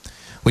game.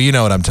 Well, you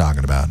know what I'm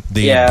talking about.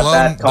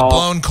 The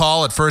blown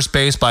call at first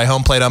base by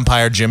home plate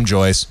umpire Jim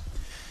Joyce.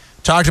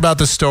 Talked about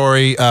the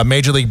story.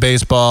 Major League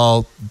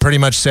Baseball pretty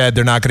much said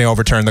they're not going to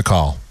overturn the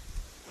call.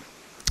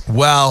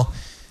 Well,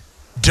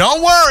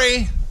 don't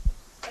worry.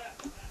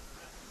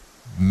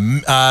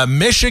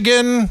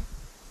 Michigan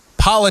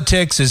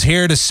politics is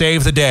here to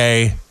save the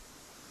day.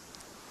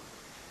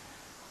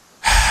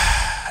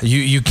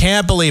 You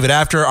can't believe it.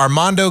 After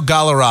Armando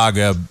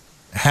Galarraga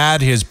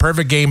had his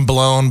perfect game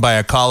blown by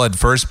a call at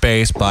first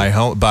base by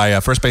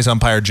first base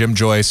umpire Jim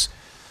Joyce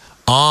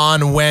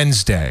on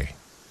Wednesday,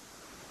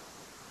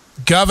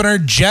 Governor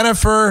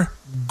Jennifer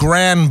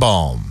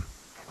Granholm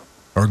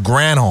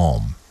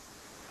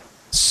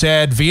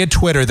said via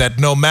Twitter that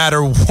no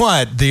matter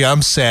what the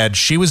ump said,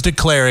 she was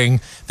declaring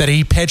that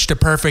he pitched a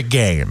perfect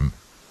game.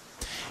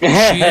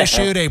 She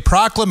issued a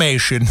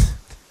proclamation.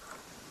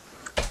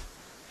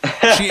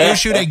 She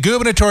issued a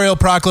gubernatorial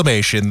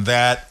proclamation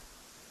that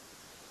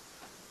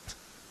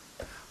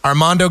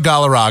Armando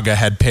Galarraga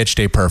had pitched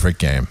a perfect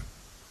game.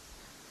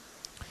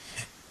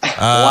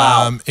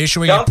 Wow.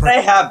 Don't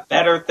they have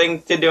better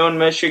things to do in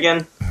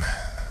Michigan?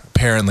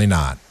 Apparently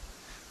not.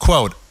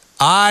 Quote,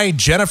 I,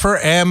 Jennifer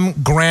M.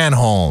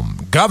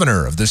 Granholm,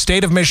 governor of the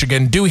state of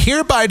Michigan, do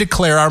hereby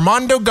declare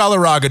Armando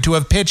Galarraga to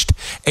have pitched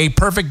a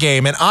perfect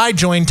game, and I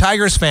join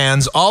Tigers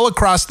fans all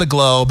across the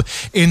globe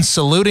in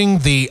saluting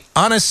the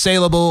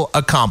unassailable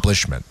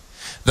accomplishment.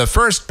 The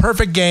first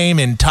perfect game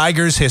in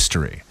Tigers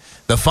history.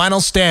 The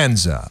final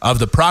stanza of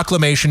the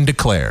proclamation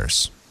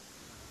declares.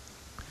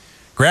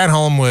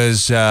 Granholm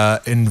was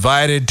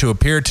invited to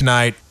appear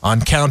tonight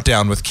on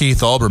Countdown with Keith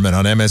Olbermann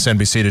on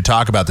MSNBC to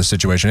talk about the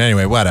situation.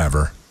 Anyway,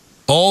 whatever.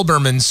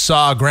 Olbermann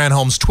saw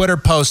Granholm's Twitter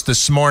post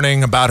this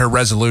morning about her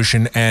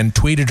resolution and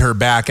tweeted her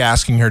back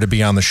asking her to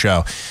be on the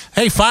show.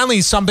 Hey,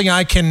 finally, something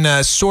I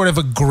can sort of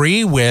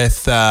agree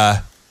with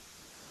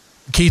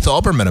Keith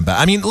Olbermann about.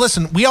 I mean,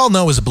 listen, we all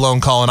know it was a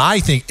blown call, and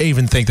I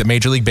even think that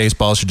Major League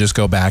Baseball should just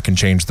go back and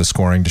change the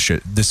scoring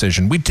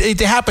decision. It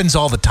happens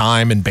all the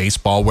time in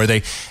baseball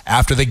where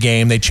after the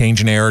game, they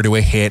change an error to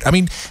a hit. I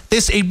mean,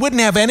 it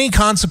wouldn't have any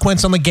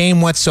consequence on the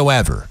game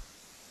whatsoever.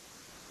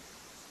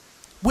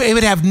 It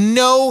would have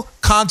no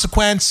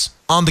consequence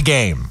on the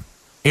game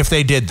if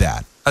they did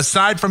that,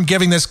 aside from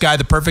giving this guy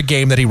the perfect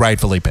game that he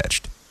rightfully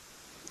pitched.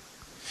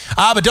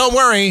 But don't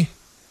worry.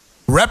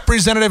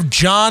 Representative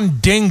John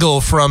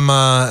Dingell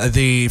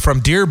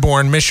from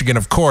Dearborn, Michigan,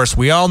 of course,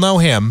 we all know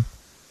him.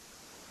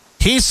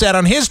 He said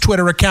on his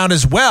Twitter account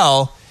as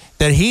well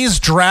that he's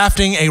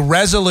drafting a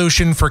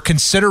resolution for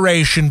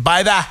consideration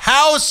by the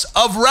House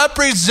of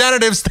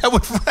Representatives that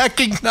would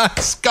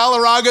recognize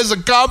Galarraga's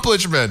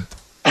accomplishment.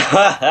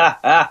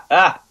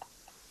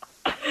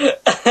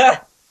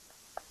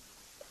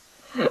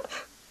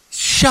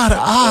 Shut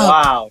up.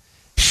 Wow.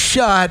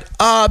 Shut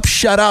up.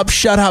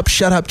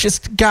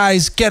 Just,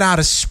 guys, get out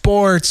of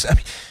sports. I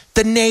mean,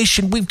 the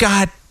nation, we've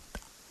got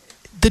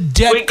the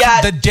debt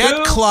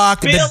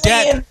clock. The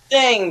debt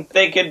things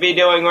they could be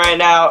doing right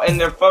now, and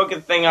they're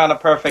focusing on a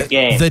perfect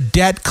game. The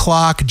debt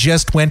clock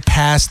just went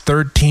past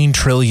 $13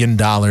 trillion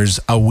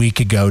a week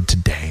ago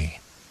today.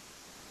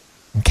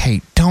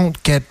 Okay,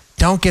 don't get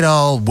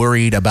all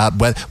worried about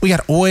whether we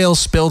got oil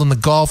spilled in the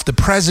Gulf. The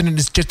president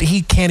is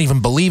he can't even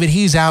believe it.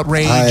 He's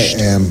outraged.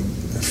 I am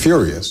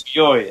furious.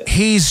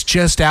 He's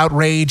just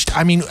outraged.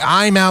 I mean,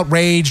 I'm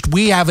outraged.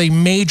 We have a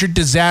major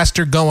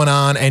disaster going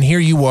on, and here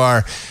you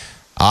are.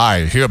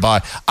 I,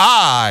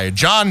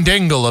 John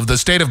Dingell of the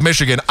state of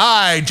Michigan,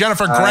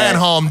 Jennifer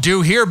Granholm,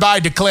 do hereby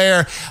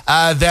declare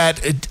that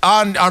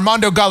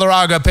Armando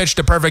Galarraga pitched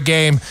a perfect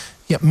game.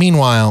 Yeah,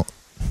 meanwhile,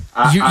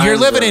 you're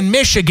living in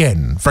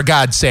Michigan, for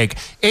God's sake.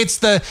 It's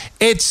the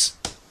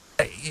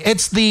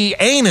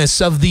anus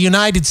of the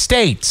United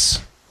States.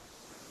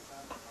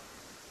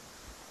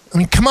 I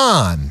mean, come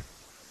on.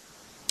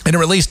 In a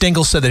release,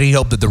 Dingell said that he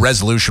hoped that the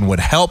resolution would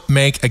help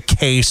make a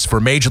case for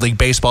Major League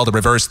Baseball to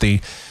reverse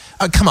the...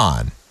 come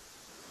on.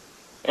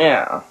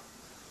 Yeah.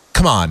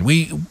 Come on.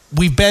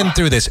 We've been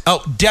through this.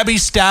 Oh, Debbie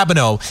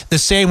Stabenow, the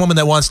same woman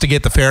that wants to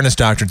get the fairness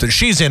doctrine,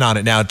 she's in on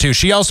it now, too.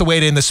 She also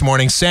weighed in this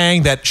morning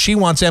saying that she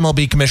wants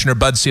MLB Commissioner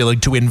Bud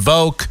Selig to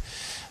invoke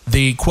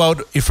the,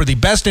 quote, for the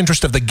best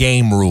interest of the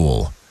game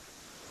rule.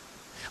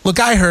 Look,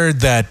 I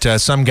heard that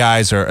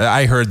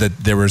I heard that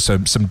there were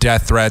some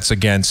death threats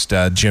against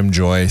Jim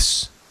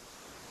Joyce.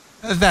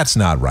 That's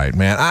not right,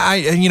 man.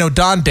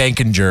 Don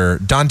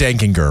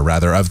Dankinger,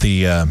 rather, of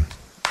the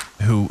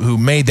who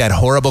made that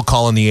horrible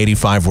call in the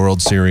 '85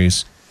 World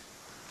Series,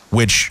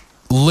 which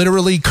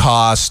literally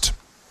cost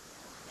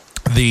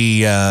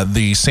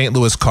the St.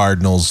 Louis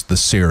Cardinals the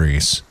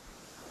series.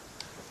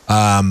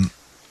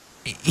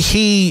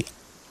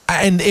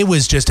 And it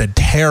was just a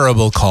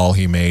terrible call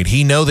he made.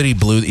 He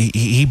blew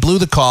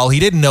the call. He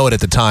didn't know it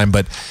at the time,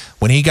 but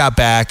when he got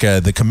back,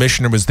 the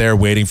commissioner was there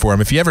waiting for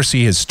him. If you ever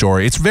see his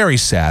story, it's very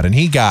sad. And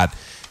he got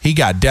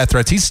death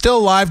threats. He's still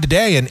alive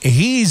today, and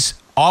he's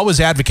always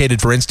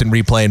advocated for instant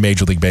replay in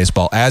Major League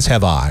Baseball, as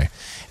have I.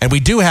 And we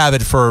do have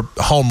it for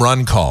home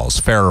run calls,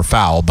 fair or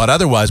foul, but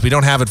otherwise we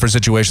don't have it for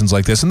situations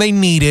like this, and they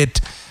need it,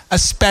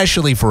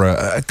 especially for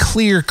a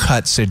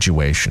clear-cut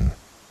situation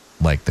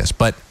like this.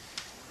 But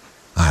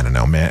I don't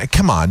know, man.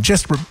 Come on,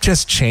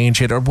 just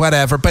change it or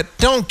whatever. But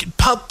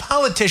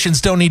politicians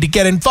don't need to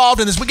get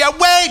involved in this. We got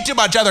way too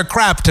much other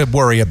crap to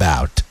worry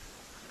about.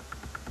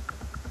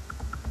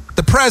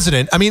 The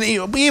president, I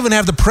mean, we even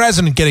have the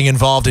president getting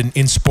involved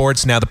in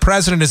sports now. The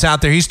president is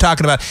out there. He's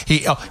talking about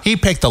he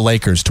picked the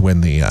Lakers to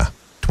win the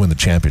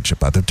championship,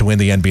 to win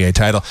the NBA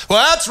title.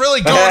 Well, that's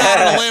really going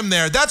out on a limb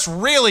there. That's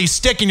really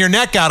sticking your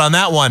neck out on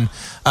that one,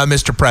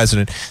 Mr.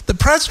 President. The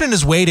president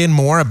has weighed in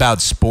more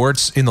about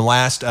sports in the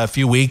last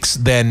few weeks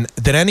than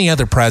any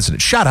other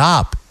president. Shut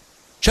up.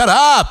 Get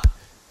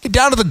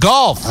down to the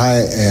golf. I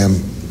am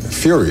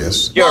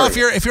furious. Well,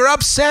 if you're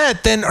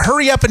upset, then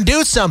hurry up and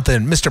do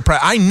something, Mr.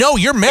 President. I know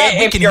you're mad.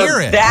 We can hear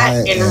it. If you're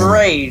that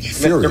enraged,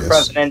 Mr.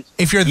 President.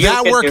 If you're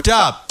that worked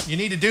up, you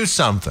need to do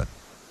something.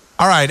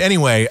 All right.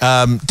 Anyway,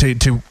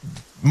 to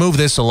move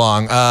this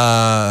along,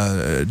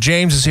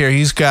 James is here.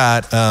 He's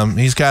got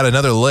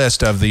another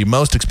list of the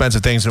most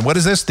expensive things. And what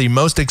is this? The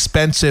most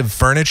expensive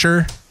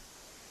furniture?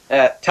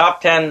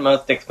 Top 10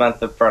 most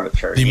expensive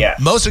furniture.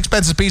 Most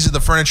expensive pieces of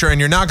the furniture, and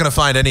you're not going to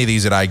find any of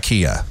these at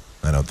IKEA,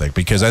 I don't think,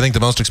 because I think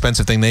the most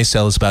expensive thing they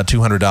sell is about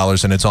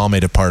 $200, and it's all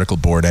made of particle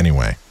board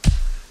anyway.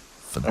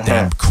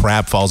 Damn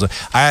crap falls.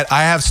 I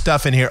have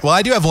stuff in here. Well,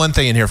 I do have one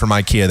thing in here from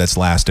IKEA that's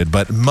lasted,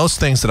 but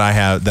most things that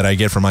I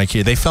get from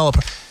IKEA, they fell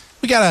apart.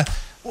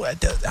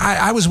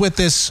 I was with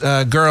this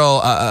girl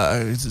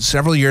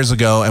several years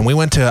ago, and we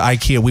went to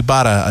IKEA. We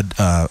bought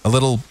a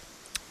little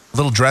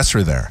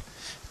dresser there.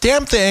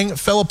 Damn thing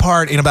fell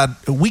apart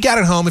we got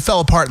it home. It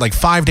fell apart like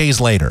 5 days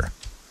later.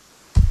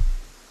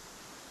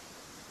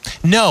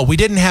 No, we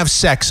didn't have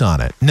sex on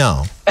it.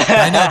 No.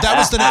 I know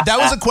that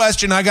was a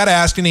question I got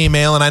asked in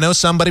email, and I know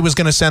somebody was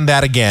going to send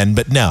that again,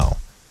 but no.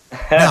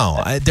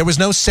 There was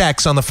no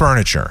sex on the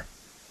furniture.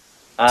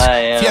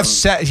 If you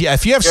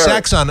have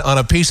sex on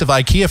a piece of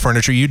IKEA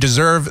furniture, you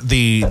deserve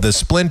the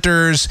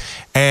splinters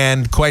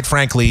and, quite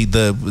frankly,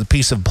 the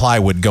piece of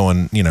plywood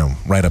going,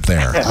 right up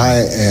there. I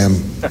am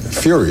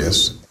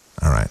furious.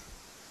 All right.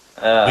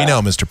 We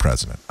know, Mr.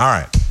 President. All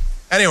right.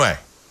 Anyway.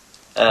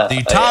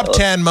 The top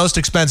 10 most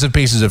expensive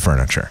pieces of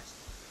furniture.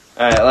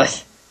 All right,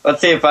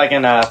 let's see if I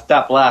can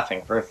stop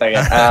laughing for a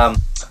second. All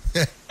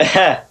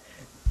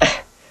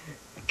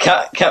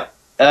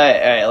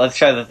right, let's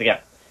try this again.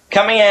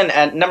 Coming in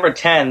at number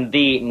 10,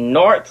 the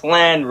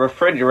Northland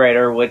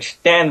refrigerator, which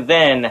stands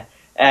in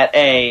at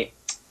a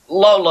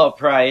low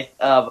price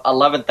of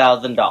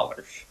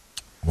 $11,000.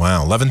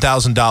 Wow,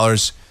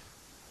 $11,000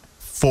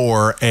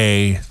 for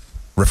a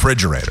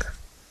refrigerator.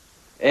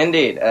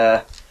 Indeed.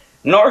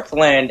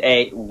 Northland,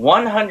 a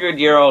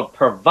 100-year-old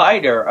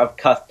provider of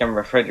custom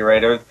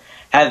refrigerators,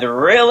 has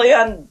really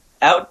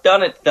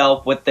outdone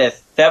itself with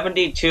this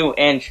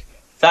 72-inch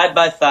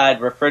side-by-side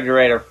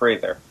refrigerator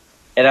freezer.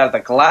 It has a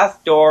glass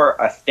door,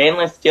 a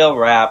stainless steel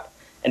wrap,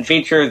 and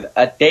features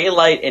a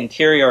daylight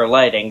interior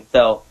lighting,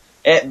 so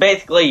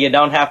basically you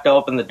don't have to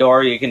open the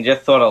door, you can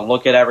just sort of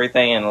look at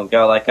everything and it'll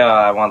go like, oh,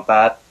 I want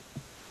that.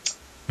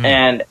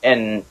 And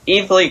an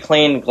easily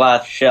cleaned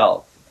glass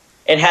shelf.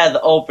 It has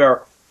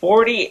over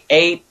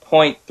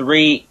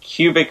 48.3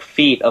 cubic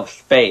feet of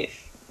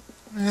space.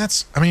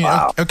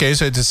 Wow. Okay,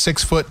 so it's a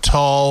 6-foot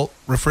tall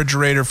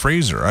refrigerator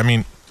freezer. I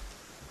mean,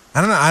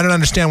 I don't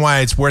understand why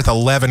it's worth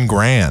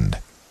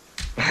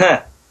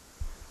 $11,000.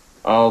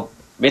 Oh,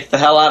 beats the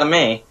hell out of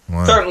me.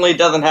 Wow. Certainly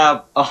doesn't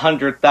have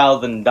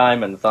 100,000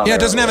 diamonds on it. Yeah,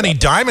 it doesn't have any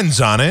diamonds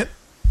on it.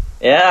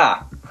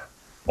 Yeah.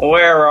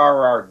 Where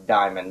are our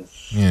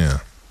diamonds? Yeah.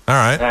 All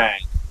right.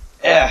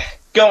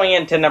 Going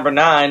into number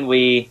 9,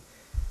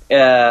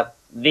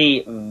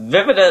 the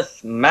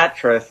Vividus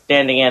mattress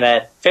standing in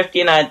at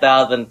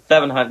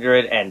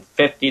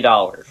 $59,750.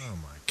 Oh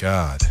my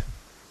God.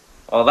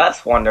 Well,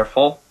 that's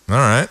wonderful. All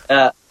right.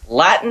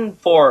 Latin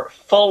for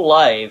full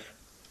life,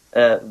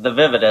 the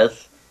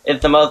Vividus,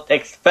 is the most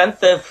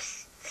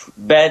expensive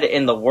bed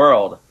in the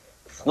world.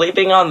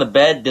 Sleeping on the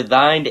bed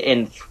designed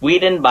in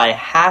Sweden by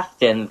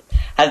Hastings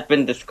has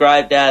been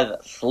described as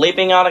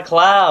sleeping on a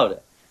cloud.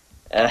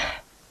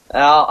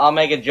 I'll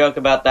make a joke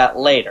about that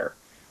later.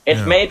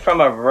 It's made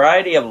from a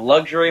variety of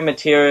luxury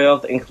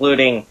materials,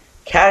 including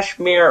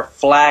cashmere,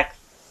 flax,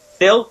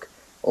 silk,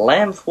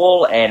 lamb's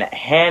wool, and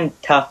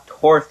hand-tucked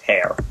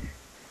horsehair.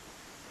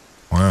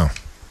 Wow.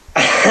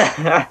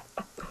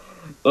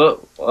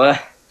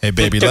 Hey,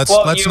 baby,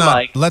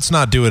 let's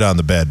not do it on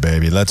the bed,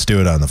 baby. Let's do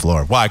it on the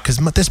floor. Why? Because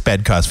this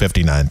bed costs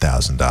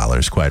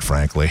 $59,000. Quite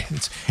frankly,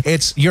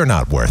 it's you're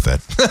not worth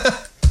it.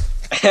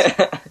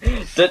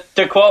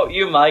 To quote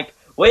you, Mike,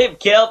 we've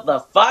killed the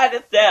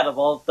finest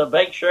animals to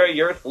make sure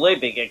your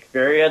sleeping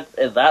experience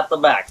is at the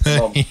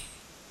maximum.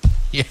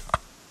 Yeah.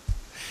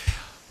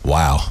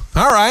 Wow.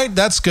 All right,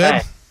 that's good.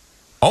 Hey.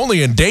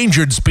 Only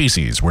endangered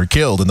species were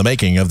killed in the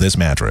making of this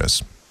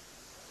mattress.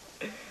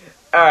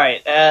 All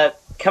right,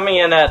 coming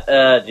in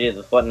at,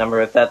 Jesus, what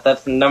number is that?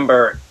 That's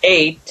number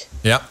 8.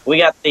 Yep. We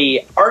got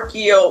the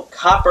Archeo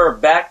Copper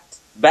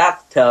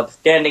bathtub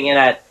standing in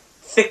at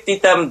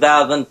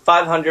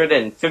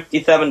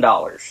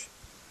 $67,557.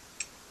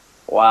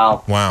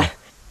 Wow. Wow.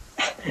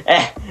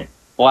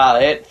 Wow,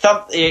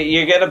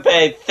 you're going to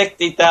pay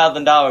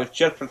 $60,000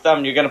 just for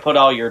something you're going to put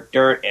all your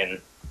dirt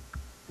in.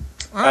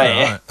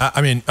 I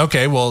mean,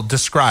 okay, well,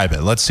 describe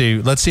it. Let's see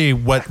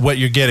what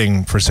you're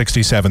getting for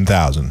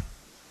 $67,000.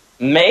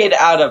 Made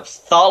out of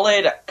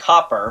solid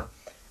copper,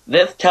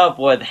 this tub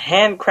was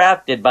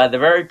handcrafted by the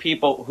very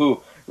people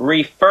who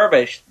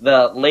refurbished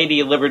the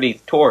Lady Liberty's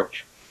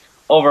torch.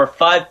 Over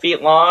 5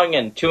 feet long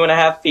and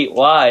 2.5 feet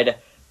wide,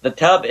 the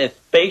tub is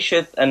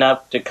spacious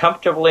enough to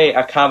comfortably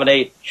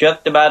accommodate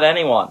just about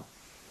anyone.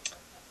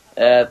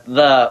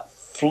 The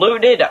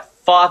fluted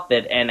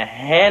faucet and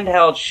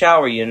handheld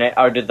shower unit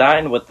are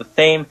designed with the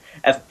same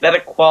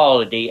aesthetic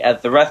quality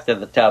as the rest of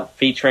the tub,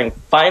 featuring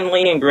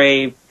finely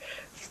engraved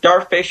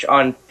starfish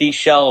on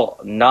seashell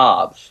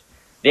knobs.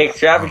 The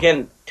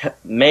extravagant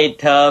made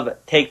tub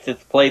takes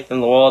its place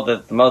in the world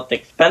as the most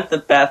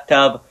expensive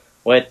bathtub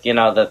with,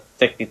 the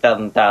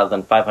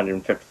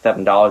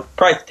 $67,557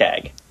 price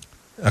tag.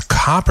 A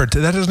copper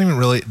tub?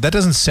 That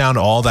doesn't sound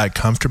all that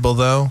comfortable,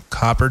 though.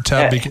 Copper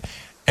tub.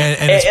 And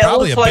it's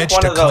probably a bitch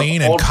to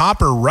clean, and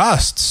copper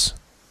rusts.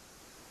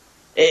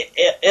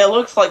 It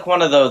looks like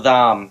one of those,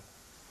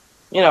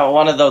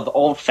 one of those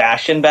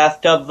old-fashioned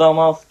bathtubs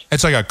almost.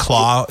 It's like a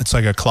claw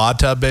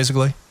tub,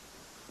 basically.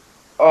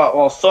 Oh,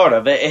 well, sort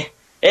of. It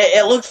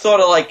looks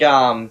sort of like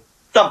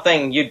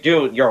something you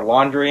do your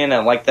laundry in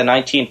like the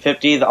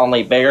 1950s,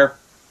 only bigger.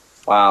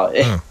 Wow,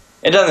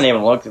 it doesn't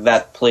even look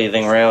that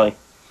pleasing, really.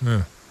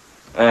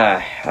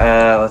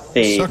 Let's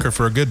see. Sucker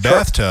for a good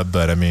bathtub,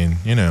 but I mean,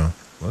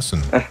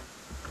 listen.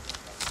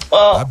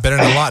 Well, I've been in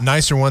a lot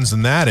nicer ones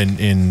than that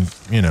in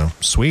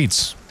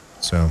suites.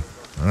 So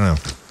I don't know.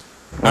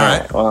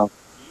 All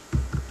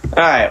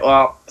right.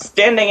 Well,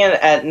 standing in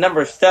at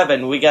number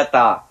 7, we got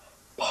the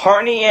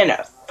Parnian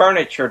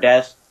furniture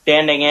desk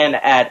standing in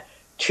at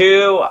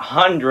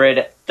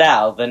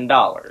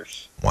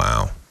 $200,000.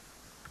 Wow.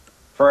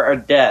 For a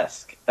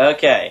desk.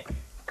 Okay.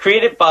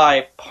 Created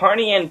by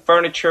Parnian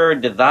Furniture,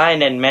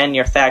 Design and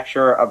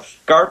Manufacturer of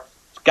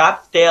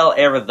Scottsdale,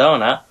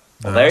 Arizona.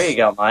 Well, nice. There you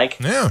go, Mike.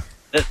 Yeah.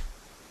 This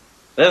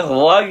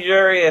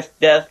luxurious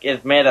desk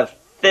is made of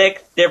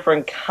 6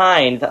 different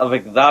kinds of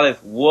exotic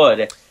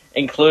wood,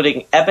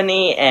 including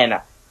ebony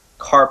and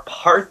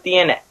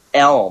Carpathian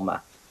elm,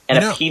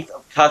 and a piece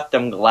of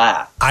custom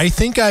glass. I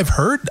think I've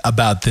heard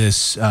about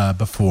this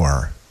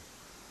before.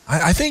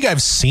 I think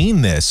I've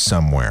seen this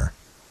somewhere.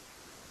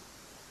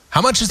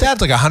 How much is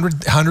that? Like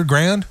 $100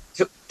 grand?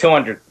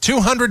 200.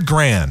 200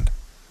 grand.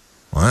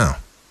 Wow.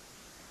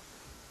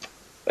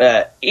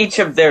 Each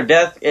of their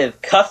desks is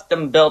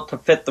custom built to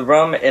fit the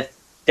room it's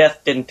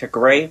destined to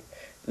grace.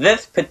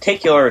 This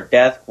particular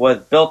desk was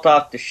built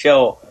off to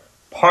show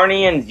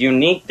Parnian's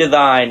unique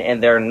design in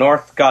their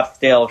North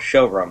Scottsdale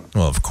showroom.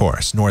 Well, of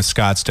course, North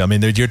Scottsdale. I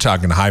mean, you're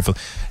talking high.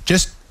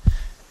 Just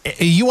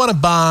you want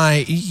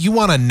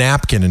a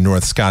napkin in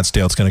North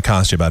Scottsdale. It's going to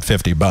cost you about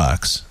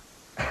 $50.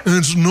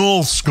 It's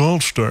North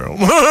Scottsdale.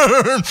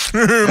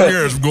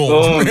 Yes,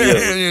 gold.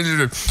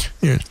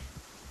 Yes.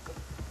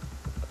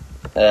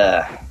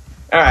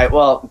 All right.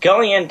 Well,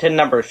 going into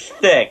number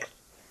 6.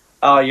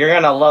 Oh, you're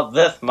going to love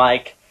this,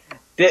 Mike.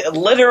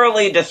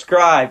 Literally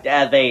described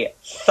as a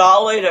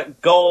solid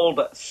gold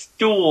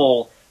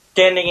stool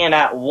standing in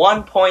at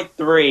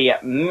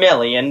 $1.3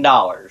 million.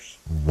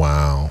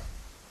 Wow.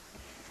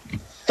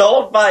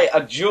 Sold by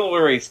a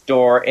jewelry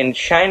store in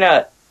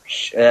China,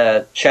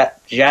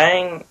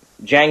 Jiangsu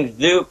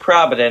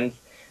Province,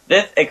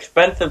 this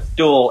expensive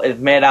stool is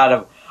made out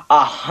of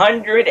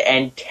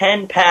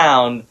 110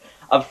 pounds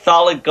of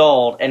solid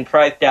gold and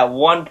priced at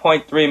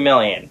 $1.3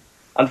 million.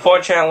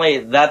 Unfortunately,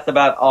 that's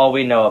about all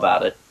we know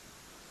about it.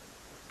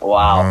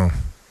 Wow.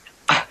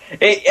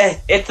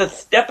 It's a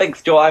stepping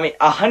stool. I mean,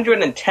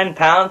 110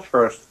 pounds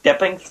for a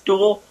stepping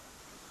stool?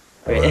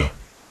 Aren't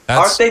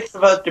they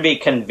supposed to be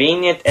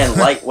convenient and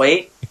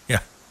lightweight? Yeah.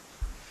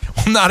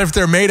 Well, not if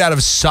they're made out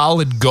of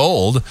solid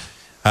gold.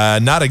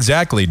 Not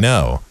exactly,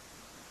 no.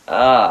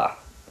 All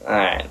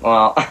right.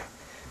 Well,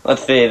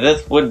 let's see.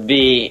 This would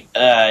be,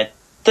 I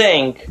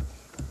think,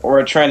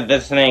 we're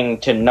transitioning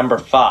to number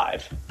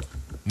 5.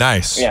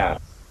 Nice. Yeah.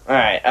 All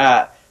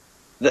right.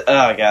 Oh,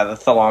 God,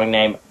 that's a long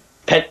name.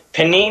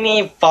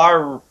 Panini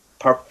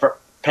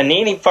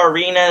Panini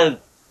Farina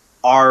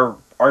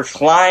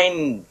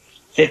Arslan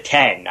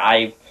Ziten.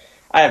 I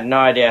have no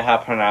idea how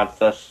to pronounce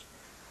this.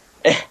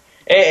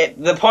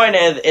 The point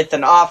is, it's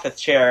an office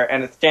chair,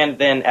 and it stands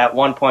in at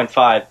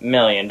 $1.5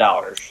 million.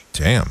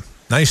 Damn.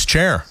 Nice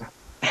chair.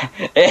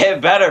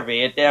 It better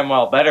be. It damn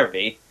well better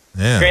be.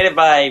 Yeah. Created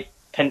by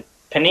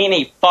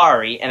Panini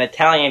Fari, an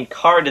Italian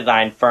car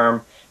design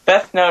firm,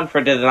 best known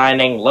for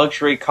designing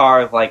luxury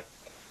cars like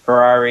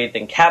Ferraris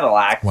and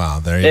Cadillacs. Wow,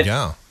 there you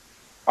go.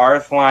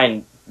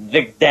 Arslan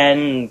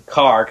Zigden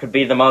car could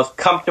be the most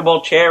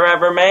comfortable chair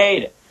ever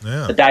made.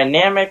 Yeah. The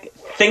dynamic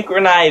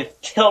synchronized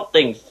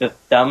tilting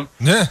system.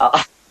 Yeah.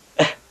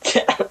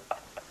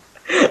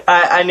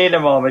 I need a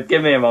moment.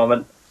 Give me a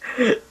moment.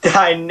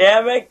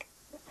 Dynamic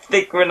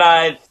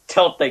synchronized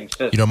tilting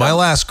system. You know, my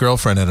last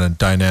girlfriend had a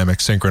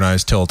dynamic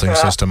synchronized tilting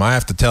system. I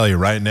have to tell you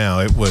right now,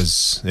 it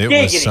was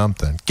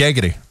something.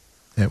 Giggity.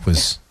 It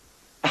was.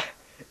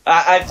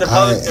 I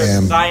suppose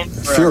there's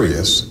science for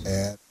furious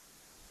everything.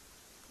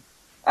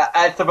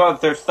 I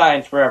suppose there's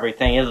science for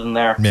everything, isn't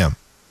there? Yeah.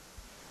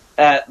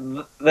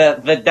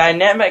 The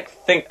dynamic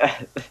thing.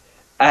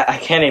 I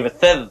can't even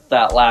say this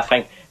without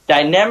laughing.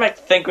 Dynamic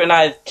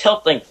synchronized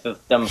tilting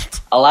system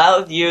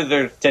allows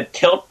users to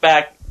tilt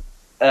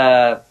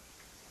the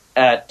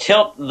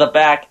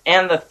back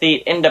and the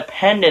seat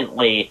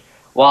independently,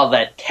 while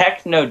the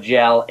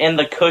Technogel in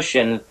the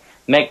cushions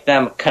make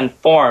them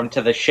conform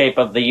to the shape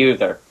of the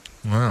user.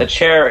 Wow. The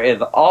chair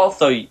is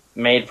also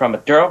made from a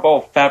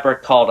durable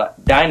fabric called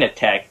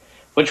Dynatech,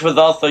 which was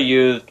also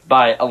used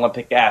by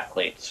Olympic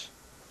athletes.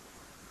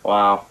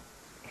 Wow.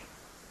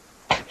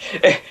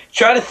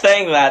 Try to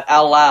saying that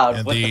out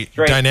loud with a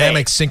straight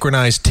dynamic face.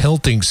 synchronized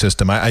tilting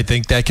system. I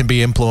think that can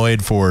be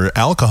employed for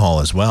alcohol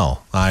as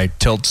well. I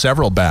tilt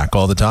several back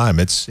all the time.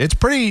 It's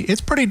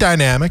pretty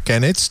dynamic,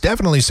 and it's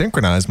definitely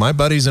synchronized. My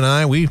buddies and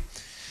I, we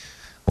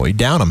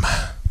down them.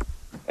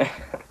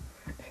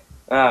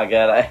 Oh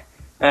god!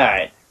 All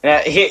right.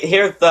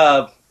 Here's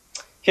the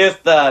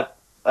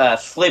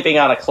sleeping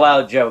on a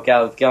cloud joke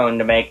I was going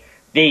to make.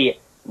 The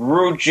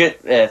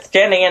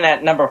standing in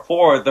at number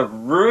 4, the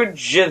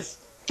Rujisanar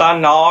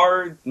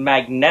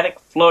magnetic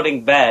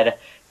floating bed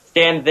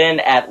stands in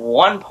at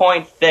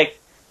 $1.6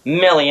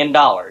 million.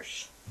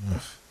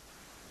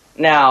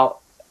 Now,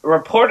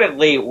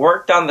 reportedly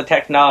worked on the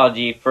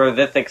technology for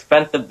this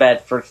expensive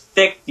bed for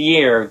 6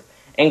 years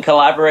in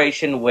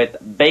collaboration with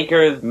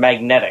Baker's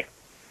Magnetics.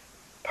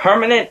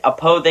 Permanent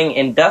opposing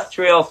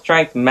industrial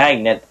strength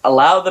magnets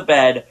allow the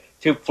bed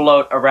to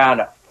float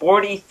around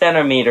 40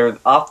 centimeters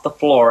off the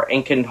floor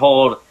and can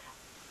hold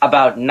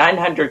about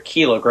 900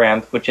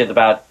 kilograms, which is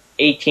about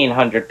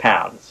 1,800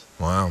 pounds.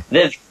 Wow.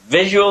 This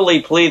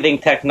visually pleasing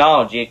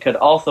technology could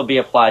also be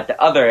applied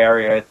to other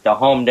areas to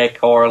home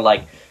decor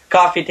like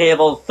coffee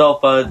tables,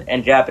 sofas,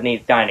 and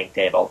Japanese dining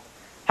tables.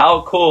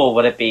 How cool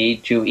would it be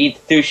to eat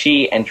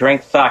sushi and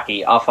drink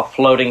sake off a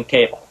floating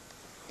table?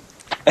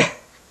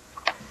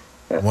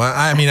 Well,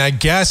 I mean, I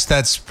guess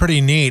that's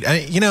pretty neat.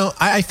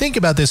 I think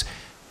about this.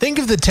 Think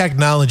of the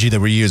technology that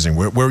we're using.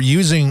 We're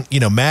using,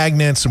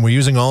 magnets, and we're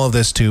using all of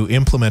this to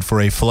implement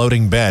for a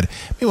floating bed.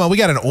 Meanwhile, we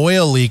got an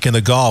oil leak in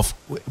the Gulf.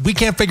 We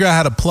can't figure out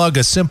how to plug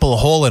a simple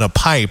hole in a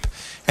pipe,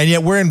 and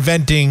yet we're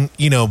inventing,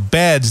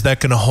 beds that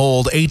can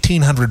hold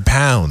 1,800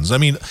 pounds. I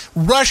mean,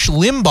 Rush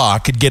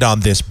Limbaugh could get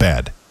on this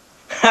bed.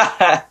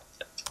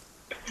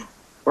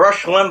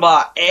 Rush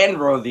Limbaugh and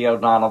Rosie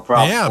O'Donnell,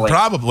 probably. Yeah,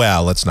 probably.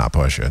 Well, let's not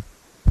push it.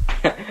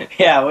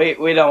 Yeah,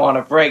 we don't want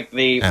to break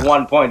the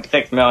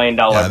 $1.6 million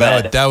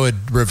bed. That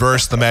would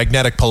reverse the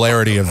magnetic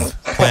polarity of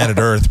planet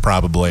Earth,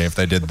 probably, if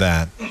they did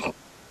that.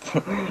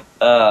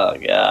 Oh,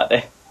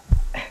 God.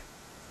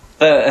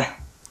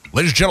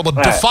 Ladies and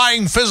gentlemen,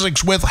 defying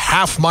physics with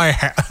half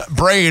my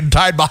brain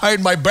tied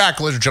behind my back,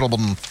 ladies and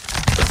gentlemen.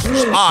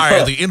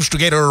 I, the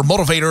instigator,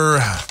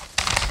 motivator,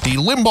 the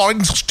Limbaugh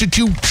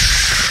Institute,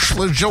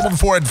 ladies and gentlemen,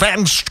 for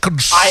advanced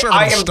conservative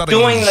I am studies.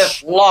 doing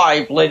this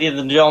live, ladies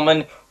and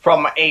gentlemen,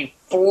 from a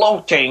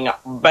floating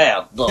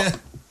bed.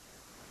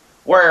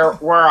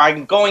 where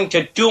I'm going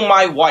to do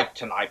my wife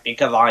tonight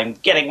because I'm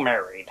getting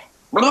married.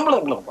 Blah, blah,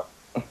 blah, blah.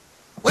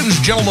 Ladies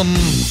and gentlemen,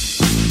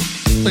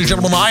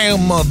 I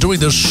am doing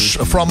this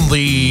from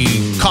the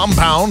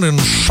compound in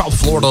South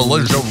Florida.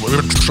 Ladies and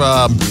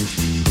gentlemen,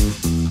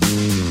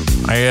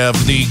 I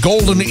have the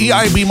golden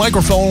EIB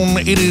microphone.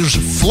 It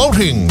is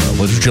floating,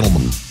 ladies and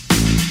gentlemen.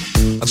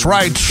 That's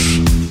right.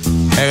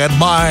 And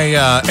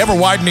my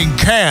ever-widening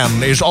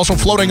can is also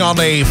floating on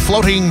a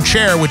floating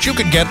chair, which you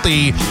can get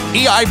the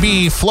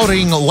EIB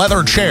floating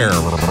leather chair.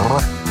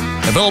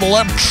 Available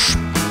at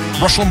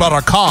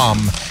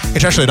rushlimbaugh.com.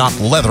 It's actually not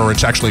leather,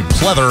 it's actually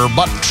pleather,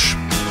 but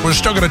we're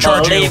still going to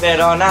charge you. Believe it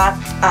or not,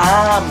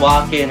 I'm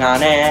walking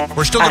on air.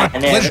 We're still going to... I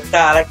never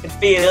thought I could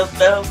feel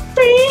so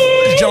free.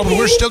 Ladies and gentlemen,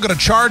 we're still going to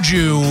charge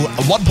you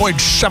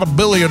 $1.7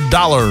 billion.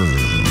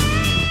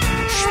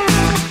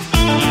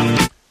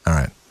 All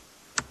right.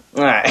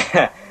 All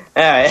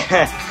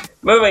right.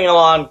 Moving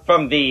along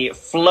from the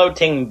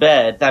floating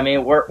beds. I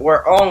mean, we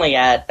were only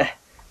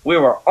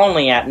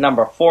at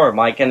number 4,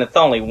 Mike, and it's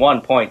only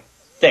 $1.6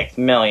 $4.6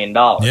 million.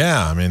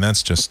 Yeah, I mean,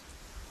 that's just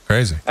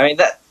crazy. I mean,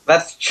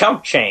 that's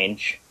chump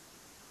change.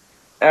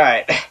 All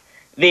right.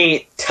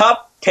 The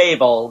top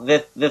table,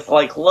 this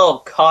like little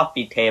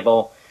coffee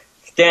table,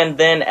 stands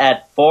in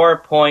at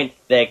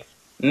 $4.6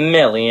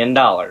 million.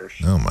 Oh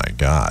my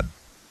God.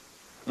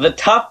 The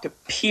Tufts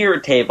Pier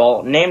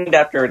table, named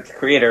after its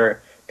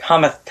creator,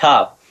 Thomas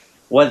Tufts,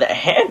 was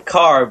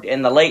hand-carved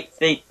in the late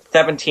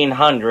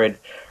 1700s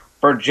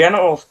for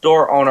general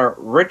store owner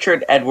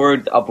Richard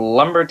Edwards of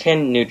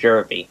Lumberton, New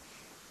Jersey.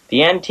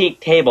 The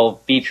antique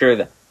table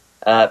featured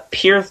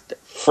pierced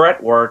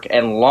fretwork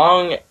and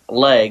long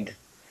legs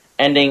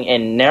ending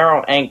in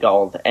narrow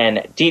ankles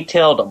and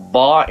detailed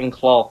paw and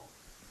claw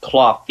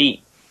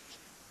feet.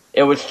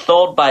 It was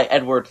sold by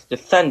Edwards'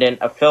 descendant,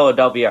 a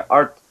Philadelphia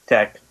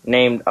architect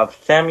named of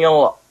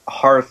Samuel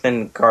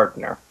Harrison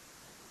Gardner.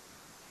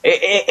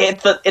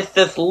 It's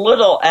this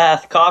little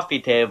ass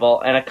coffee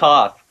table, and it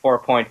costs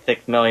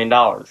 $4.6 million.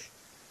 Wow.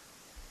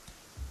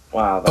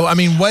 Oh, I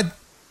mean, what?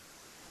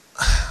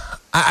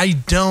 I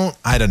don't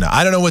know. I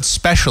don't know what's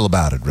special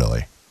about it,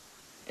 really.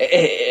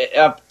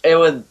 It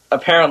was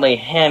apparently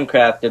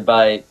handcrafted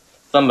by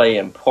somebody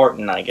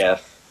important, I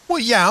guess. Well,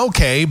 yeah,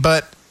 okay,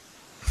 but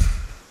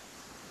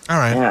all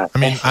right. Yeah. I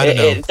mean, I don't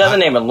know. It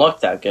doesn't even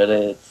look that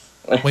good.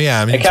 Well,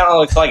 yeah, I mean, it kind of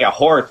looks like a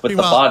horse with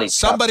the body.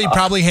 Somebody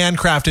probably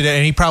handcrafted it,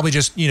 and he probably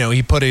just,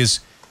 he put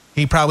his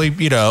crap, he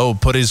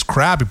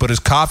put his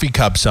coffee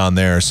cups on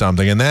there or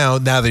something. And now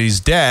that he's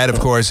dead, of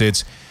course,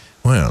 it's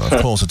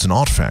an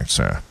artifact,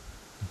 sir.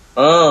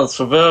 Oh, it's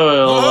a very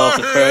old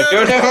artifact.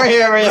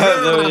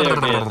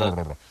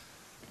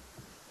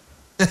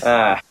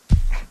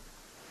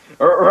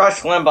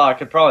 Rush Limbaugh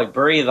could probably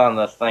breathe on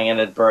this thing and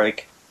it'd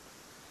break.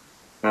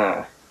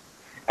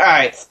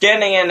 Alright,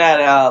 standing in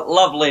at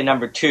lovely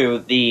number 2,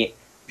 the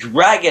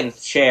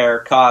Dragon's Chair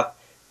cost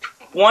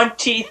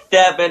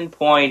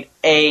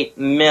 $27.8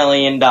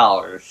 million.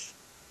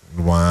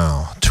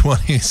 Wow,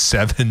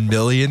 $27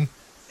 million?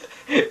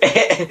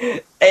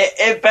 It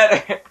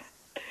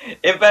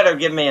better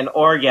give me an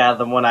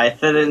orgasm when I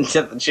sit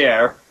into the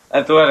chair.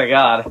 I swear to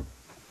God.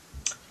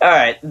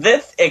 Alright,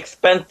 this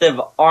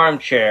expensive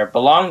armchair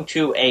belonged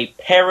to a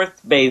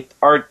Paris-based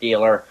art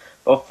dealer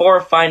before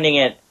finding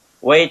its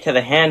way to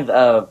the hands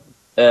of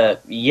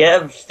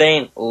Yves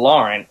Saint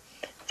Laurent,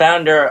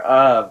 founder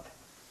of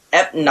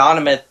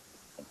eponymous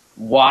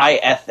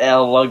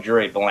YSL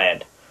luxury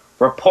brand.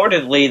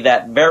 Reportedly,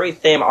 that very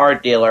same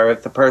art dealer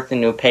is the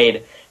person who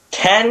paid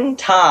 10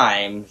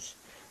 times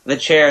the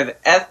chair's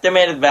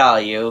estimated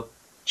value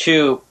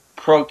to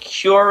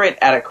procure it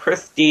at a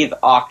Christie's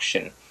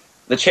auction.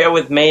 The chair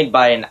was made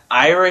by an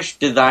Irish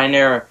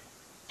designer,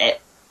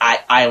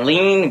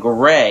 Eileen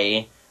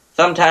Gray,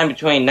 sometime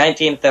between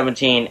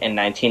 1917 and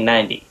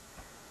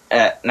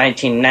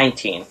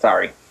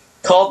 1919.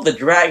 Called the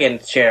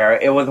Dragon's Chair,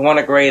 it was one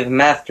of Gray's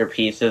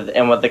masterpieces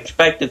and was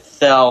expected to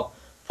sell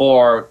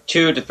for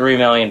 £2 to £3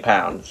 million.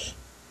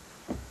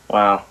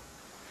 Wow.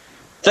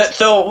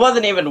 So it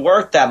wasn't even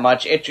worth that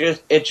much. It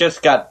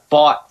just got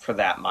bought for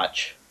that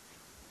much.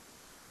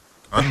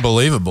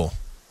 Unbelievable.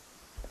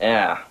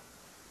 Yeah.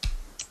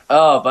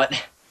 Oh, but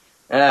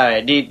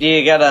do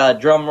you got a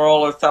drum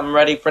roll or something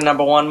ready for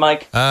number 1,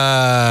 Mike?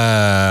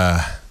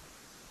 Yeah.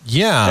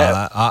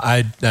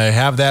 I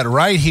have that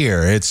right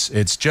here.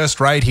 It's just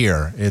right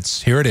here.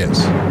 Here it is.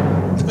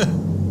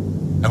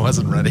 I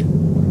wasn't ready.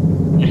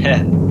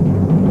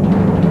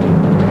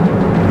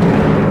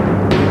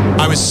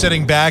 I was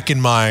sitting back in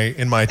my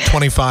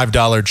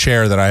 $25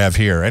 chair that I have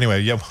here.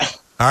 Anyway, yep.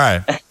 All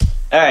right.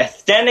 All right.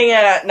 Standing in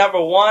at number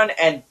 1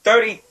 and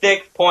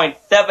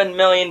 $36.7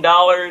 million,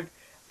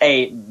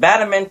 a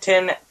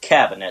badminton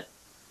cabinet.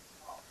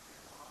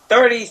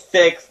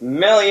 $36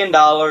 million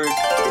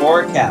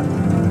for a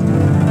cabinet.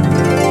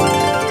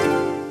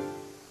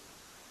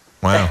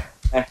 Wow.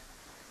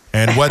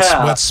 And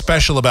what's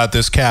special about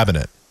this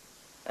cabinet?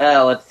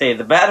 Let's see.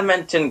 The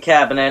badminton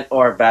cabinet,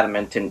 or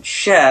badminton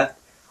chest,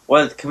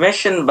 was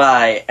commissioned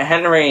by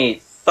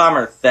Henry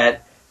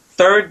Somerset,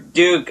 3rd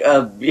Duke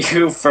of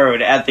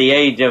Beaufort, at the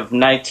age of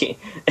 19.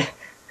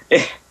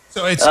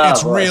 So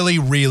it's really,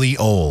 really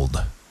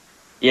old.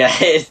 Yeah.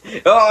 Yes,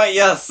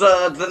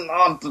 it's an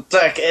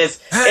architect. This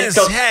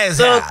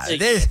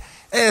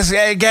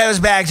goes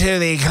back to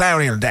the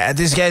colonial days.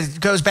 This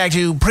goes back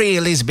to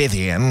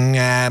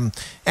pre-Elizabethan.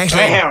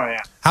 Actually,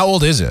 how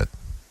old is it?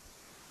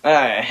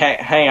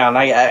 Hang on.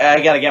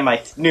 I gotta get my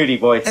snooty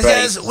voice ready.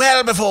 It goes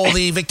well before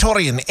the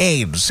Victorian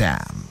age,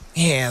 Sam.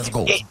 Yes,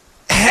 good.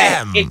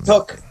 It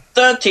took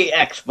 30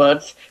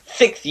 experts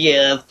 6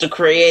 years to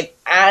create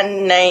a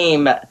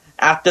name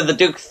after the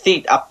Duke's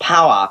seat of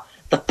power,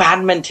 the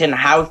Badminton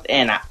House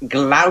in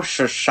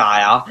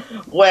Gloucestershire,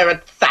 where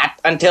it sat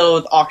until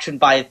it was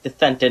auctioned by its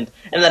descendant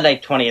in the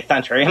late 20th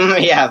century.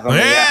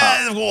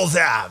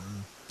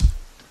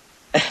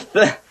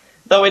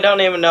 So we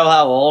don't even know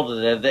how old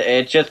it is.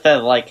 It just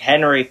says, like,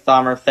 Henry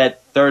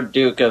Somerset, 3rd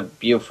Duke of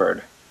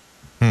Beaufort.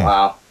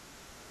 Wow.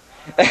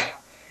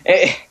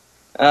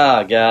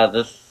 Oh, God,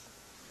 this...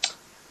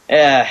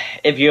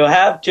 if you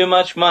have too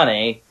much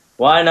money,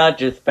 why not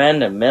just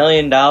spend $1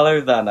 million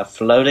on a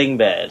floating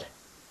bed?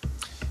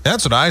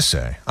 That's what I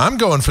say. I'm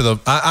going for the.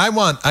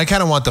 I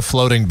kind of want the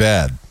floating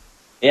bed.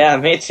 Yeah,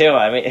 me too.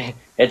 I mean,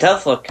 it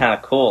does look kind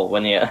of cool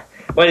when you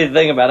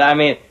think about it. I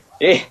mean,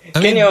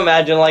 can you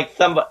imagine like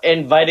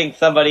inviting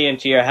somebody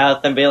into your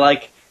house and be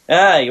like,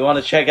 you want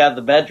to check out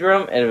the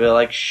bedroom? And be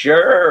like,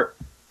 sure,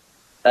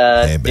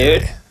 hey,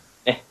 dude,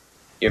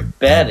 your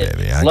bed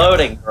is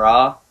floating,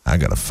 brah. I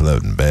got a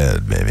floating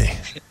bed, baby.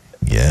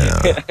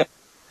 Yeah.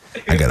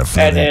 I got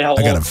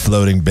a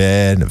floating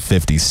bed and a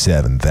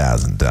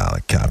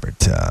 $57,000 copper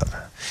tub.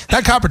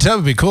 That copper tub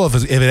would be cool if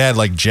it had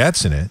like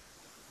jets in it.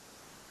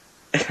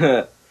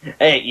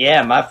 Hey,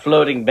 yeah, my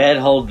floating bed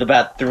holds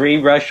about 3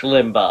 Rush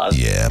Limbaughs.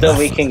 Yeah, so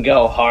we can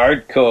go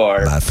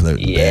hardcore. My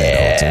floating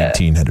bed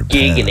holds 1,800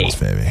 pounds,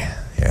 baby.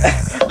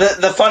 Yeah.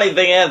 The funny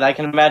thing is, I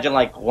can imagine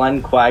like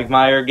Glenn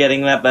Quagmire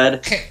getting that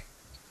bed.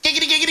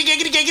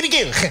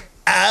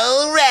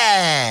 All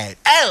right.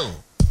 Oh.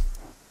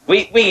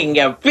 We can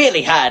go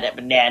really hard up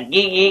and down.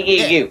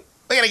 We're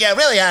gonna go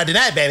really hard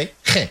tonight, baby.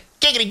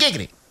 Giggity,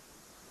 giggity.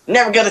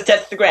 Never gonna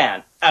touch the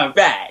ground. All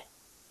right.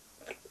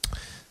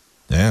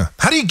 Yeah.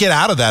 How do you get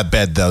out of that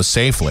bed though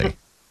safely?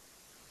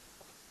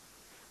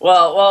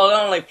 Well, it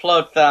only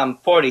floats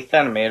 40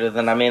 centimeters,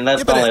 and I mean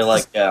that's only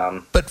like.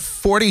 But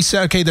 40.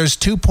 Okay, there's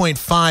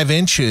 2.5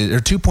 inches or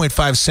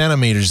 2.5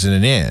 centimeters in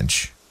an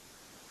inch.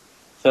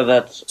 So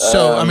that's.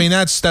 I mean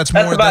that's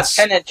more. That's about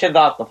 10 inches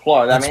off the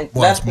floor. I mean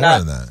that's more not,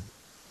 than that.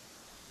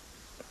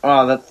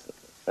 Oh, that's.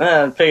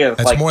 I figure it's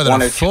that's like more than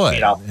 1 a or 2 foot.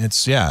 feet off.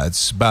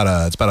 It's about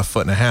a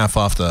foot and a half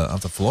off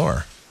the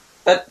floor.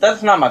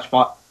 That's not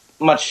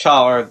much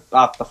taller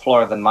off the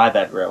floor than my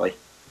bed, really.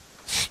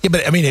 Yeah,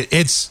 but I mean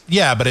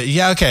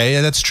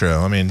okay, that's true.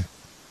 I mean,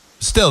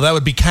 still that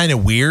would be kind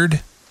of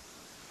weird.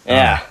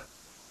 Yeah.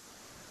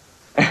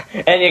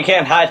 And you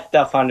can't hide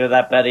stuff under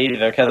that bed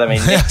either, because I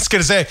mean, I was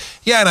gonna say,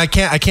 and I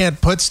can't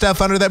put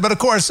stuff under that. But of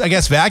course, I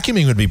guess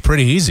vacuuming would be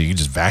pretty easy. You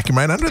just vacuum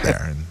right under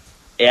there. And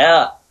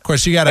yeah. Of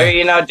course, you gotta.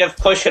 Or, just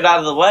push it out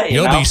of the way.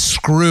 You'll be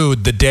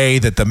screwed the day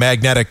that the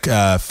magnetic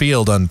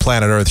field on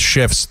planet Earth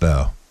shifts,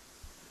 though.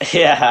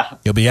 Yeah.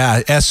 You'll be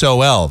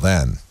SOL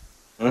then.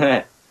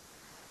 Can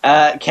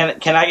I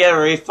get a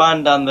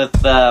refund on this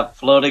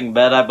floating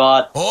bed I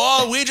bought?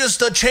 Oh, we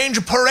just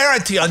change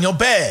polarity on your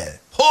bed.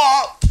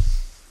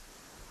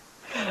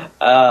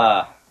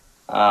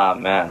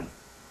 Man.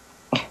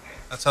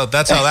 That's how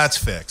that's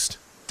fixed.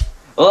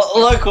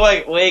 Look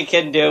what we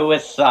can do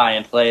with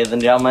science, ladies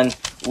and gentlemen.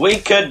 We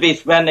could be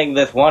spending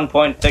this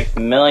 $1.6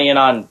 million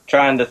on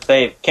trying to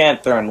save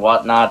cancer and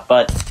whatnot,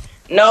 but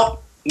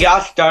nope.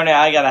 Gosh darn it,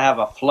 I gotta have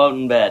a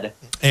floating bed.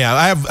 Yeah,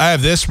 I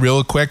have this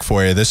real quick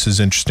for you. This is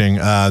interesting.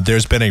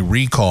 There's been a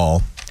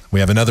recall. We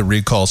have another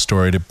recall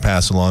story to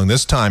pass along.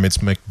 This time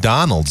it's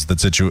McDonald's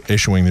that's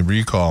issuing the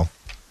recall.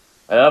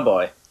 Oh,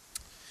 boy.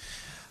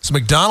 So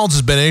McDonald's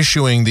has been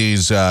issuing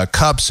these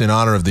cups in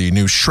honor of the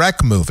new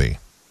Shrek movie.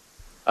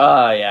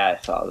 Oh, yeah,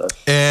 I saw this.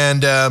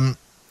 And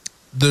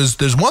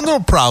there's one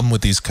little problem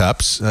with these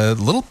cups, a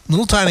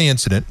little tiny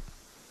incident.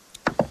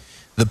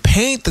 The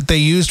paint that they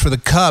used for the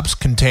cups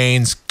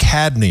contains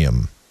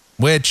cadmium,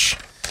 which,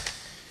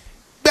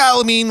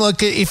 well, I mean,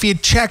 look, if you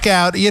check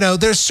out,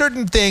 there's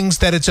certain things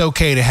that it's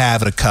okay to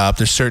have in a cup.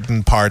 There's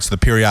certain parts of the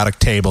periodic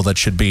table that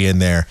should be in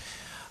there.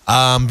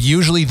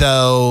 Usually,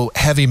 though,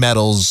 heavy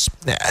metals,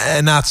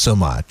 not so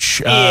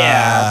much.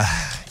 Yeah.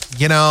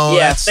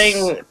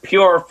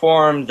 Pure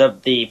forms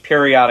of the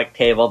periodic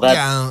table.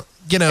 That's,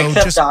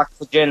 except just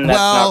oxygen. That's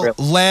not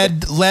really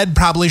lead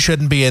probably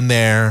shouldn't be in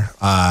there.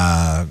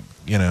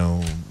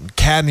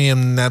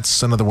 Cadmium,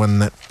 that's another one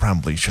that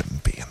probably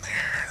shouldn't be in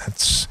there.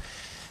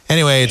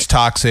 Anyway, it's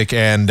toxic,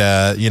 and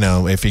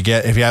if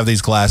you have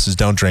these glasses,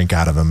 don't drink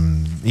out of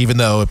them. Even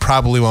though it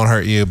probably won't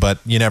hurt you, but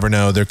you never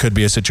know. There could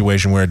be a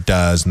situation where it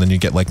does, and then you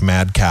get like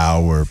mad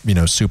cow or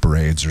Super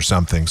AIDS or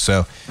something.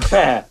 So, you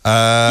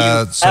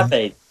have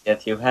AIDS.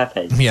 Yes, you have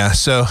AIDS. Yeah.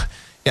 So,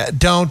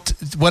 don't.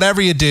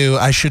 Whatever you do,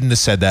 I shouldn't have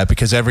said that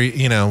because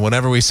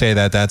whenever we say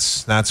that,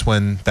 that's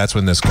when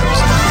this comes.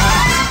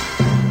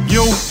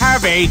 You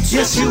have AIDS.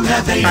 Yes, you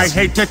have AIDS. I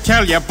hate to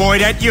tell you, boy,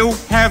 that you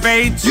have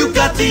AIDS. You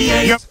got the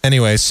AIDS.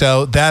 Anyway,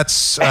 so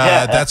that's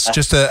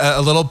just a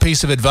little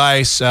piece of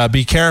advice.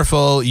 Be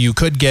careful. You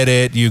could get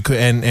it. You could,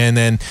 and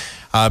then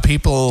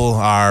people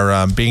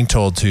are being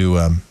told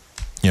to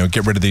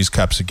get rid of these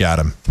cups that got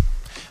them.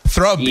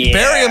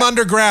 Bury them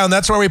underground.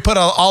 That's where we put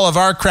all of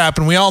our crap,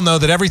 and we all know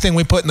that everything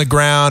we put in the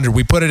ground or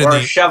we put it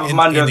shove them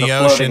under the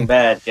ocean. Floating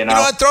bed. You know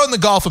what? Throw it in the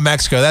Gulf of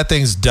Mexico. That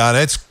thing's done.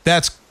 It's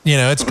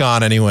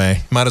gone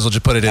anyway. Might as well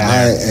just put it in there.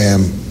 I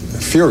am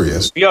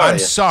furious. I'm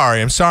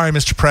sorry,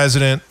 Mr.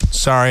 President.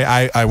 Sorry,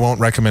 I won't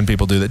recommend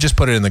people do that. Just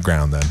put it in the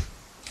ground then.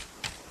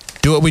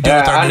 Do what we do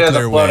with our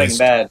nuclear waste.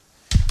 Bed.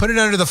 Put it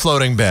under the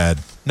floating bed.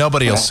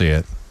 Nobody will see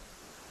it.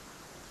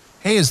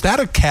 Hey, is that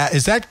a cat?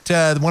 Is that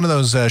one of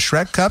those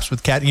Shrek cups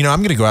with cat? I'm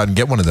going to go out and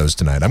get one of those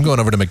tonight. I'm going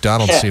over to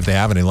McDonald's to see if they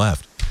have any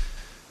left.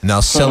 And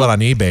I'll sell it on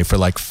eBay for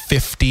like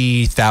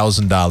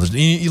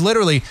 $50,000. You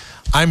literally,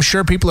 I'm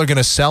sure people are going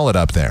to sell it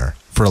up there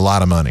for a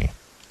lot of money.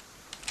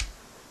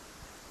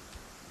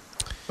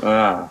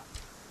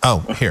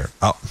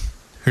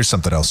 Here's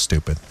something else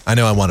stupid. I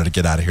know I wanted to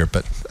get out of here,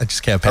 but I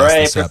just can't pass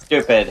this up.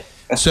 Stupid.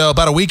 So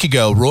about a week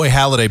ago, Roy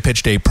Halladay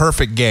pitched a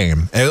perfect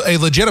game, a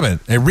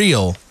legitimate, a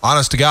real,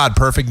 honest-to-God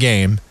perfect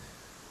game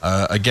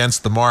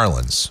against the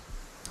Marlins.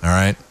 All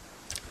right?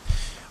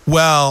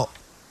 Well,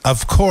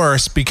 of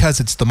course, because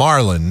it's the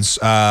Marlins,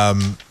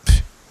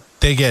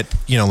 they get,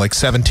 like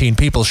 17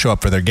 people show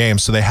up for their game,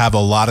 so they have a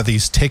lot of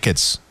these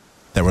tickets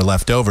that were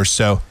left over.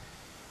 So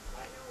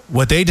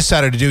what they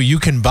decided to do, you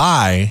can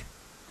buy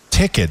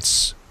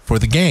tickets for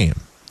the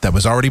game that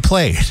was already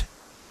played.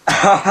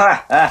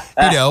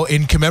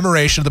 In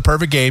commemoration of the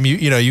perfect game,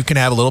 you can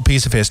have a little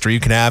piece of history. You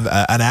can have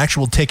an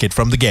actual ticket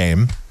from the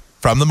game,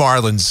 from the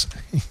Marlins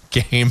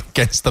game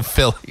against the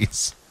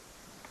Phillies.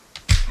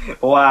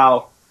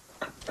 Wow.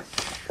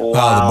 Well,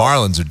 the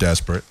Marlins are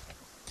desperate.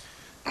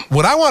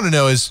 What I want to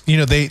know is,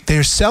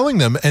 they're selling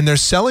them, and they're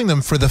selling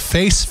them for the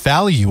face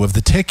value of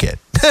the ticket.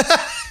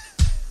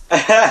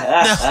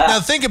 Now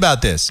think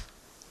about this.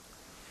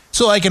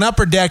 So like an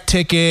upper deck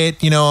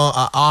ticket,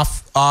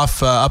 off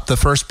up the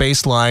first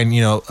baseline,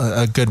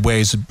 a good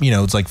ways,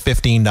 it's like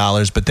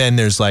 $15. But then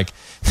there's like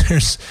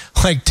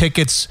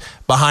tickets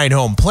behind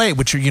home plate,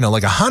 which are,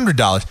 like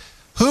 $100.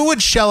 Who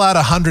would shell out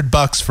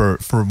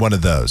 $100 for one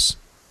of those?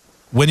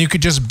 When you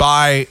could just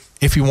buy,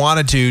 if you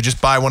wanted to,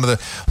 just buy one of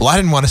the, I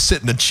didn't want to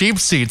sit in the cheap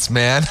seats,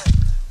 man.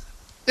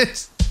 Well,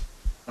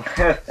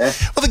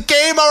 the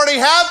game already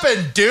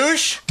happened,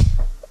 douche.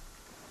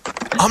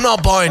 I'm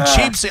not buying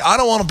cheap seats. I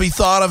don't want to be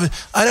thought of.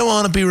 I don't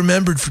want to be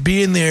remembered for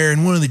being there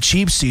in one of the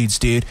cheap seats,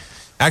 dude.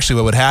 Actually,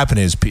 what would happen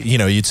is,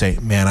 you'd say,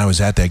 man, I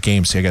was at that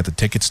game, see, I got the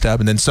ticket stub.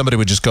 And then somebody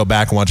would just go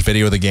back and watch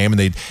video of the game,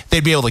 and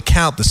they'd be able to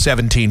count the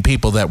 17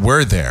 people that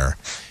were there.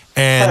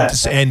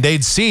 And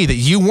they'd see that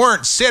you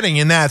weren't sitting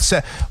in that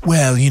set.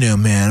 Well,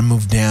 man, I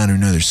moved down to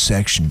another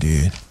section,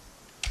 dude.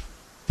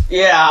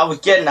 Yeah, I was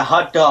getting a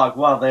hot dog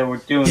while they were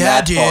doing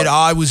that. Yeah, dude,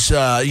 I was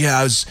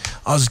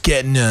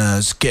getting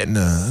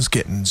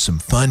some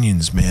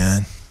Funyuns,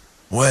 man.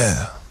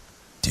 Well,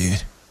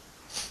 dude.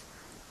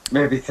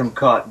 Maybe some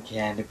cotton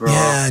candy, bro.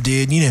 Yeah,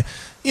 dude,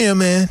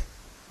 man.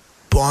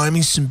 Buy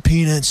me some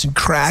peanuts and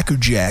Cracker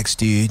Jacks,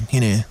 dude.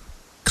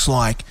 It's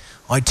like,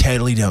 I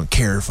totally don't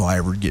care if I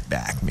ever get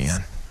back,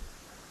 man.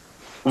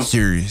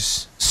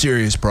 Serious,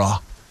 bro.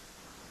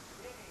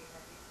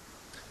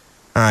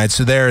 All right,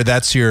 so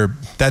that's your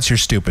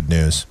stupid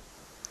news.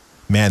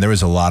 Man, there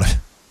was a lot of.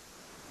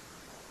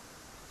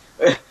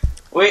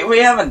 We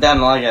haven't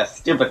done like a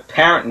stupid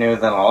parent news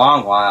in a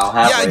long while,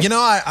 have we? I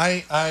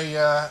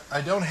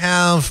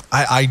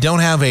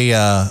don't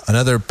have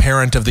another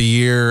parent of the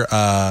year,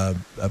 a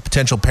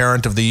potential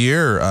parent of the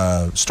year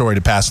story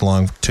to pass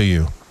along to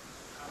you.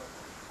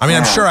 I mean,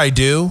 I'm sure I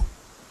do.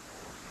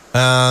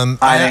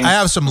 I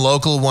have some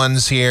local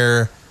ones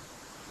here,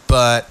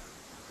 but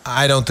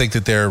I don't think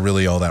that they're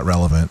really all that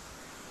relevant.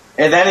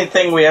 Is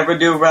anything we ever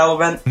do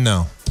relevant?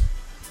 No.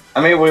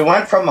 I mean, we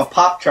went from a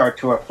pop chart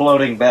to a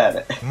floating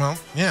bed. Well,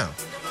 yeah.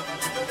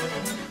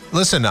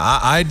 Listen,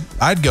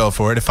 I'd go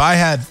for it if I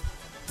had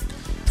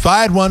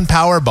one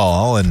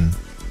Powerball and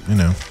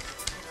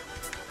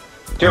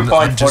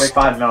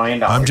 $2.45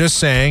 million. I'm just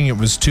saying it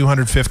was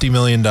 $250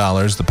 million.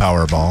 The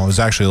Powerball. It was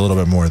actually a little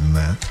bit more than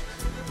that.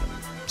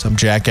 Some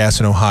jackass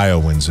in Ohio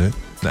wins it,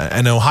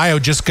 and Ohio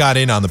just got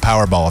in on the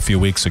Powerball a few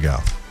weeks ago.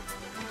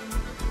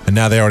 And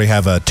now they already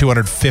have a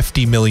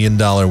 $250 million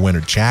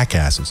winner.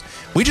 Jackasses.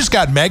 We just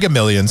got Mega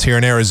Millions here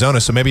in Arizona,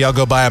 so maybe I'll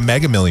go buy a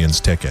Mega Millions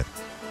ticket.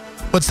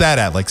 What's that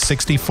at? Like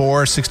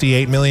 64,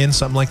 68 million,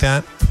 something like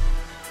that?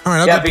 All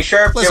right, be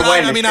sure if you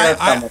win.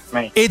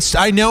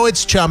 I know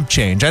it's chump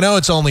change. I know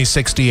it's only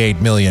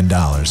 $68 million.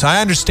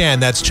 I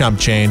understand that's chump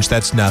change.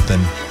 That's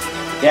nothing.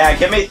 Yeah,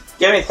 give me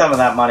some of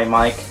that money,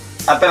 Mike.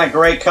 I've been a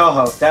great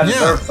co-host. I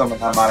deserve some of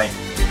that money.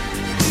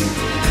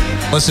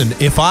 Listen,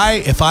 if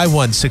I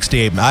won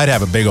 68, I'd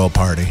have a big old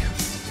party.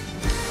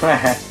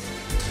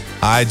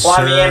 I'd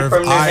Fly me in serve.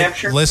 from New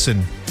Hampshire?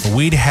 Listen,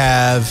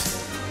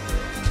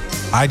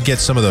 I'd get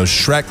some of those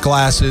Shrek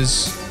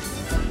glasses.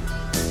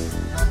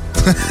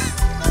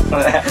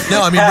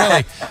 No, I mean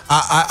really.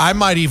 I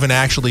might even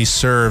actually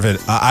serve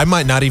it. I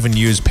might not even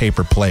use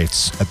paper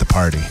plates at the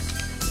party.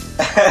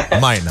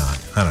 Might not.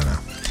 I don't know.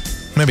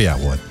 Maybe I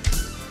would.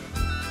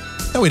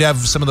 Yeah, we'd have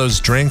some of those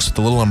drinks with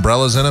the little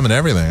umbrellas in them and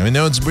everything. I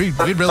mean, we'd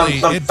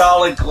really some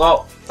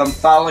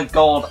solid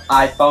gold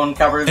iPhone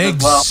covers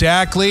as well.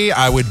 Exactly.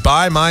 I would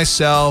buy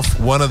myself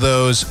one of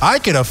those. I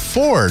could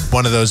afford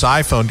one of those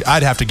iPhone.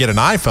 I'd have to get an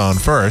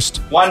iPhone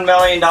first. $1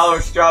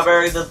 million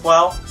strawberries as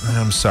well.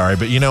 I'm sorry,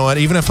 but you know what?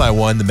 Even if I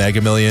won the Mega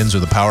Millions or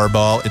the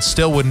Powerball, it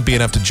still wouldn't be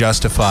enough to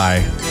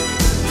justify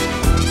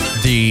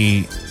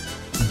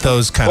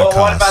those kind of costs.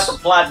 Well, what about the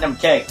platinum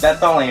cake?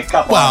 That's only a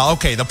couple. Well,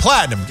 okay, the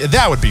platinum,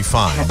 that would be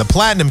fine. The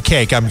platinum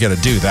cake, I'm going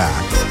to do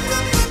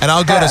that. And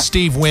I'll go to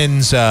Steve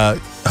Wynn's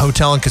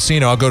hotel and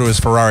casino. I'll go to his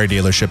Ferrari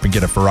dealership and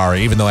get a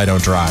Ferrari, even though I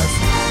don't drive.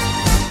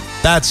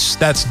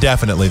 That's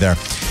definitely there.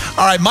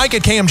 All right, Mike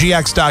at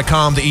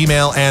KMGX.com, the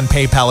email and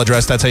PayPal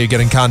address. That's how you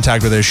get in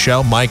contact with this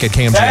show. Mike at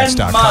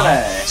KMGX.com. Send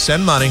money.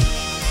 Send money.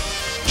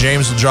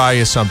 James will draw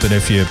you something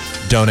if you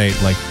donate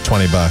like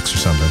 $20 or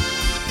something.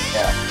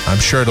 Yeah. I'm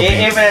sure it'll be.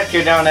 Even if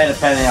you donate a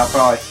penny, I'll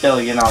probably still,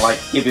 like,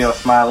 give you a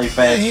smiley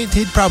face.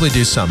 He'd probably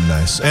do something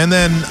nice. And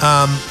then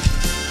I'm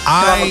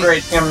a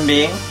great human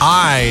being.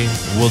 I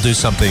will do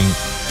something.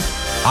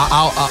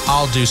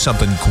 I'll do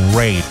something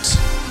great.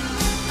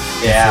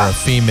 Yeah. If you're a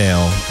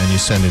female and you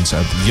send in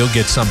something, you'll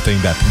get something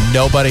that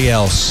nobody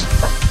else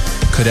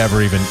could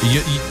ever even.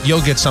 You'll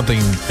get something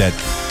that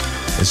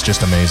is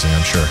just amazing,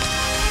 I'm sure.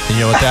 And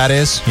you know what that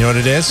is? You know what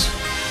it is?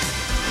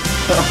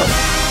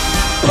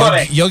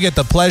 You'll get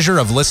the pleasure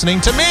of listening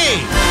to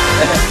me.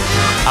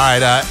 All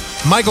right,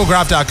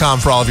 MichaelGroff.com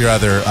for all of your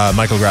other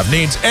Michael Groff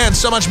needs and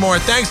so much more.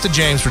 Thanks to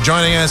James for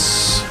joining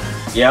us.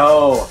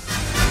 Yo.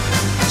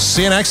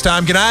 See you next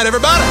time. Good night,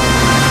 everybody.